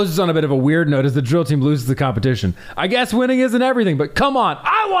film closes on a bit of a weird note as the drill team loses the competition. I guess winning isn't everything, but come on.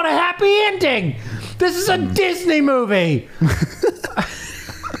 I want a happy ending. This is a Disney movie.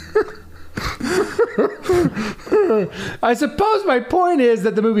 I suppose my point is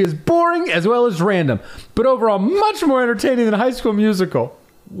that the movie is boring as well as random, but overall much more entertaining than High School Musical.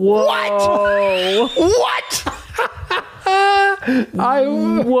 Whoa. What? What?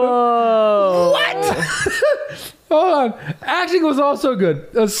 Whoa. What? Hold on. Acting was also good,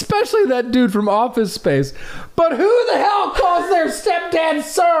 especially that dude from Office Space. But who the hell calls their stepdad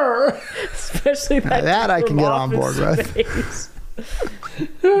sir? Especially that. That I can get on board with.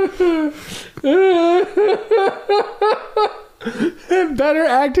 Better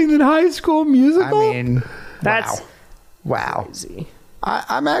acting than High School Musical? I mean, That's wow. crazy.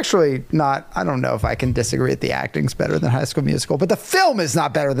 I'm actually not, I don't know if I can disagree that the acting's better than High School Musical, but the film is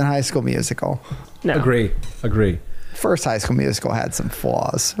not better than High School Musical. No. Agree. First High School Musical had some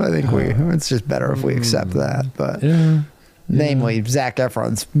flaws. I think it's just better if we accept that. But namely, Zac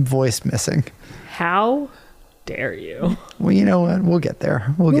Efron's voice missing. How dare you? Well, you know what? We'll get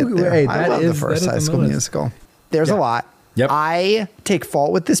there. We'll get there. Hey, I love the first High School Musical. There's a lot. Yep. I take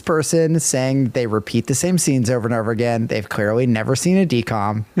fault with this person saying they repeat the same scenes over and over again. They've clearly never seen a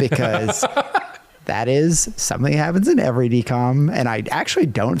DCOM because that is something that happens in every DCOM. And I actually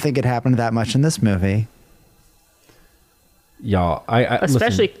don't think it happened that much in this movie. Y'all, I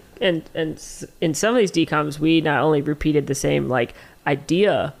Especially listen. in some of these DCOMs, we not only repeated the same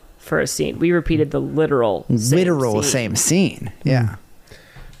idea for a scene, we repeated the literal same scene. Yeah.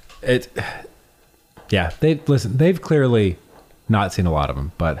 Yeah, they've clearly not seen a lot of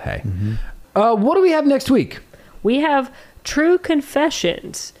them, but hey. What do we have next week? We have True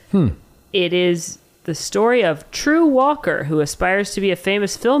Confessions. It is the story of True Walker, who aspires to be a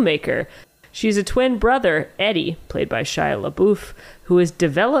famous filmmaker. She's a twin brother, Eddie, played by Shia LaBeouf, who is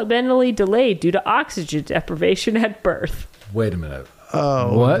developmentally delayed due to oxygen deprivation at birth. Wait a minute.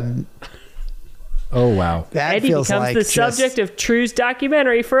 Oh. What? Oh, wow. That Eddie feels becomes like the subject of True's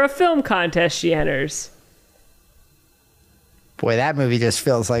documentary for a film contest she enters. Boy, that movie just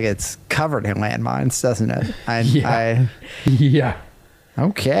feels like it's covered in landmines, doesn't it? Yeah.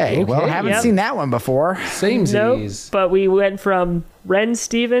 Okay. Well, I haven't seen that one before. Same Nope, but we went from Ren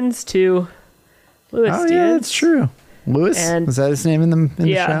Stevens to Louis Stevens. Yeah, that's true. Louis? Was that his name in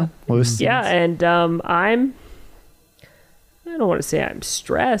the show? Louis Stevens. Yeah, and I don't want to say I'm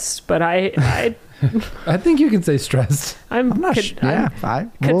stressed, but I I think you can say stressed. I'm not I'm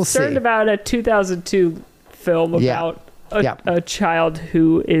we'll concerned see. about a 2002 film about a child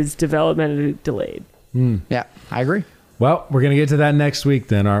who is developmentally delayed. Yeah, I agree. Well, we're going to get to that next week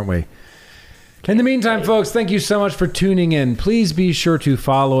then, aren't we? In the meantime, folks, thank you so much for tuning in. Please be sure to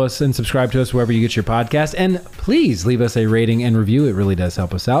follow us and subscribe to us wherever you get your podcast. And please leave us a rating and review. It really does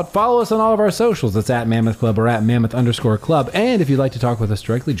help us out. Follow us on all of our socials. That's at Mammoth Club or at Mammoth_Club. And if you'd like to talk with us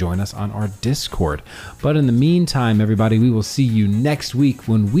directly, join us on our Discord. But in the meantime, everybody, we will see you next week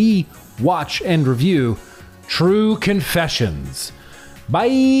when we watch and review True Confessions.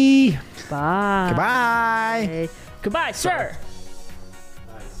 Bye. Bye. Goodbye. Goodbye, sir.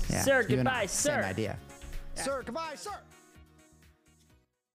 Yeah, Sir, you and I, goodbye, sir. Same idea. Sir, goodbye, sir.